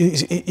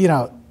 You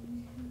know,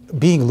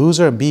 being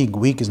loser and being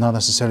weak is not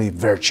necessarily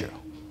virtue.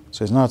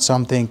 So it's not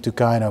something to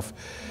kind of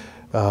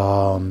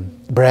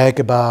brag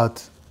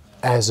about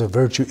as a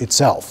virtue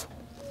itself.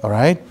 All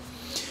right?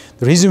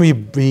 The reason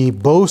we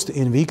boast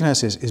in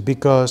weaknesses is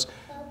because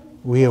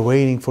we are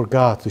waiting for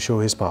God to show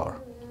His power.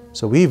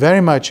 So we very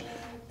much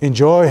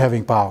enjoy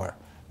having power.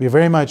 We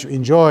very much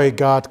enjoy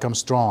God come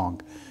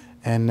strong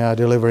and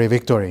deliver a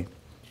victory.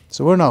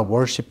 So we're not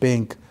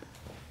worshiping,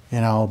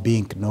 you know,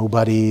 being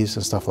nobodies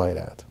and stuff like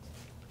that.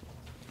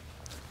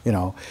 You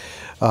know,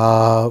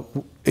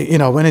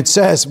 when it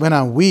says, when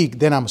I'm weak,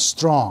 then I'm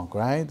strong,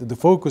 right? The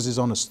focus is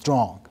on the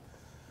strong.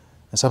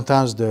 And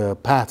sometimes the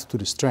path to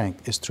the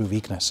strength is through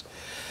weakness.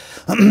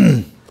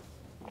 The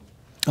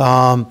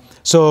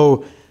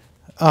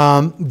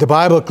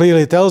Bible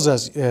clearly tells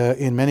us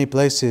in many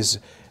places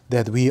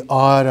that we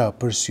ought to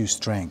pursue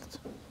strength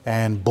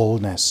and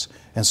boldness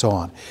and so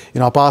on. You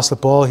know, Apostle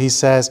Paul, he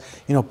says,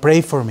 you know,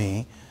 pray for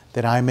me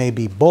that I may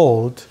be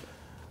bold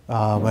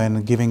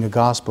when giving a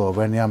gospel,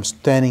 when I'm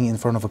standing in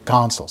front of a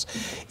councils.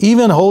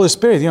 Even the Holy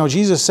Spirit, you know,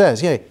 Jesus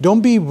says, yeah,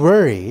 don't be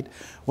worried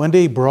when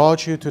they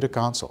brought you to the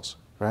councils,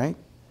 right?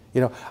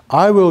 You know,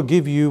 I will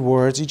give you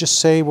words. You just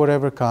say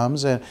whatever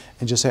comes and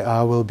just say,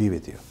 I will be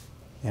with you.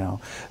 You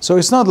know, so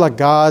it's not like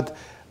God,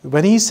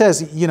 when He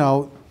says, you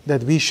know,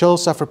 that we shall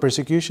suffer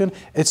persecution,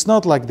 it's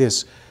not like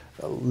this,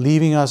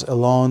 leaving us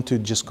alone to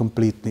just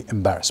complete the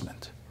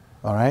embarrassment.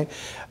 All right?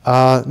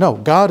 No,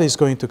 God is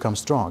going to come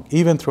strong,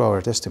 even through our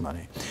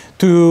testimony.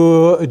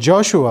 To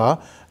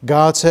Joshua,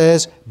 God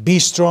says, be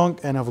strong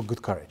and have a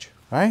good courage.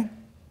 Right?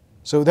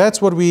 So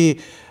that's what we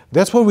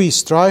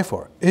strive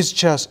for. It's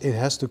just, it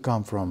has to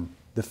come from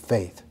the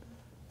faith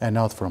and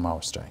not from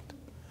our strength.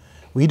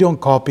 We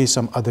don't copy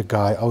some other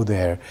guy out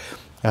there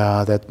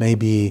that may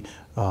be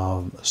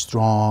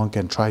strong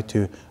and try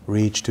to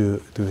reach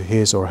to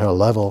his or her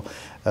level.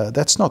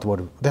 That's not what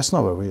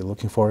we're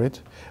looking for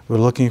it. We're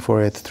looking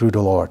for it through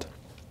the Lord.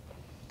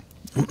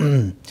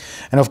 And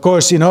of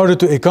course, in order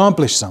to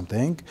accomplish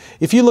something,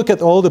 if you look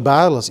at all the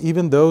battles,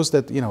 even those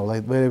that,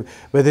 like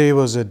whether it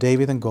was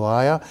David and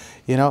Goliath,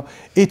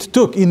 it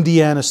took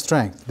Indiana's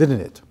strength, didn't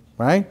it?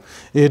 Right?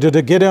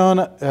 The Gideon,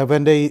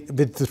 when they,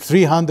 with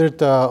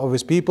 300 of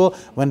his people,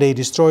 when they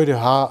destroyed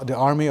the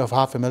army of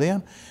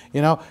 500,000,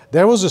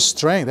 there was a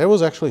strength, there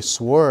was actually a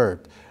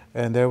sword,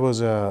 and there was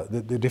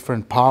the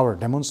different power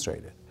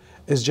demonstrated.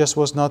 It just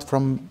was not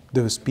from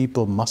those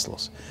people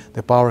muscles.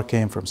 The power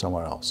came from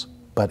somewhere else.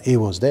 But it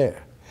was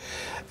there.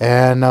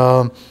 And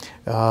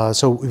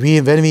so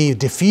when we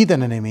defeat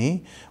an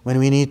enemy, when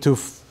we need to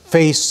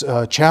face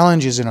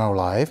challenges in our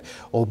life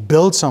or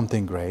build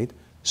something great,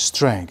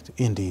 strength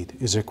indeed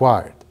is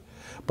required.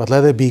 But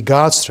let it be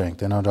God's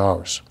strength and not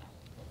ours.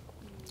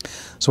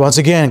 So once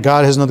again,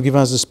 God has not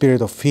given us the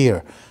spirit of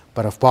fear,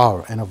 but of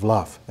power and of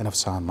love and of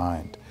sound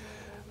mind.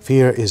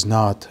 Fear is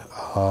not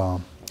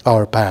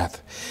our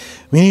path.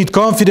 We need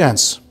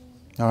confidence,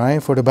 all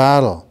right, for the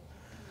battle.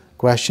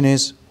 Question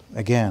is,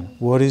 again,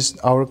 what is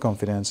our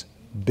confidence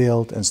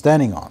built and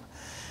standing on?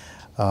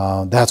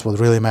 That's what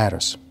really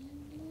matters.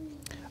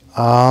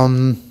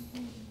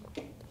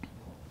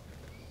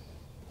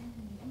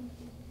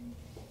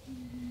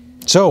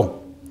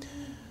 So,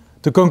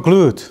 to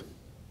conclude,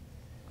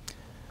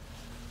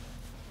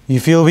 you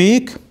feel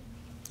weak,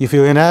 you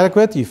feel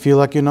inadequate, you feel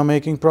like you're not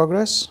making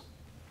progress.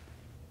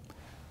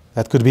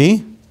 That could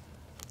be.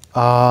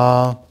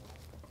 Let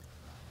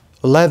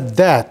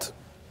that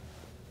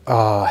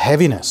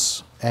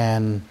heaviness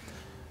and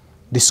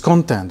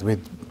discontent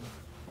with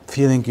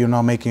feeling you're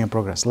not making a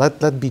progress, let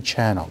that be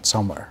channeled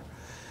somewhere.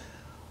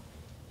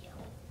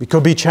 It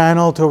could be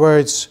channeled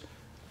towards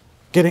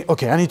getting,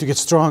 okay, I need to get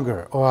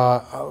stronger,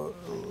 or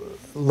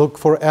look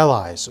for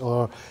allies,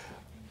 or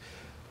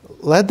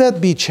let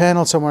that be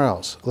channeled somewhere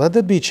else. Let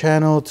that be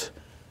channeled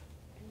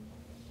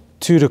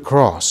to the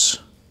cross,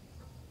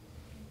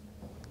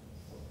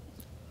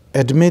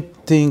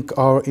 admitting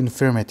our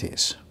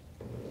infirmities.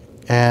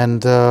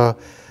 And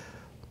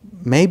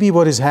maybe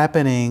what is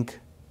happening,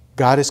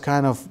 God is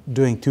kind of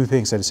doing two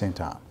things at the same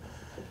time.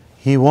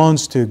 He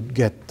wants to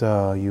get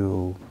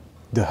you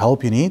the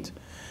help you need,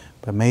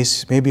 but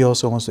maybe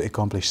also wants to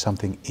accomplish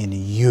something in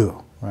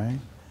you, right?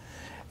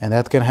 And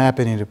that can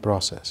happen in the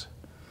process.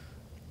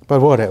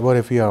 But what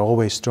if we are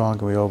always strong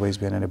and we've always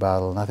been in a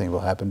battle, nothing will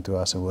happen to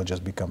us and we'll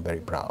just become very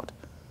proud?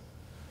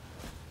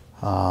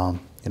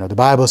 The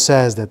Bible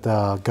says that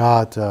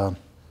God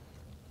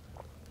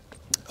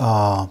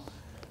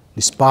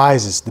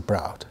despises the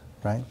proud,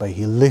 right? But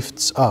He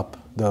lifts up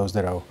those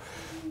that are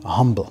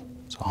humble.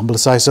 So humble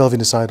thyself in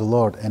the sight of the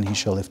Lord, and He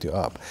shall lift you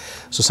up.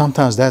 So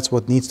sometimes that's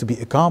what needs to be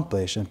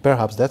accomplished, and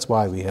perhaps that's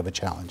why we have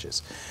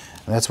challenges.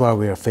 And that's why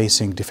we are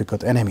facing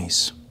difficult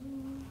enemies.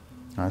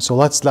 All right, so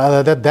let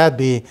that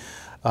be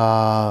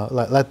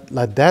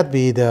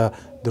the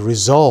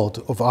result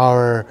of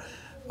our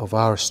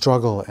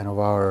struggle and of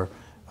our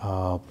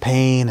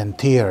pain and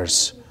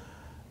tears,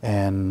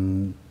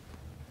 and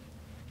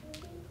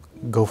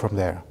go from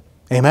there.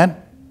 Amen?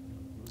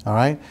 All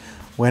right?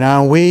 When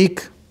I'm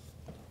weak,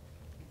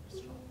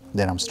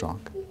 then I'm strong.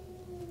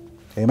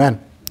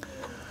 Amen.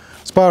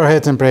 Let's bow our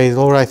heads and pray.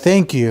 Lord, I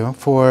thank You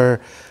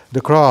for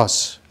the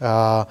cross.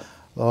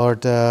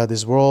 Lord,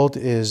 this world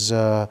has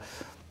a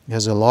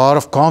lot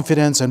of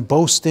confidence and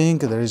boasting.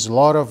 There is a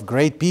lot of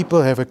great people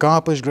who have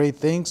accomplished great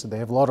things. They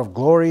have a lot of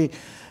glory.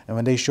 And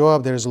when they show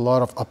up, there's a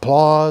lot of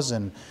applause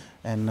and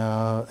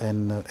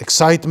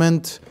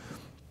excitement.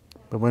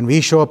 But when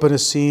we show up on a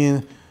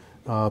scene,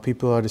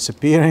 people are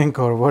disappearing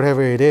or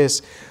whatever it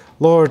is.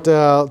 Lord,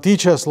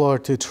 teach us,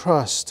 Lord, to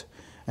trust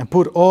and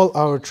put all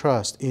our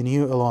trust in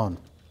You alone.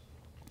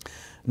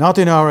 Not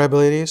in our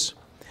abilities,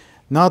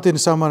 not in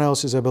someone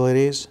else's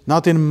abilities,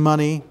 not in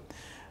money,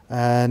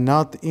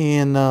 not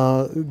in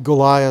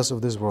Goliaths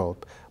of this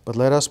world. But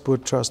let us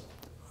put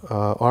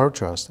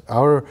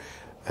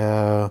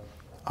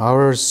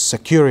our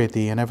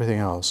security and everything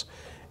else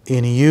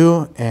in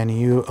You and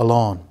You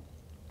alone.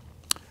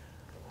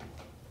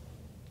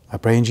 I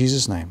pray in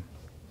Jesus' name.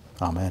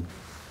 Amen.